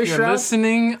sorry, if you're Shroud.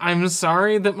 listening, I'm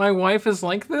sorry that my wife is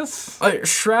like this.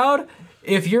 Shroud,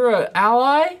 if you're an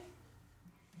ally,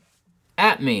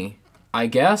 at me, I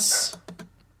guess.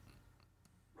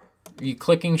 Are you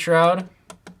clicking Shroud?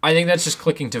 I think that's just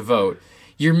clicking to vote.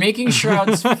 You're making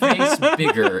Shroud's face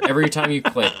bigger every time you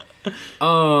click.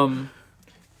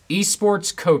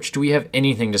 Esports coach, do we have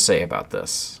anything to say about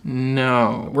this?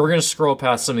 No. We're going to scroll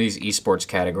past some of these esports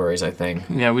categories, I think.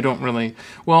 Yeah, we don't really...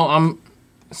 Well,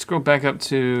 scroll back up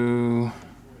to...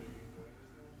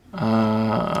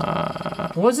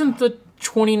 Wasn't the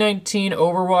 2019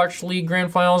 Overwatch League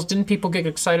Grand Finals, didn't people get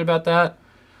excited about that?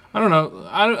 I don't know.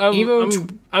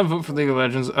 I vote for League of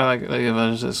Legends. I like League of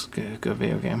Legends. It's a good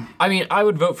video game. I mean, I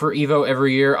would vote for EVO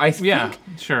every year. Yeah,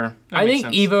 sure. I think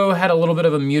EVO had a little bit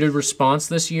of a muted response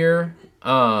this year.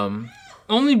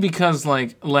 Only because,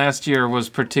 last year was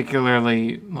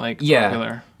particularly,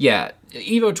 popular. Yeah.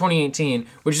 EVO 2018,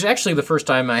 which is actually the first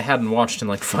time I hadn't watched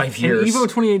in, 5 years. And EVO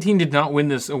 2018 did not win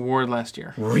this award last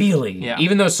year. Really? Yeah.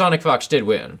 Even though Sonic Fox did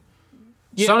win.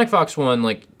 Yeah. Sonic Fox won,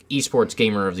 Esports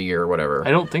Gamer of the Year or whatever.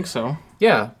 I don't think so.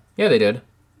 Yeah, they did.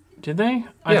 Did they?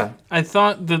 Yeah. I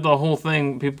thought that the whole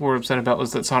thing people were upset about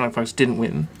was that Sonic Fox didn't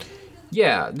win.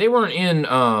 Yeah, they weren't in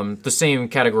the same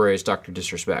category as Dr.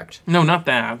 Disrespect. No, not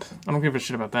that. I don't give a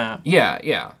shit about that.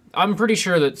 Yeah. I'm pretty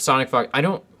sure that Sonic Fox...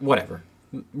 whatever.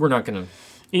 We're not going to...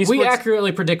 We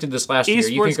accurately predicted this last year.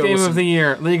 You can Esports go Game listen. of the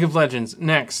Year, League of Legends.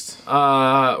 Next.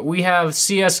 We have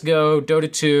CSGO,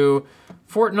 Dota 2,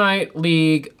 Fortnite,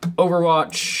 League,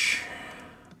 Overwatch...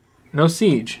 No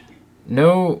Siege.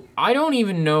 No, I don't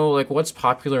even know what's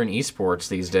popular in esports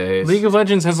these days. League of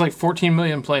Legends has 14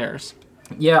 million players.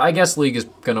 Yeah, I guess League is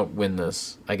gonna win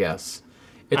this. I guess.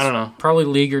 It's I don't know. Probably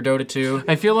League or Dota 2.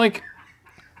 I feel like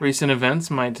recent events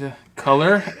might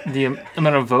color the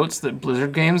amount of votes that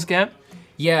Blizzard games get.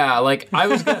 Yeah, I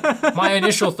was gonna, my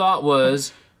initial thought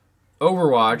was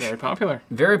Overwatch. Very popular.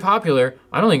 Very popular.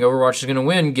 I don't think Overwatch is gonna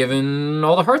win given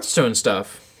all the Hearthstone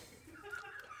stuff.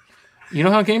 You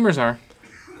know how gamers are.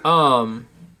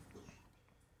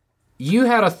 You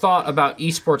had a thought about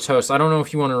esports hosts. I don't know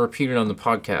if you want to repeat it on the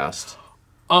podcast.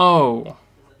 Oh,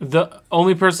 the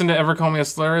only person to ever call me a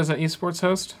slur is an esports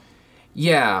host?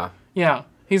 Yeah. Yeah,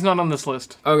 he's not on this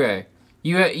list. Okay.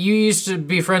 You used to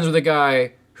be friends with a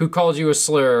guy who called you a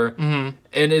slur and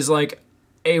is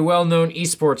a well-known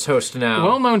esports host now.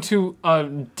 Well known to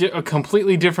a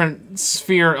completely different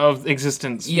sphere of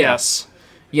existence. Yes.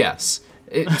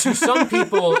 To some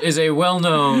people is a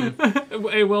well-known...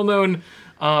 A well-known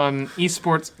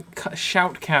esports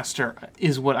shoutcaster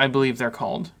is what I believe they're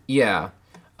called. Yeah.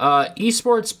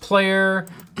 Esports player...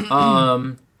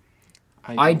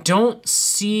 I don't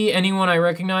see anyone I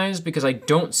recognize because I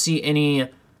don't see any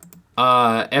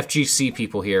FGC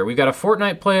people here. We've got a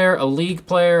Fortnite player, a League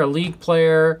player,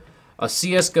 a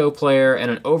CSGO player,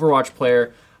 and an Overwatch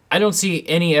player. I don't see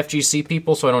any FGC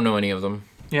people, so I don't know any of them.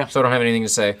 Yeah. So I don't have anything to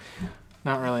say.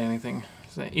 Not really anything.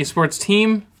 Esports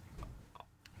team?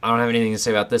 I don't have anything to say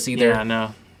about this either. Yeah,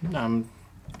 no.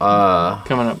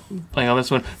 Coming up on this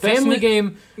one. Family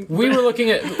Game, we were looking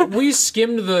at... We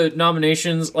skimmed the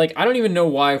nominations. I don't even know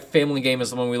why Family Game is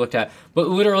the one we looked at, but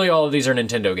literally all of these are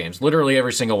Nintendo games. Literally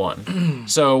every single one.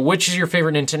 So, which is your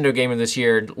favorite Nintendo game of this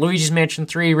year? Luigi's Mansion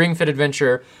 3, Ring Fit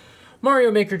Adventure,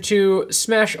 Mario Maker 2,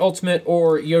 Smash Ultimate,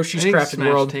 or Yoshi's Crafted Smash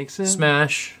World? Takes it.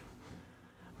 Smash.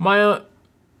 Mario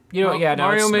Mario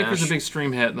it's Maker's Smash. a big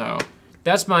stream hit, though.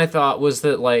 That's my thought, was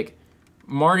that,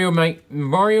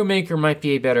 Mario Maker might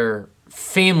be a better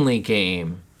family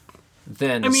game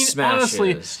than Smash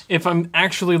honestly, is. if I'm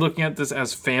actually looking at this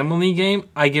as family game,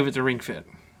 I give it to Ring Fit.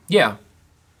 Yeah.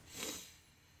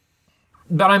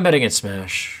 But I'm betting it's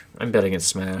Smash.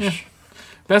 Yeah.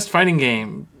 Best fighting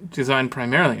game, designed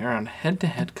primarily around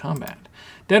head-to-head combat.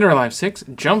 Dead or Alive 6,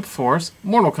 Jump Force,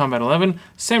 Mortal Kombat 11,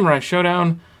 Samurai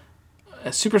Showdown,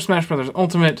 Super Smash Bros.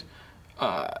 Ultimate.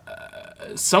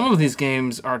 Some of these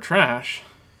games are trash.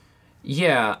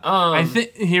 Yeah.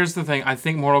 Here's the thing. I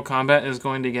think Mortal Kombat is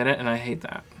going to get it, and I hate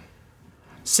that.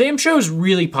 Sam Show's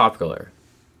really popular.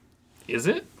 Is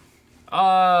it?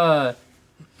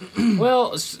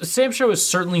 Well, Sam Show is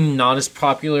certainly not as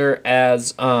popular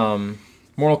as Mortal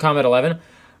Kombat 11.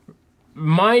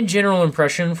 My general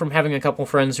impression from having a couple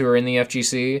friends who are in the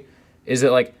FGC is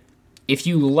that, like, if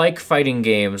you like fighting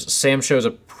games, Sam Show's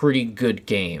a pretty good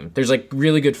game. There's, like,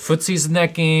 really good footsies in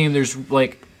that game. There's,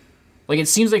 like it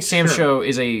seems like Sam Show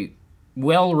is a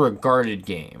well-regarded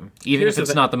game, even if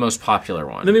it's not the most popular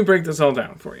one. Let me break this all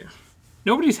down for you.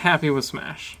 Nobody's happy with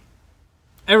Smash.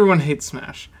 Everyone hates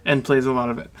Smash and plays a lot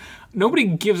of it. Nobody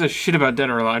gives a shit about Dead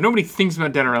or Alive. Nobody thinks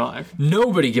about Dead or Alive.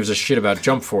 Nobody gives a shit about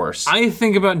Jump Force. I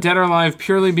think about Dead or Alive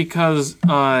purely because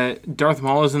Darth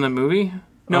Maul is in the movie.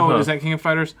 No, is that King of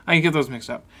Fighters? I get those mixed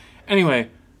up. Anyway,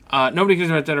 nobody cares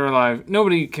about Dead or Alive.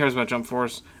 Nobody cares about Jump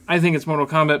Force. I think it's Mortal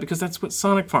Kombat because that's what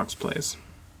Sonic Fox plays.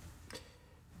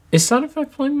 Is Sonic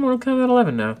Fox playing Mortal Kombat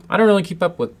 11 now? I don't really keep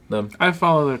up with them. I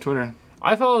follow their Twitter.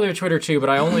 I follow their Twitter too, but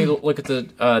I only look at the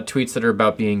tweets that are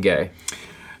about being gay.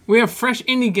 We have fresh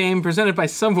indie game presented by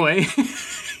Subway.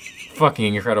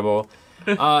 Fucking incredible.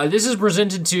 This is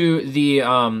presented to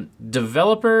the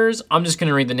developers. I'm just going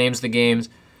to read the names of the games.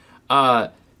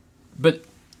 But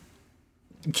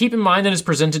keep in mind that it's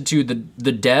presented to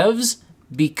the devs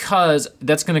because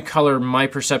that's going to color my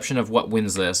perception of what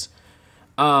wins this.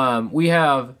 We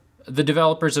have the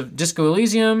developers of Disco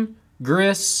Elysium,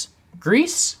 Grease?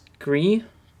 Gree?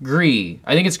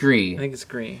 I think it's Gree. I think it's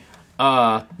Gree.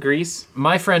 Grease.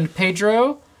 My Friend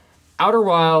Pedro, Outer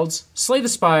Wilds, Slay the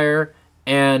Spire,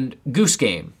 and Goose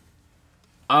Game.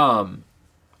 I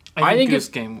think Goose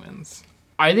Game wins.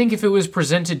 I think if it was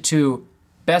presented to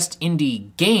Best Indie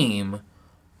Game,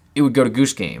 it would go to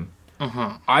Goose Game.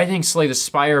 I think Slay the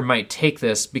Spire might take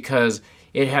this because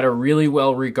it had a really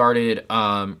well-regarded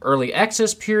early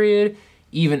access period.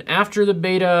 Even after the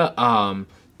beta,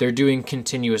 they're doing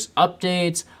continuous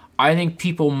updates. I think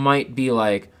people might be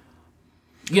like,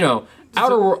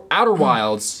 Outer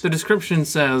Wilds. The description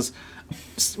says,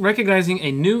 recognizing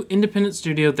a new independent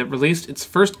studio that released its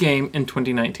first game in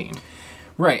 2019.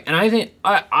 Right, and I think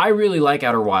I really like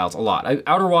Outer Wilds a lot.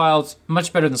 Outer Wilds,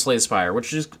 much better than Slay the Spire,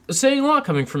 which is saying a lot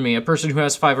coming from me, a person who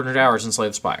has 500 hours in Slay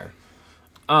the Spire.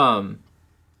 Outer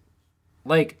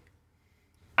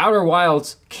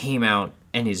Wilds came out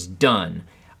and is done.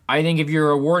 I think if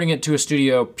you're awarding it to a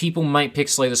studio, people might pick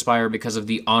Slay the Spire because of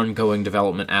the ongoing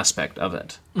development aspect of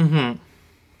it.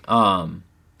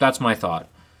 That's my thought.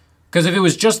 Because if it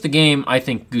was just the game, I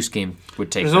think Goose Game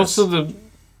would take this. There's also the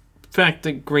fact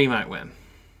that Gree might win.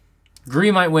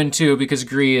 Gree might win too, because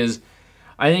Gree is...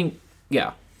 Gree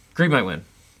might win.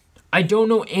 I don't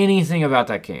know anything about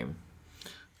that game.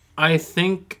 I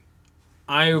think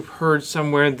I've heard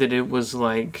somewhere that it was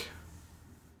like...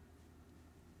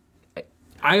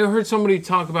 I heard somebody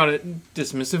talk about it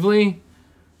dismissively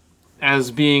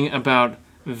as being about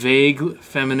vague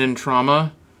feminine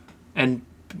trauma and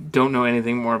don't know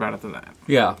anything more about it than that.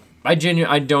 Yeah. I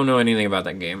don't know anything about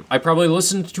that game. I probably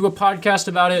listened to a podcast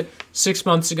about it 6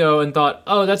 months ago and thought,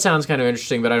 oh, that sounds kind of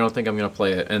interesting, but I don't think I'm going to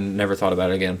play it, and never thought about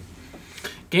it again.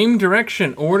 Game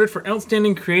Direction, awarded for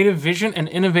outstanding creative vision and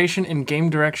innovation in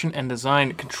game direction and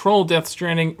design. Control, Death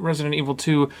Stranding, Resident Evil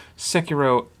 2,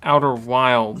 Sekiro, Outer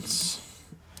Wilds.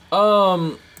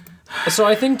 So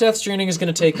I think Death Stranding is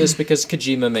going to take this because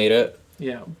Kojima made it.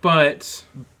 Yeah, but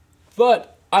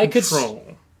I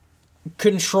Control.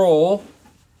 Control,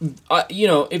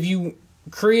 if you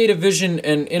create a vision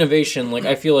and innovation,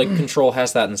 I feel like Control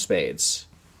has that in spades.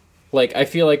 I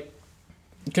feel like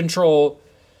Control,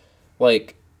 I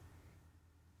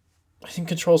think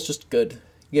Control's just good,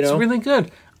 It's really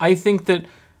good. I think that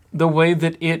the way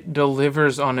that it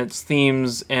delivers on its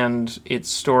themes and its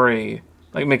story...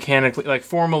 mechanically,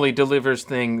 formally delivers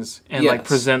things and,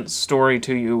 presents story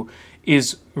to you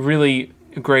is really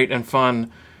great and fun.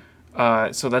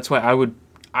 So that's why I would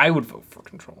vote for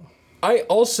Control. I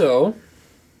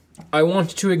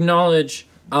want to acknowledge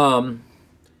Outer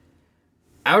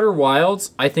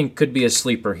Wilds, I think, could be a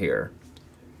sleeper here.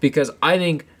 Because I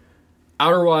think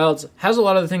Outer Wilds has a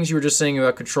lot of the things you were just saying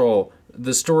about Control.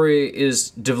 The story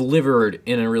is delivered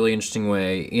in a really interesting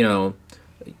way,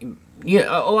 Yeah,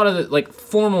 a lot of the,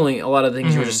 formally, a lot of the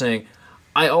things you were just saying.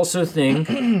 I also think,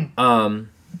 and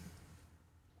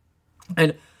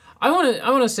I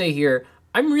want to say here,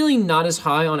 I'm really not as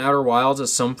high on Outer Wilds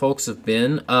as some folks have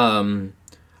been.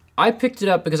 I picked it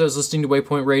up because I was listening to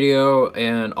Waypoint Radio,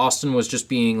 and Austin was just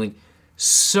being,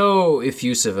 so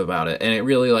effusive about it, and it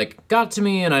really, got to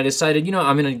me, and I decided,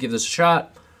 I'm going to give this a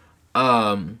shot.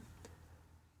 And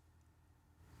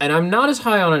I'm not as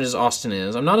high on it as Austin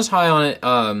is. I'm not as high on it,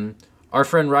 our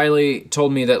friend Riley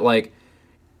told me that,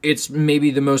 it's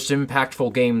maybe the most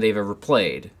impactful game they've ever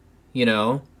played,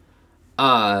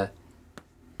 I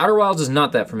Outer Wilds is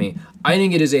not that for me. I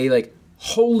think it is a like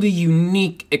wholly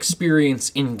unique experience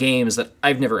in games that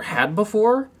I've never had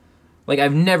before. Like,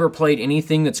 I've never played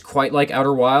anything that's quite like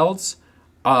Outer Wilds.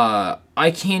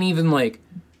 I can't even, like...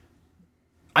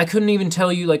 I couldn't even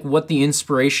tell you, like, what the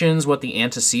inspirations, what the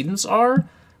antecedents are.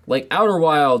 Like, Outer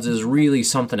Wilds is really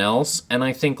something else, and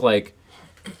I think, like,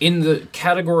 in the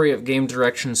category of game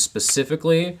direction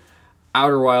specifically,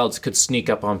 Outer Wilds could sneak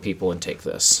up on people and take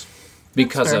this.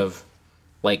 Because of,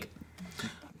 like...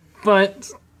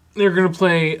 But... they're going to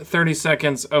play 30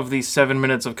 seconds of the 7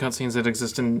 minutes of cutscenes that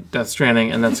exist in Death Stranding,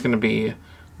 and that's going to be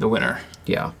the winner.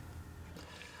 Yeah.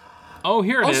 Oh,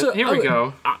 here it is. Here we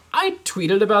go. I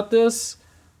tweeted about this.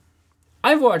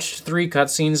 I've watched 3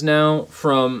 cutscenes now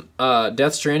from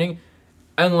Death Stranding,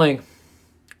 and, like,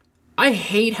 I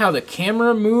hate how the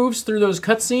camera moves through those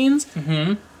cutscenes.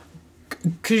 Mm-hmm.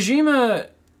 Kojima,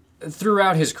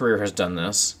 throughout his career, has done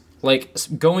this. Like,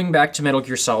 going back to Metal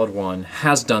Gear Solid 1,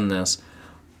 has done this.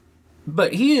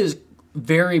 But he is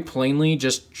very plainly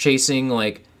just chasing,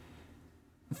 like,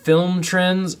 film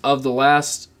trends of the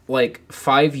last, like,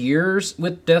 5 years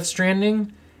with Death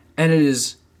Stranding. And it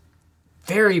is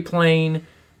very plain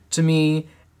to me.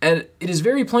 And it is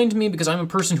very plain to me because I'm a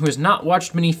person who has not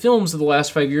watched many films of the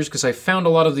last 5 years because I found a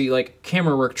lot of the, like,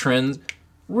 camera work trends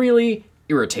really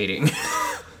irritating.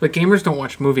 But gamers don't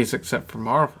watch movies except for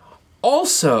Marvel.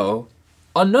 Also,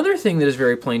 another thing that is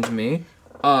very plain to me,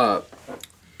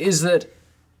 is that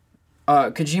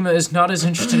Kojima is not as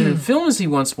interested in film as he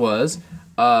once was,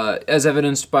 as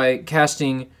evidenced by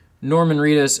casting Norman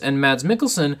Reedus and Mads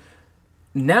Mikkelsen.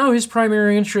 Now his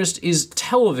primary interest is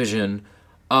television,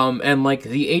 and like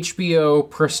the HBO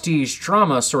prestige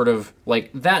drama sort of,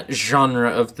 like that genre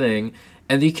of thing.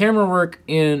 And the camera work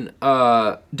in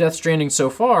Death Stranding so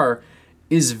far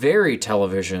is very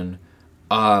television.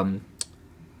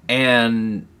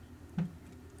 And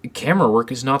camera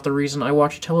work is not the reason I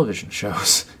watch television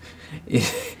shows.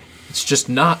 It's just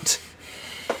not.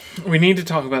 We need to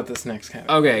talk about this next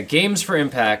category. Okay, games for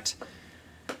impact.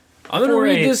 I'm going to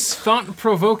read this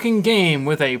thought-provoking game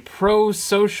with a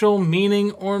pro-social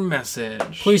meaning or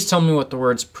message. Please tell me what the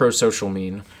words pro-social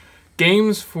mean.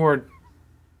 Games for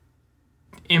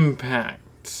impact.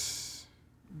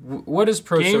 What does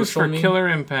pro-social mean? Games for killer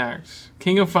impact.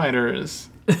 King of Fighters.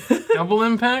 Double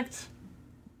impact?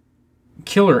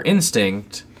 Killer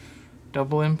Instinct.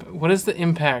 Double impact. What is the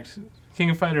impact? King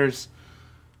of Fighters.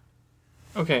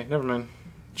 Okay, never mind.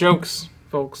 Jokes,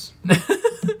 folks.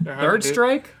 Third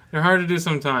Strike? They're hard to do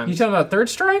sometimes. You talking about Third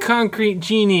Strike? Concrete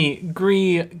Genie,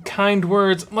 Gree, Kind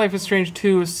Words, Life is Strange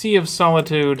 2, Sea of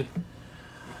Solitude.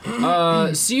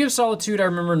 Sea of Solitude I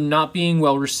remember not being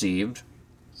well received.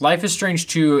 Life is Strange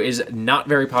 2 is not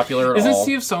very popular at all. Isn't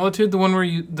Sea of Solitude the one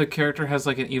where the character has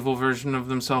like an evil version of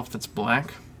themselves that's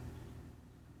black?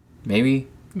 Maybe.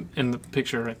 In the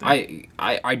picture right there.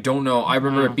 I don't know. I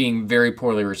remember it being very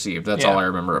poorly received. That's all I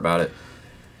remember about it.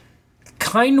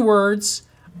 Kind Words,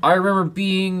 I remember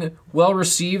being well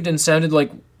received and sounded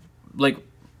like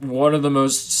one of the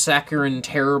most saccharine,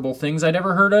 terrible things I'd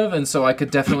ever heard of, and so I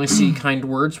could definitely see Kind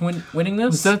Words winning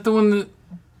this. Is that the one that...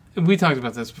 We talked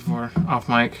about this before, off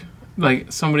mic. Like,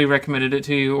 somebody recommended it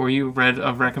to you, or you read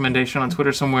a recommendation on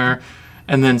Twitter somewhere,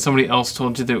 and then somebody else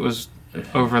told you that it was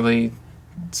overly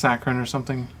saccharine or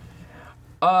something?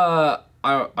 I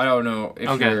don't know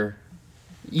if you're...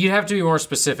 You'd have to be more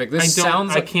specific. This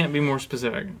sounds like... I can't be more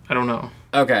specific. I don't know.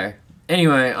 Okay.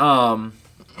 Anyway, I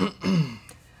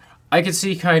could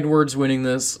see Kind Words winning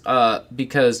this,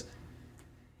 because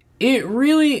it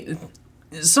really...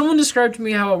 Someone described to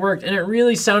me how it worked, and it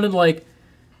really sounded like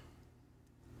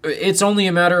it's only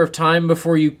a matter of time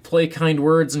before you play Kind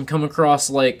Words and come across,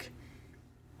 like,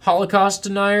 Holocaust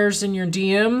deniers in your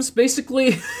DMs,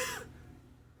 basically.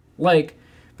 Like,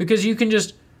 because you can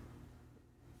just...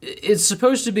 It's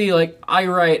supposed to be like, I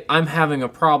write, I'm having a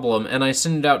problem, and I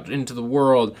send it out into the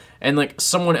world, and, like,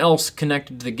 someone else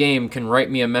connected to the game can write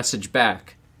me a message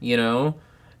back, you know?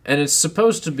 And it's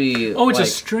supposed to be... Oh, it's like, a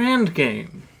Strand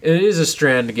game. It is a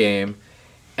Strand game.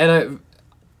 And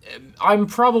I'm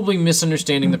probably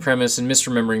misunderstanding the premise and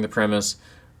misremembering the premise,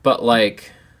 but,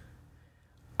 like...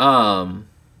 My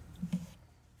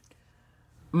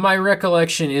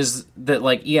recollection is that,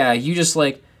 like, yeah, you just,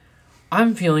 like...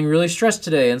 I'm feeling really stressed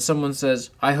today, and someone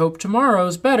says, I hope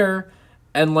tomorrow's better.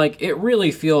 And, like, it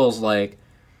really feels like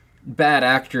bad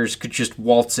actors could just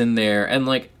waltz in there. And,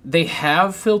 like, they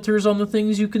have filters on the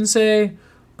things you can say,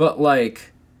 but,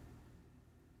 like,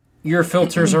 your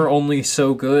filters are only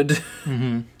so good.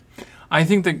 Mm-hmm. I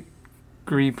think that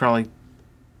Gree probably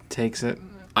takes it.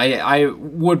 I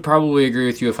would probably agree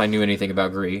with you if I knew anything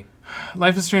about Gree.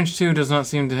 Life is Strange 2 does not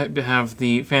seem to have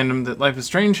the fandom that Life is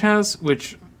Strange has,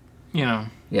 which, you know.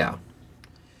 Yeah.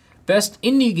 Best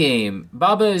indie game: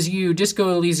 Baba Is You,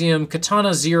 Disco Elysium,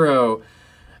 Katana Zero,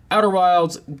 Outer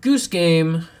Wilds, Goose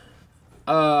Game.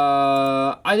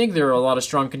 I think there are a lot of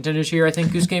strong contenders here. I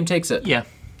think Goose Game takes it. Yeah.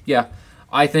 Yeah.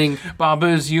 I think... Baba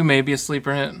Is You may be a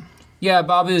sleeper hit. Yeah,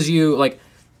 Baba Is You,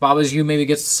 Baba Is You maybe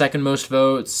gets the second most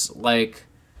votes.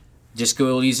 Disco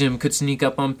Elysium could sneak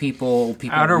up on people.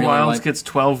 Outer really Wilds gets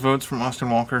 12 votes from Austin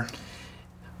Walker.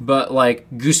 But,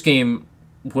 Goose Game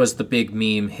was the big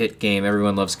meme hit game.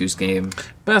 Everyone loves Goose Game.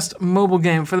 Best mobile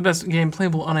game: for the best game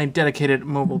playable on a dedicated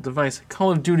mobile device,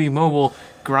 Call of Duty Mobile,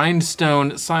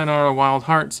 Grindstone, Sayonara Wild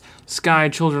Hearts, Sky,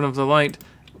 Children of the Light,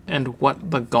 and What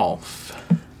the Golf.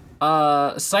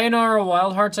 Sayonara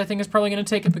Wild Hearts, I think, is probably going to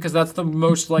take it because that's the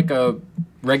most a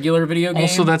regular video game.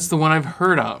 Also, that's the one I've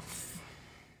heard of.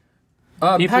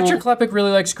 Patrick Klepek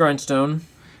really likes Grindstone.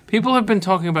 People have been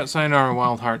talking about Sayonara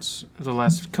Wild Hearts the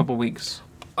last couple weeks.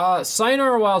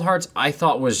 Sayonara Wild Hearts, I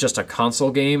thought was just a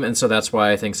console game, and so that's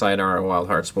why I think Sayonara Wild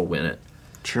Hearts will win it.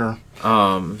 Sure.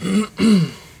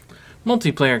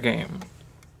 Multiplayer game: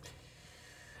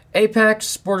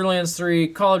 Apex, Borderlands 3,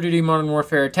 Call of Duty Modern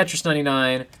Warfare, Tetris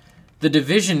 99, The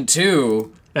Division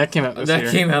 2. That came out this year.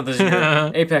 That came out this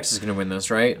year. Apex is going to win this,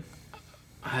 right?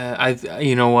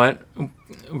 You know what?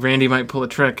 Randy might pull a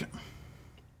trick.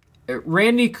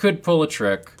 Randy could pull a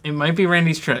trick. It might be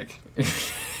Randy's trick.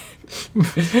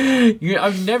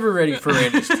 I'm never ready for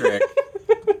Randy's trick.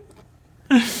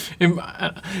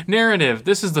 Narrative.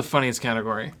 This is the funniest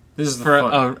category. This is for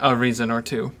a reason or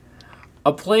two.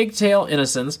 A Plague Tale: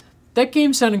 Innocence. That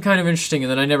game sounded kind of interesting, and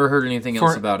then I never heard anything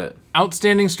else about it.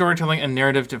 Outstanding storytelling and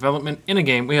narrative development in a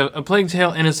game, we have A Plague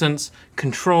Tale: Innocence,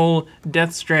 Control,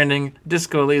 Death Stranding,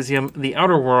 Disco Elysium, The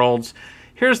Outer Worlds.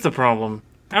 Here's the problem.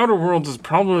 Outer Worlds is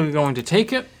probably going to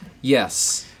take it.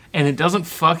 Yes. And it doesn't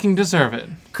fucking deserve it.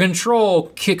 Control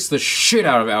kicks the shit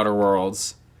out of Outer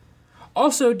Worlds.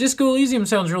 Also, Disco Elysium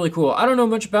sounds really cool. I don't know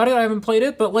much about it. I haven't played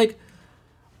it, but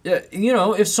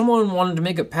if someone wanted to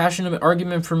make a passionate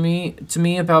argument to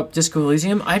me about Disco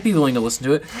Elysium, I'd be willing to listen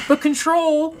to it. But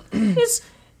Control is...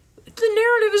 The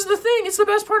narrative is the thing. It's the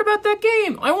best part about that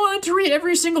game. I wanted to read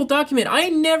every single document. I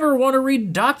never want to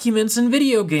read documents in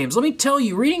video games. Let me tell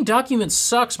you, reading documents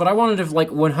sucks, but I wanted to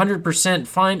 100%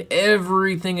 find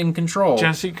everything in Control.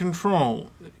 Jesse Control,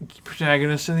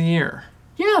 protagonist of the year.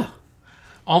 Yeah.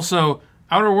 Also,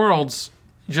 Outer Worlds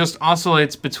just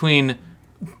oscillates between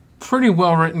pretty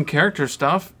well-written character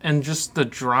stuff and just the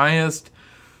driest,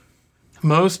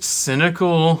 most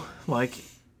cynical,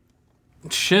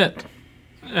 shit.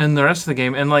 And the rest of the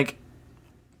game, and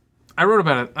I wrote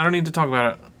about it. I don't need to talk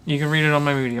about it. You can read it on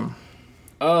my Medium.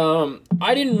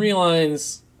 I didn't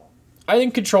realize... I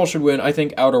think Control should win. I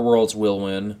think Outer Worlds will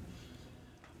win.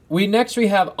 We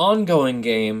have Ongoing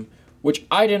Game, which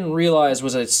I didn't realize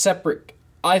was a separate...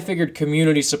 I figured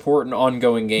community support and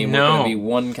ongoing game were going to be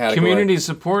one category. Community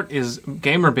support is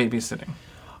gamer babysitting.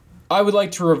 I would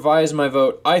like to revise my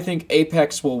vote. I think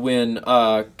Apex will win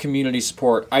community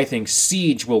support. I think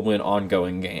Siege will win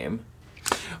ongoing game.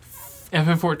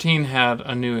 FF14 had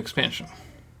a new expansion.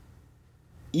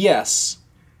 Yes.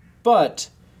 But...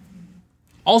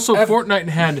 Also, Fortnite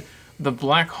had the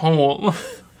Black Hole.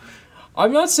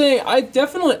 I'm not saying... I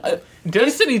definitely...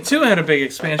 Destiny 2 had a big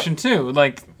expansion, too.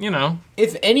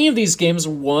 If any of these games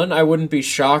won, I wouldn't be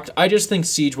shocked. I just think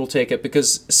Siege will take it,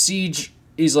 because Siege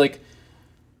is,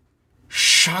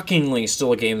 shockingly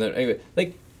still a game that...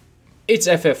 it's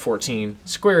FF14.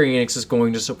 Square Enix is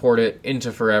going to support it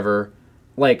into forever.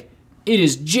 It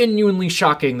is genuinely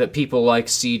shocking that people like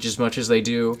Siege as much as they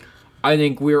do. I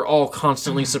think we're all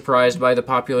constantly surprised by the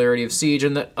popularity of Siege,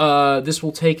 and that this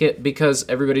will take it because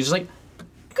everybody's good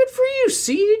for you,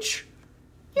 Siege.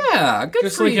 Yeah, good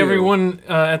just for you. Just like everyone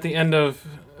at the end of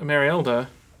Marielda.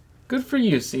 Good for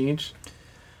you, Siege.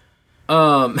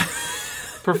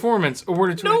 Performance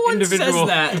awarded to an individual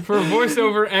for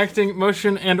voiceover, acting,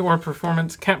 motion, and or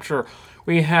performance capture.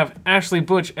 We have Ashley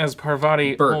Butch as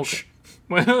Parvati Birch.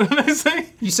 What did I say?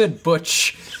 You said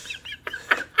Butch.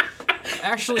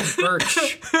 Ashley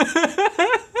Birch.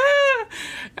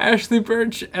 Ashley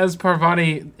Birch as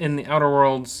Parvati in The Outer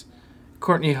Worlds.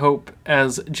 Courtney Hope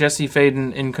as Jesse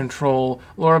Faden in Control.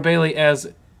 Laura Bailey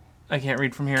as... I can't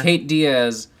read from here. Kate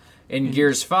Diaz in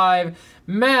Gears 5.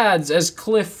 Mads as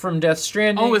Cliff from Death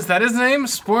Stranding. Oh, is that his name?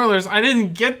 Spoilers, I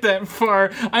didn't get that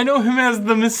far. I know him as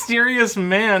the mysterious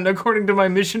man, according to my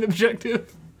mission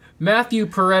objective. Matthew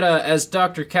Peretta as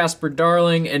Dr. Casper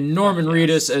Darling, and Norman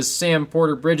Reedus as Sam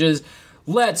Porter Bridges.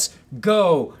 Let's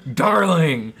go,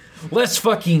 darling. Let's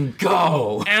fucking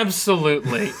go.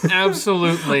 Absolutely.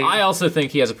 Absolutely. I also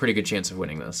think he has a pretty good chance of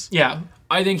winning this. Yeah.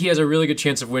 I think he has a really good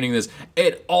chance of winning this.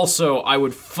 It also, I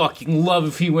would fucking love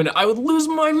if he win. I would lose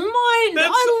my mind.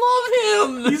 I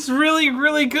love him. He's really,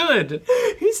 really good.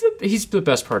 He's the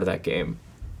best part of that game.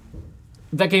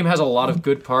 That game has a lot of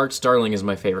good parts. Darling is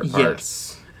my favorite part.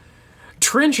 Yes.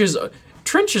 Trench is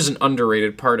an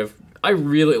underrated part of. I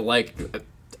really like.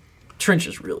 Trench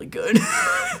is really good.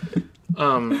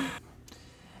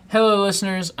 Hello,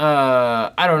 listeners.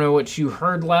 I don't know what you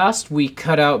heard last. We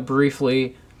cut out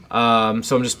briefly, so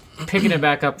I'm just picking it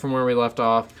back up from where we left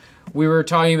off. We were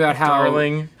talking about how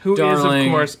Darling, who is,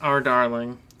 of course, our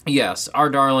darling. Yes, our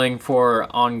darling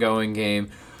for ongoing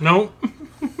game. Nope.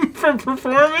 For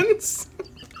performance?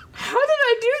 How did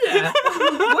I do that?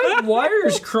 What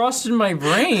wires crossed in my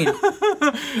brain?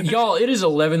 Y'all, it is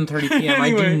 11:30 p.m.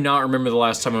 Anyway. I do not remember the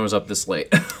last time I was up this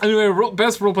late. Anyway,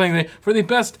 best role-playing game. For the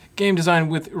best game design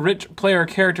with rich player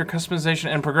character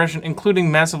customization and progression,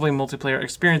 including massively multiplayer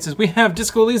experiences, we have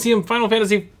Disco Elysium, Final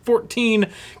Fantasy XIV,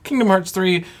 Kingdom Hearts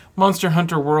 3, Monster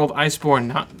Hunter World, Iceborne,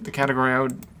 not the category I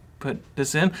would put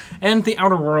this in, and The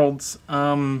Outer Worlds.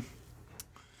 Outer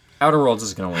Worlds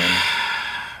is going to win.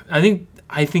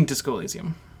 I think Disco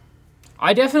Elysium.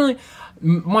 I definitely...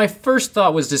 My first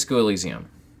thought was Disco Elysium.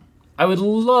 I would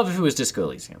love if it was Disco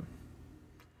Elysium.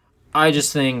 I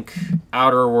just think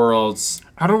Outer Worlds...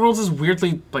 Outer Worlds is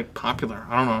weirdly, popular.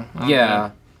 I don't know.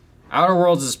 Yeah. Outer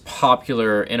Worlds is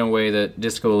popular in a way that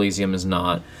Disco Elysium is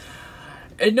not.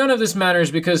 And none of this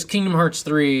matters because Kingdom Hearts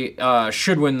 3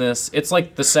 should win this. It's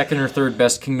like the second or third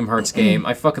best Kingdom Hearts game.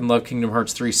 I fucking love Kingdom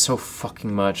Hearts 3 so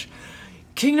fucking much.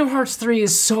 Kingdom Hearts 3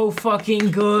 is so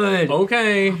fucking good.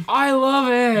 Okay. I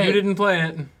love it. You didn't play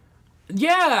it.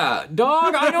 Yeah,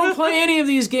 dog, I don't play any of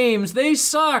these games. They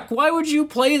suck. Why would you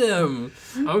play them?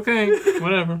 Okay,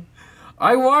 whatever.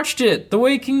 I watched it the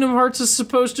way Kingdom Hearts is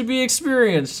supposed to be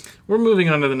experienced. We're moving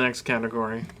on to the next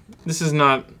category. This is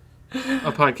not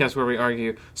a podcast where we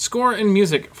argue. Score and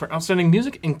music. For outstanding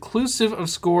music, inclusive of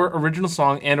score, original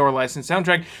song, and or licensed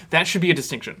soundtrack, that should be a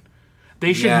distinction.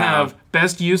 They should have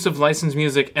best use of licensed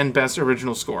music and best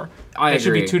original score. I agree.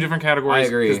 Should be two different categories. I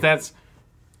agree. Because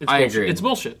I agree. It's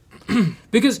bullshit.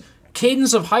 Because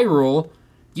Cadence of Hyrule,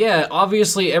 yeah,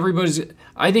 obviously everybody's...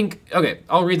 I think... Okay,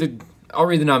 I'll read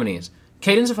the nominees.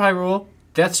 Cadence of Hyrule,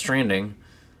 Death Stranding.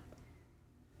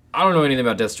 I don't know anything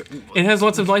about Death Stranding. It has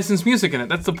lots of licensed music in it.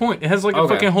 That's the point. It has a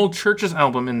fucking whole Churches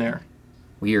album in there.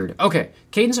 Weird. Okay,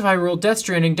 Cadence of Hyrule, Death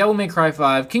Stranding, Devil May Cry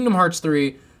 5, Kingdom Hearts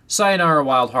 3, Sayonara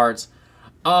Wild Hearts.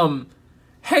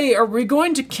 Hey, are we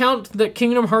going to count that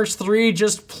Kingdom Hearts 3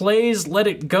 just plays Let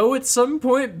It Go at some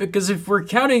point? Because if we're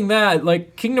counting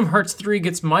that, Kingdom Hearts 3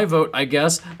 gets my vote, I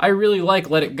guess. I really like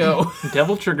Let It Go.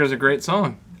 Devil Trigger's a great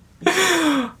song.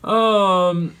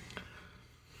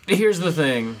 Here's the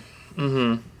thing.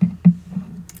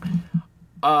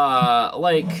 I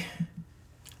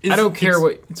don't care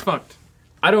what... It's fucked.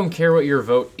 I don't care what your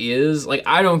vote is.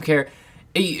 I don't care.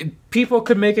 People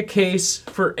could make a case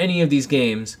for any of these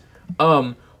games.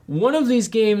 One of these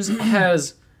games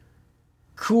has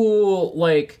cool,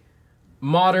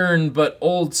 modern but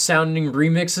old-sounding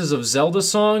remixes of Zelda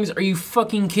songs. Are you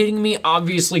fucking kidding me?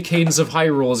 Obviously, Cadence of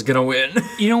Hyrule is gonna win.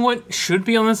 You know what should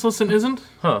be on this list and isn't?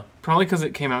 Huh. Probably because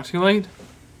it came out too late.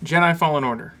 Jedi Fallen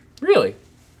Order. Really?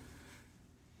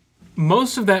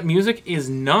 Most of that music is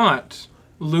not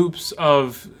loops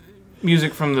of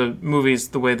music from the movies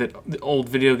the way that the old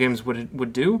video games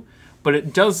would do, but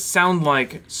it does sound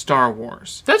like Star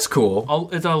Wars. That's cool.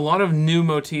 It's a lot of new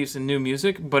motifs and new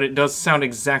music, but it does sound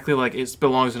exactly like it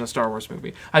belongs in a Star Wars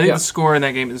movie. I think the score in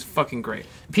that game is fucking great.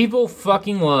 People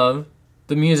fucking love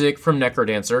the music from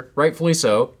Necrodancer. Rightfully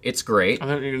so. It's great. I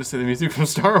thought you were going to say the music from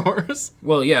Star Wars.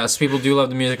 Well, yes, people do love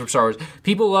the music from Star Wars.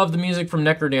 People love the music from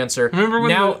Necrodancer. Remember when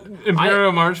the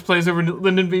Imperial March plays over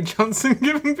Lyndon B. Johnson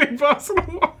giving Big Boss an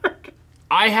award?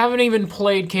 I haven't even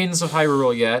played Cadence of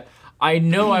Hyrule yet. I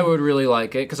know I would really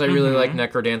like it, because I really like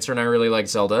Necrodancer and I really like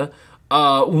Zelda.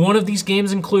 One of these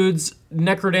games includes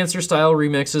Necrodancer-style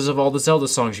remixes of all the Zelda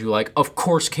songs you like. Of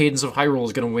course Cadence of Hyrule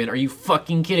is going to win. Are you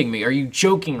fucking kidding me? Are you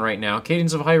joking right now?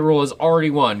 Cadence of Hyrule has already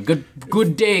won.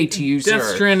 Good day to you, sir.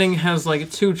 Death Stranding has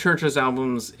 2 Churches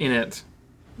albums in it.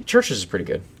 Churches is pretty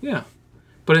good. Yeah.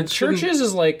 But it Churches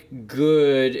is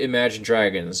good Imagine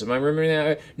Dragons. Am I remembering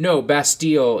that? No,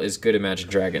 Bastille is good Imagine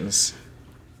Dragons.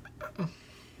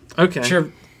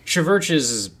 Okay.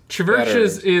 Traverses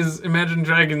Traverses is Imagine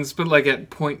Dragons, but like at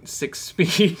 0.6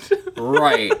 speed.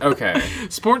 Right, okay.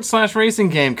 Sports/racing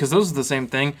game, because those are the same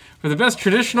thing. For the best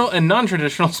traditional and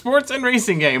non-traditional sports and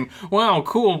racing game. Wow,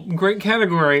 cool. Great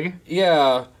category.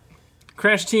 Yeah.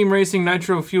 Crash Team Racing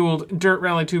Nitro Fueled Dirt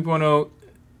Rally 2.0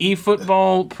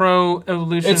 eFootball Pro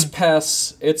Evolution. It's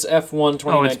PES. It's F1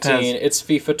 2019. PES. It's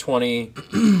FIFA 20.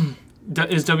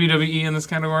 Is WWE in this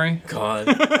category? God.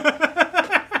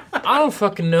 I don't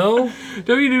fucking know.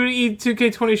 WWE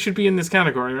 2K20 should be in this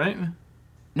category, right?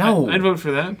 No. I'd vote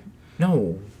for that.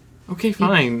 No. Okay,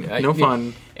 fine. No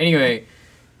fun. Anyway,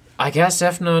 I guess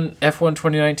F1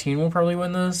 2019 will probably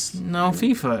win this. No,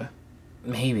 FIFA.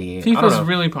 Maybe. I don't FIFA's know.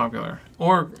 really popular.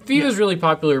 Or FIFA's really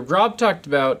popular. Rob talked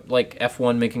about like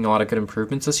F1 making a lot of good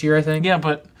improvements this year, I think. yeah,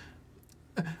 but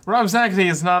Rob Zacny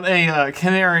is not a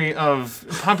canary of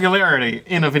popularity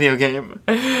in a video game.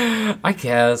 I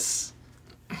guess.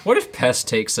 What if PES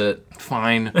takes it?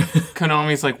 Fine.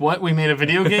 Konami's like, what? We made a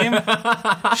video game?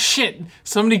 Shit.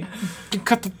 Somebody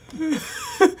cut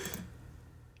the...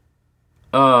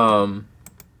 I'm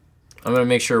gonna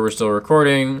make sure we're still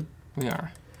recording. We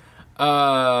are.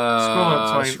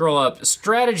 Sorry. Scroll up.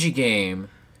 Strategy game.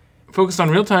 Focused on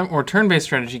real-time or turn-based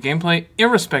strategy gameplay,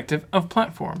 irrespective of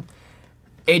platform.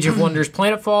 Age of Wonders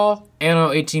Planetfall, Anno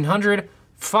 1800,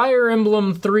 Fire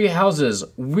Emblem Three Houses,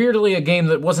 weirdly a game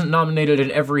that wasn't nominated in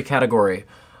every category.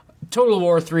 Total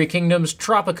War Three Kingdoms,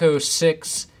 Tropico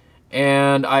 6,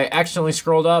 and I accidentally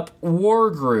scrolled up,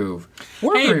 Wargroove.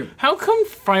 Hey, how come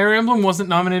Fire Emblem wasn't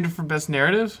nominated for Best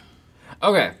Narrative?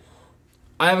 Okay,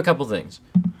 I have a couple things.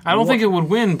 I don't think it would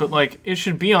win, but, like, it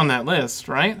should be on that list,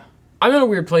 right? I'm in a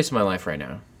weird place in my life right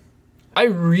now. I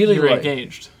really You're like...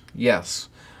 engaged. Yes.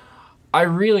 I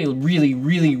really, really,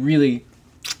 really, really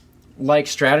like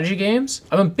strategy games.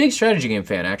 I'm a big strategy game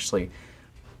fan, actually.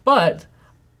 But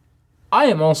I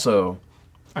am also...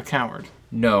 A coward.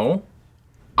 No.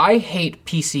 I hate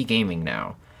PC gaming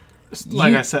now.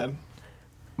 Like I said.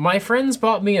 My friends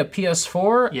bought me a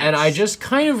PS4, Yes. and I just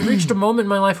kind of reached a moment in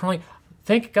my life where I'm like,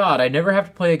 thank God I never have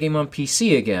to play a game on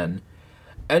PC again.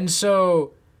 And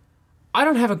so I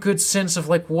don't have a good sense of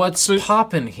like what's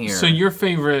poppin' here. So your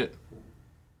favorite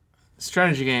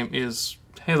strategy game is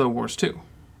Halo Wars 2.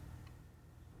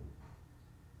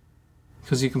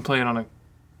 Because you can play it on a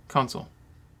console.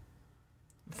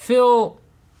 Phil,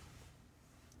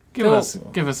 Give us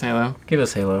Halo. give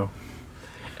us Halo.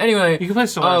 Anyway, You can play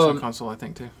Stellaris on console, I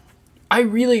think, too.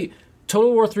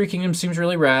 Total War Three Kingdoms seems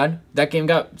really rad. That game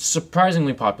got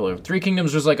surprisingly popular. Three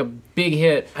Kingdoms was like a big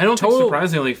hit. I don't think,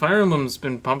 surprisingly, Fire Emblem's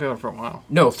been popular for a while.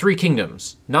 No, Three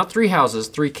Kingdoms. Not Three Houses,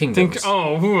 Three Kingdoms.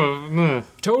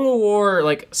 Total War,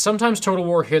 like, sometimes Total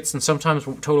War hits and sometimes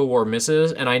Total War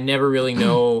misses, and I never really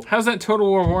know... How's that Total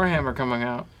War Warhammer coming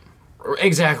out?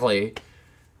 Exactly.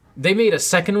 They made a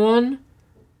second one.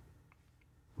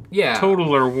 Yeah.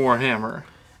 Totaler Warhammer.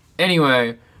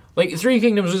 Anyway, like, Three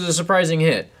Kingdoms was a surprising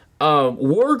hit.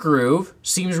 Wargroove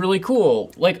seems really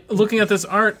cool. Like, Looking at this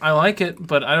art, I like it,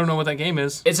 but I don't know what that game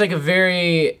is. it's like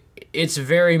it's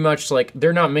very much like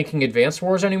they're not making Advance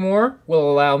Wars anymore. Well,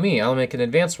 allow me. I'll make an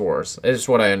Advance Wars. Is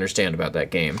what I understand about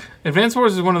that game. Advance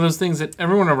Wars is one of those things that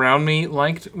everyone around me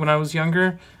liked when I was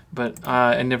younger, but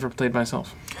I never played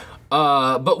myself.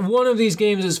 But one of these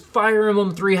games is Fire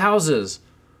Emblem Three Houses.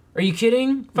 Are you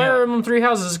kidding? Fire Emblem Three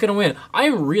Houses is going to win.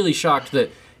 I'm really shocked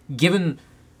that given...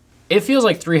 It feels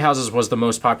like Three Houses was the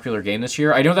most popular game this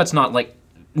year. I know that's not, like,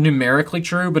 numerically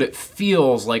true, but it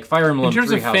feels like Fire Emblem In terms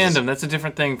Three of Houses... fandom, that's a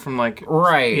different thing from, like...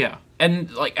 Right. Yeah. And,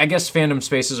 like, I guess fandom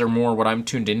spaces are more what I'm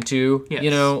tuned into, Yes. you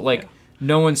know? Like,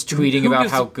 no one's tweeting Who about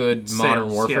gives how good Modern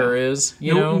sales? Warfare Yeah. is,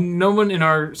 you know? No one in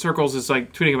our circles is,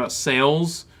 like, tweeting about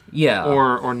sales Yeah.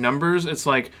 or numbers. It's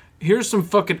like, here's some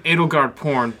fucking Edelgard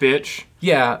porn, bitch.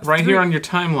 Yeah. Right here on your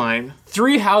timeline.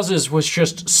 Three Houses was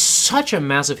just such a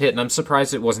massive hit, and I'm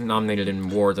surprised it wasn't nominated in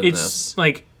more than It's this.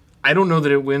 like, I don't know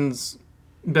that it wins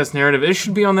Best Narrative. It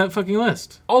should be on that fucking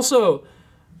list. Also,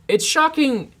 it's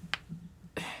shocking...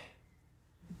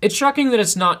 It's shocking that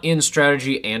it's not in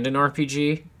strategy and in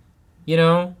RPG, you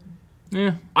know?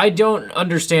 Yeah. I don't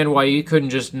understand why you couldn't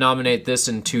just nominate this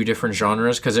in two different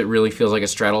genres, because it really feels like it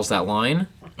straddles that line.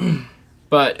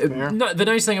 But the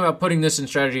nice thing about putting this in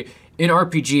strategy, in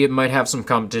RPG, it might have some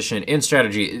competition. In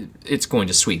strategy, it's going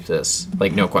to sweep this,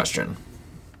 like, no question.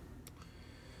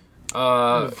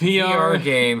 VR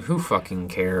game, who fucking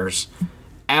cares?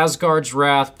 Asgard's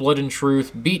Wrath, Blood and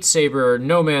Truth, Beat Saber,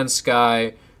 No Man's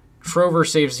Sky, Trover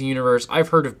Saves the Universe. I've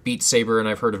heard of Beat Saber and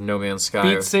I've heard of No Man's Sky.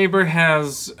 Beat Saber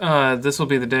has This Will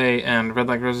Be the Day and Red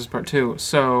Like Roses Part 2,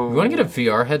 so... You want to get a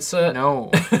VR headset?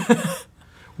 No.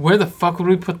 Where the fuck would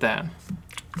we put that?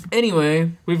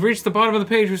 Anyway, We've reached the bottom of the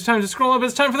page. It's time to scroll up.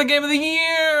 It's time for the Game of the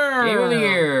Year! Game of the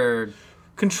Year.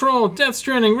 Control, Death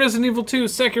Stranding, Resident Evil 2,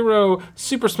 Sekiro,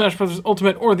 Super Smash Bros.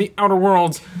 Ultimate, or The Outer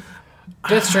Worlds.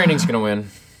 Death Stranding's gonna win.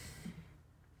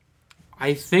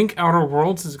 I think Outer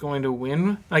Worlds is going to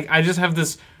win. Like, I just have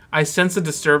this... I sense a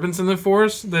disturbance in the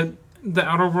Force that the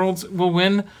Outer Worlds will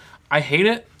win. I hate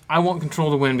it. I want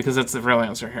Control to win because that's the real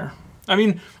answer here. I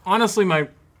mean, honestly, my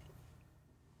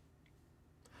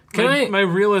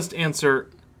realist answer...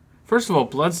 First of all,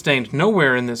 Bloodstained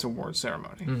nowhere in this award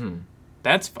ceremony. Mm-hmm.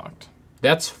 That's fucked.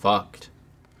 That's fucked.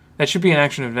 That should be an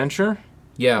action-adventure.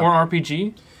 Yeah. Or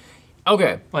RPG.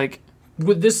 Okay. Like...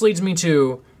 This leads me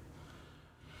to...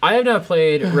 I have not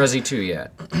played Resi 2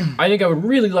 yet. I think I would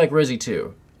really like Resi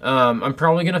 2. I'm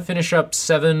probably going to finish up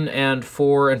 7 and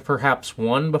 4 and perhaps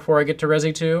 1 before I get to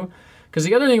Resi 2. Because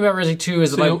the other thing about Resi 2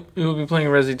 is so you'll be playing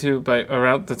Resi 2 by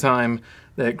around the time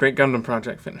that Great Gundam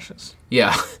Project finishes.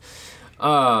 Yeah. The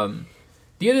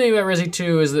other thing about Resi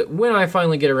 2 is that when I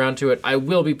finally get around to it, I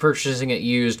will be purchasing it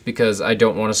used because I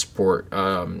don't want to support,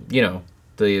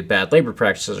 the bad labor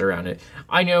practices around it.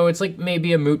 I know it's like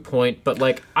maybe a moot point, but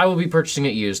like I will be purchasing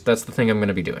it used. That's the thing I'm going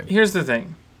to be doing. Here's the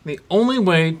thing. The only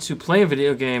way to play a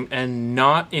video game and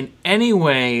not in any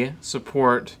way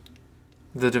support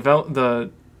the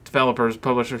developers,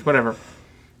 publishers, whatever,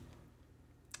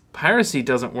 piracy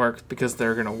doesn't work because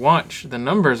they're going to watch the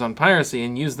numbers on piracy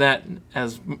and use that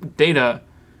as data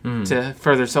to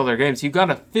further sell their games. You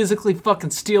gotta physically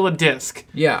fucking steal a disc.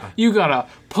 Yeah. You gotta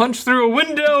punch through a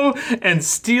window and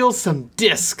steal some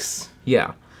discs.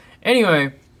 Yeah.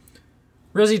 Anyway,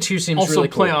 Resi 2 seems also really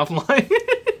cool. Also play offline.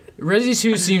 Resi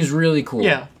 2 seems really cool.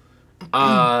 Yeah.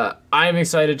 I'm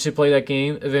excited to play that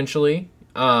game eventually.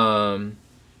 I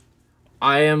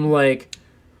am like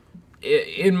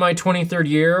in my 23rd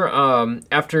year,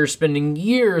 after spending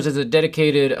years as a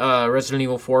dedicated Resident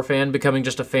Evil 4 fan, becoming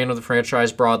just a fan of the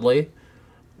franchise broadly.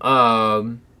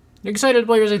 Excited to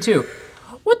play Resi 2.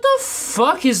 What the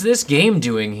fuck is this game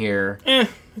doing here?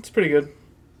 It's pretty good.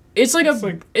 It's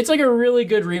like a really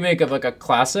good remake of like a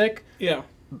classic. Yeah.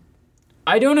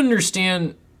 I don't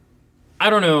understand.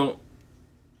 I don't know.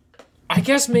 I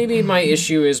guess maybe my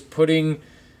issue is putting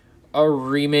a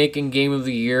remake in Game of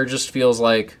the Year just feels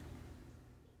like...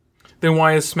 Then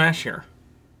why is Smash here?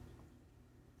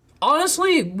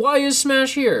 Honestly, why is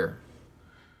Smash here?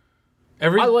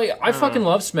 I fucking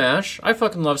love Smash. I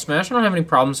don't have any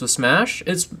problems with Smash.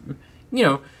 It's,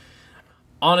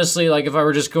 honestly, like, if I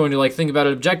were just going to, like, think about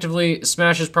it objectively,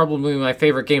 Smash is probably my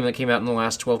favorite game that came out in the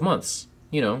last 12 months.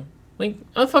 Like,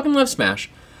 I fucking love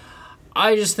Smash.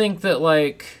 I just think that,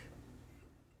 like,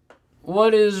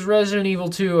 what is Resident Evil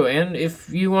 2? And if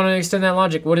you want to extend that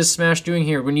logic, what is Smash doing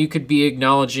here when you could be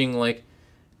acknowledging, like,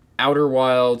 Outer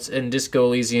Wilds and Disco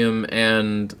Elysium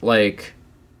and, like,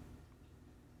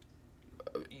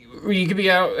 you could be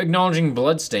out acknowledging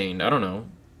Bloodstained. I don't know.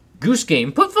 Goose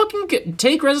Game.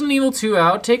 Take Resident Evil 2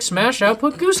 out, take Smash out,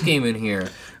 put Goose Game in here.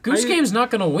 Goose Game's not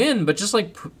going to win, but just,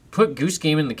 like, put Goose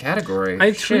Game in the category.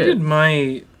 I tweeted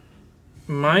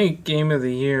my Game of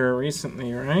the Year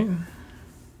recently, right?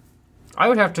 I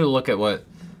would have to look at what...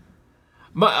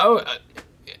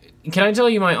 can I tell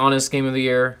you my honest Game of the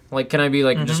Year? Like, can I be,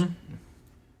 like, just...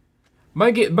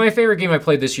 My favorite game I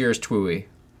played this year is Twooey.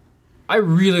 I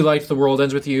really liked The World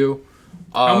Ends With You.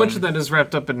 How much of that is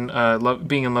wrapped up in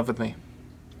being in love with me?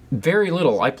 Very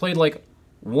little. I played, like,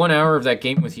 1 hour of that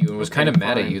game with you and was kind of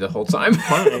mad at you the whole time.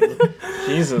 Fine.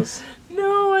 Jesus.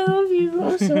 No, I love you.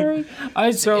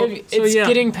 I'm sorry. It's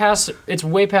getting past... It's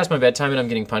way past my bedtime and I'm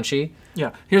getting punchy.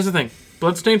 Yeah. Here's the thing.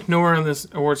 Bloodstained, nowhere on this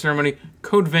award ceremony.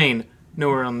 Code Vein,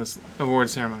 nowhere on this award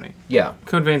ceremony. Yeah.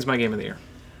 Code Vein's my Game of the Year.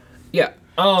 Yeah.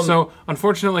 So,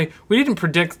 unfortunately, we didn't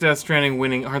predict Death Stranding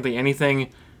winning hardly anything.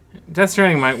 Death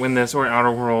Stranding might win this, or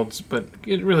Outer Worlds, but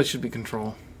it really should be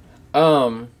Control. I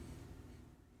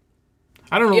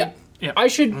don't know. Yeah. I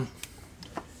should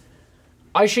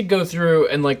go through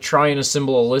and, like, try and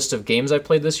assemble a list of games I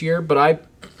played this year, but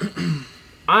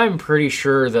I'm pretty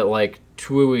sure that, like,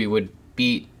 Twooey would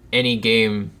beat any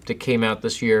game that came out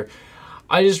this year.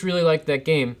 I just really like that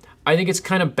game. I think it's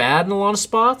kind of bad in a lot of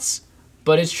spots,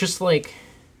 but it's just, like...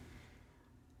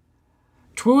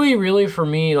 Twooey really, for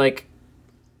me, like...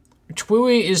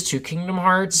 Twooey is to Kingdom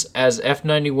Hearts as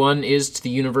F91 is to the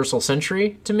Universal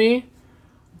Century, to me.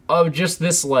 Of just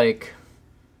this, like...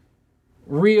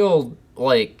 real,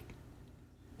 like...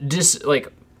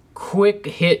 quick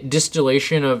hit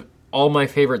distillation of all my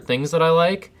favorite things that I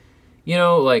like.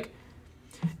 Like...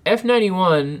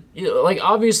 F91... Like,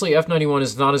 obviously F91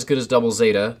 is not as good as Double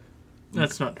Zeta.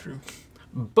 That's not true.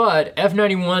 But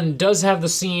F91 does have the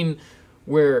scene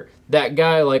where that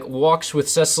guy like walks with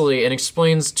Cecily and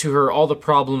explains to her all the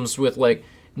problems with like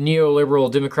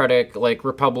neoliberal democratic like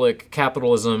republic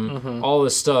capitalism, all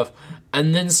this stuff,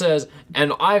 and then says,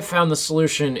 and I found the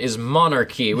solution is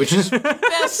monarchy, which is the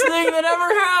best thing that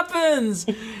ever happens.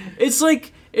 It's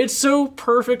like, it's so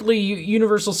perfectly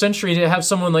universal century to have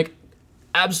someone like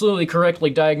absolutely correctly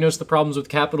diagnose the problems with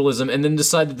capitalism and then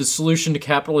decide that the solution to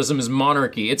capitalism is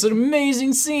monarchy. It's an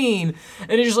amazing scene,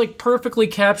 and it just like perfectly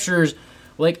captures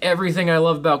like everything I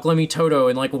love about Glemmy Toto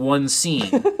in like one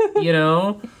scene, you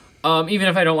know? Even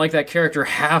if I don't like that character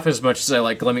half as much as I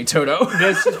like Glemmy Toto.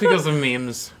 That's just because of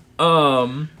memes.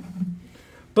 But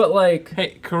like...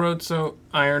 Hey, Kurotso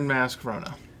Iron Mask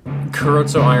Rona.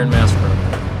 Kurotso Iron Mask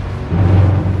Rona.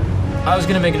 I was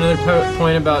gonna make another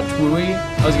point about Twooey.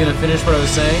 I was gonna finish what I was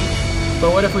saying,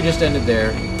 but what if we just ended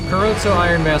there? Kurotso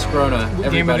Iron Mask Rona.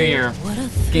 Everybody. Game of the year.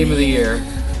 Game of the year.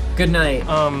 Good night.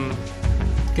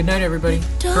 Good night, everybody.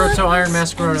 Kurotso Iron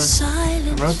Mask Rona.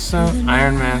 Kurotso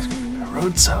Iron Mask.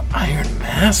 Kurotso Iron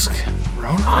Mask.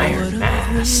 Rona. Iron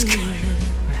Mask.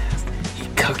 He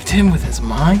cooked him with his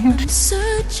mind.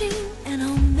 Searching and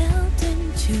I'll melt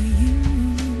into you.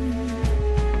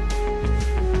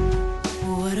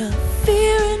 What a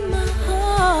fear in my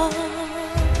heart,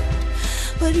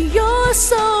 but you're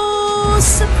so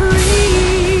supreme.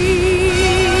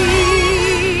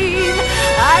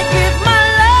 I give my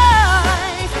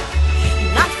life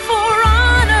not for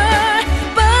honor,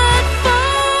 but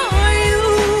for you.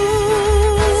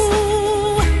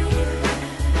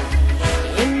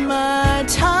 In my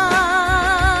time,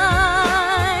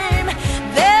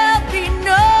 there'll be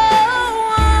no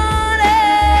one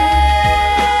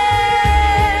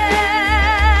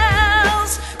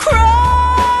else. Crime,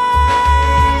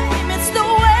 it's the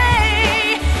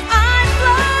way I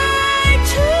fly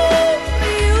to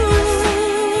you.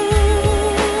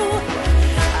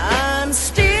 I'm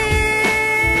still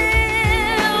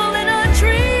in a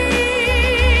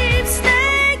dream,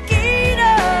 snake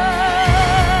eater.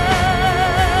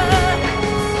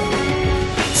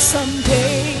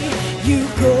 Someday you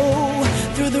go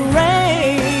through the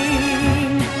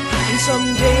rain, and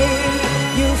someday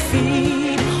you'll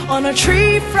feed on a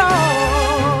tree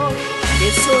frog.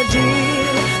 It's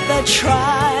ordeal, the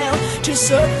trial to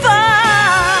survive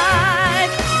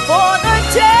for the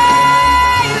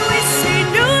day we see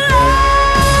new light.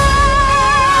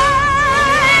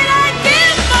 I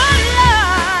give my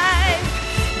life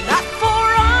not for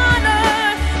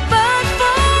honor, but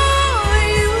for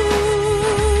you.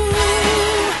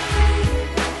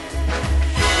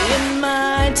 In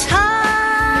my time,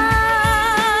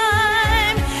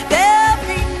 there'll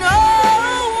be no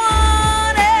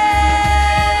one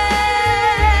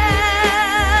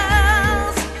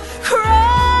else.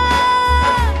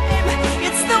 Crime,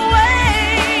 it's the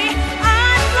way I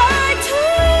fly to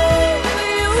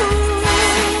you.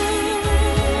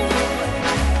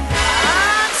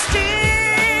 I'm still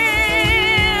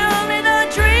in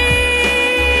a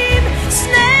dream,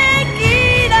 snake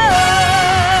eater.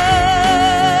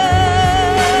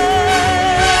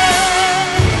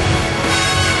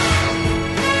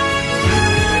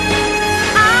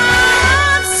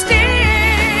 I'm still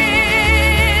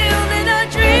in a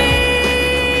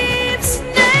dream,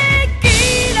 snake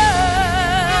eater.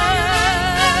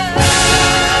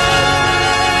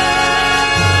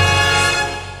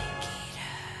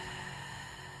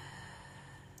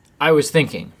 I was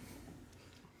thinking,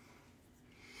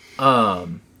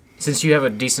 since you have a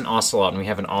decent ocelot and we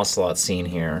have an ocelot scene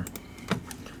here,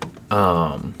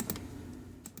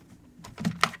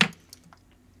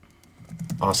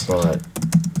 ocelot,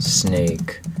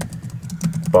 snake,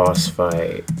 boss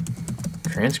fight,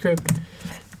 transcript?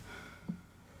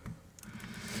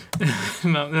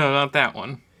 No, not that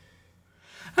one.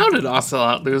 How did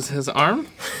Ocelot lose his arm?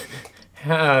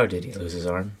 How did he lose his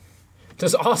arm?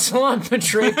 Does Ocelot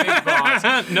betray Big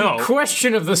Boss? No.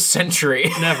 Question of the century.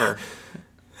 Never.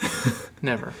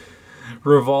 Never.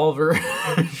 Revolver,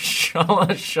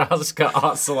 Shalashaska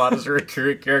Ocelot is a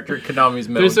recurring character in Konami's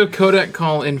mode. There's a codec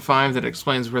call in 5 that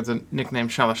explains where the nickname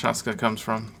Shalashaska comes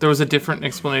from. There was a different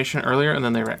explanation earlier, and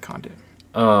then they retconned it.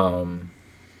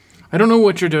 I don't know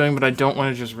what you're doing, but I don't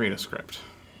want to just read a script.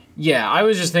 Yeah, I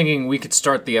was just thinking we could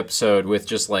start the episode with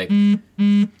just like... You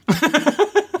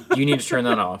need to turn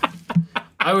that off.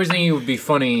 I was thinking it would be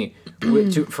funny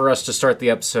for us to start the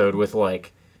episode with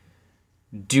like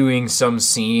doing some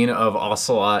scene of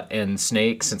Ocelot and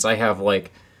Snake, since I have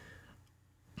like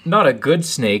not a good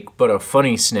snake but a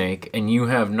funny snake, and you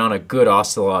have not a good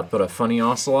Ocelot but a funny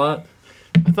Ocelot.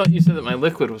 I thought you said that my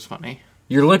liquid was funny.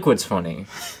 Your liquid's funny.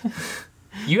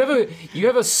 You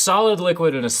have a solid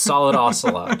liquid and a solid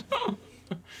Ocelot.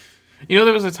 You know,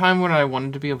 there was a time when I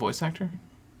wanted to be a voice actor.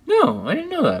 No, I didn't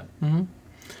know that.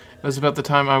 It was about the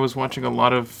time I was watching a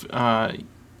lot of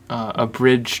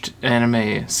abridged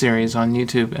anime series on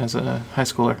YouTube as a high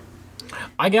schooler.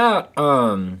 I got,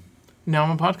 Now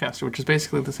I'm a podcaster, which is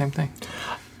basically the same thing.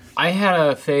 I had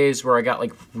a phase where I got,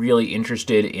 like, really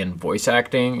interested in voice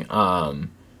acting, and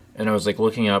I was, like,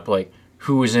 looking up, like,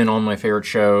 who was in all my favorite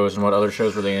shows and what other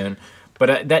shows were they in.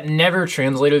 But that never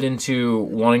translated into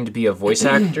wanting to be a voice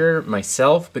actor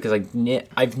myself, because I've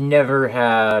just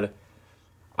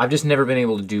never been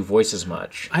able to do voices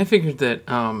much. I figured that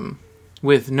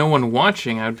with no one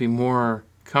watching, I would be more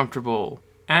comfortable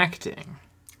acting,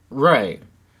 Right.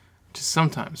 which is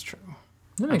sometimes true.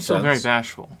 That I'm makes still sense. very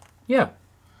bashful. Yeah.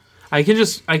 I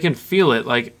can feel it.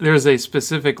 Like, there's a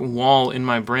specific wall in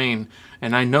my brain,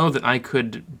 and I know that I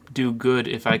could do good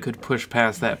if I could push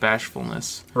past that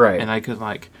bashfulness. Right. And I could,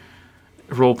 like,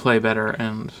 role play better,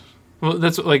 and... Well,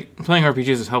 that's, like, playing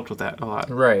RPGs has helped with that a lot.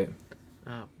 Right.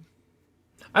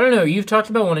 I don't know. You've talked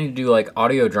about wanting to do, like,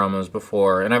 audio dramas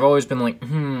before, and I've always been like,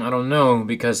 I don't know,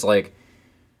 because, like,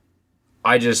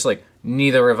 I just, like,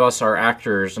 neither of us are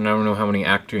actors, and I don't know how many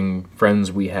acting friends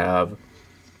we have.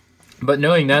 But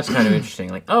knowing that's kind of interesting.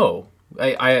 Like, oh,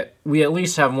 we at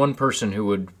least have one person who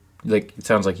would, like, it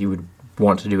sounds like you would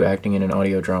want to do acting in an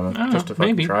audio drama just to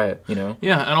fucking maybe. try it, you know?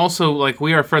 Yeah, and also, like,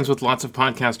 we are friends with lots of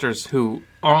podcasters who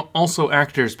are also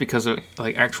actors because of,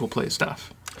 like, actual play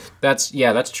stuff. That's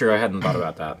true. I hadn't thought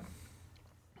about that.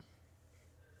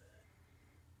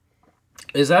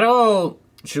 Is that all?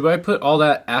 Should I put all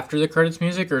that after the credits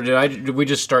music, or did we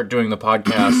just start doing the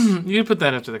podcast? You can put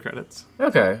that after the credits.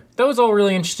 Okay, that was all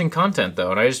really interesting content,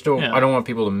 though, and I just don't. Yeah. I don't want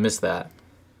people to miss that.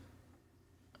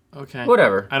 Okay.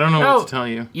 Whatever. I don't know what to tell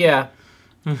you. Yeah.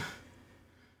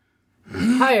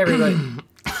 Hi, everybody.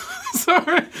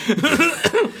 Sorry.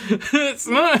 It's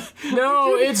not.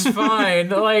 No, it's fine.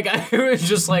 Like, I was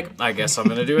just like, I guess I'm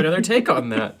gonna do another take on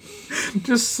that.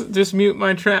 Just mute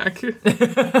my track.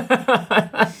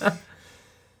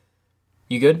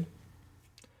 You good?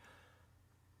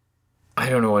 I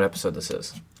don't know what episode this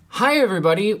is. Hi,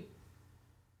 everybody.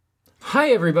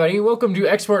 Welcome to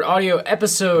Export Audio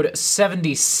episode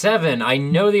 77. I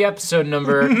know the episode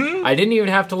number. I didn't even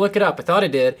have to look it up. I thought I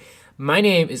did. My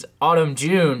name is Autumn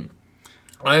June.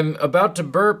 I'm about to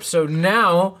burp, so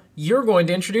now you're going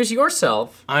to introduce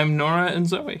yourself. I'm Nora and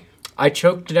Zoe. I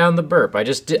choked down the burp.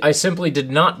 I simply did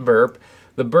not burp.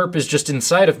 The burp is just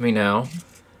inside of me now.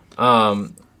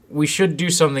 We should do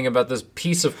something about this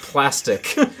piece of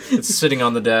plastic that's sitting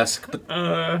on the desk.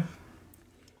 But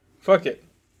Fuck it.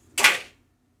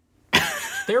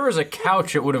 there was a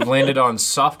couch it would have landed on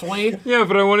softly. Yeah,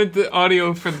 but I wanted the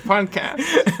audio for the podcast.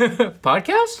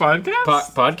 Podcast? Podcast?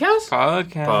 Podcast?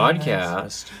 Podcast.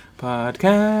 Podcast.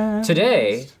 Podcast.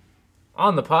 Today,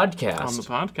 on the podcast. On the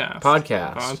podcast.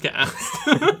 Podcast.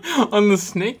 Podcast. On the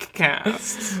Snake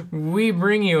Cast. We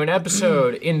bring you an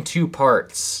episode in 2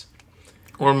 parts.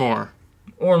 Or more.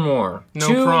 Or more.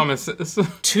 No promises.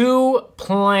 2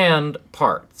 planned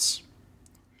parts.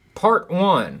 Part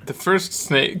 1. The first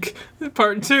snake.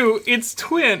 Part 2, its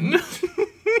twin.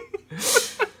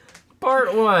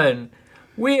 Part 1.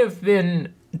 We have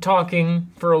been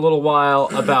talking for a little while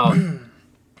about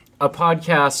a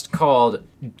podcast called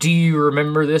Do You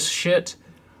Remember This Shit?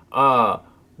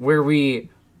 Where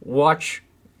we watch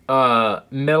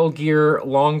Metal Gear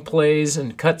long plays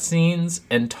and cutscenes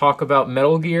and talk about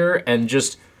Metal Gear and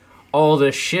just all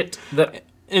the shit that...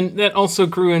 And that also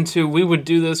grew into, we would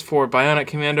do this for Bionic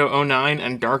Commando 09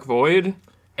 and Dark Void.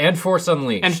 And Force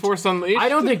Unleashed. And Force Unleashed. I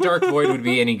don't think Dark Void would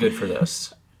be any good for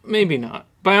this. Maybe not.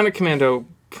 Bionic Commando,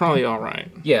 probably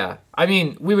alright. Yeah. I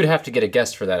mean, we would have to get a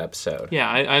guest for that episode. Yeah,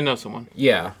 I know someone.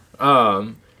 Yeah.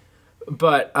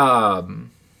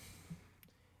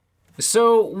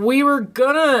 So we were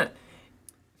gonna...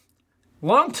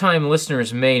 Longtime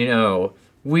listeners may know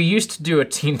we used to do a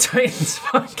Teen Titans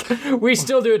podcast. We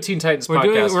still do a Teen Titans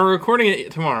podcast. We're recording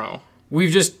it tomorrow.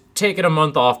 We've just taken a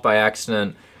month off by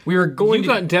accident. We were going You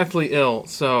got deathly ill,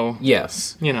 so...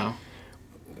 Yes. You know.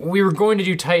 We were going to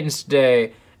do Titans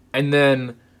today, and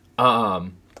then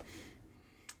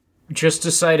just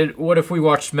decided, what if we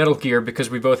watched Metal Gear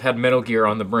because we both had Metal Gear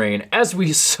on the brain, as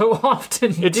we so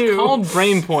often do. It's called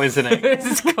brain poisoning.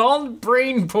 It's called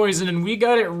brain poison, and we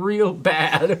got it real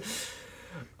bad.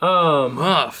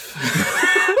 Muff.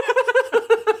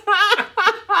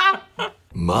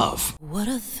 Muff. What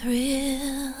a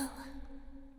thrill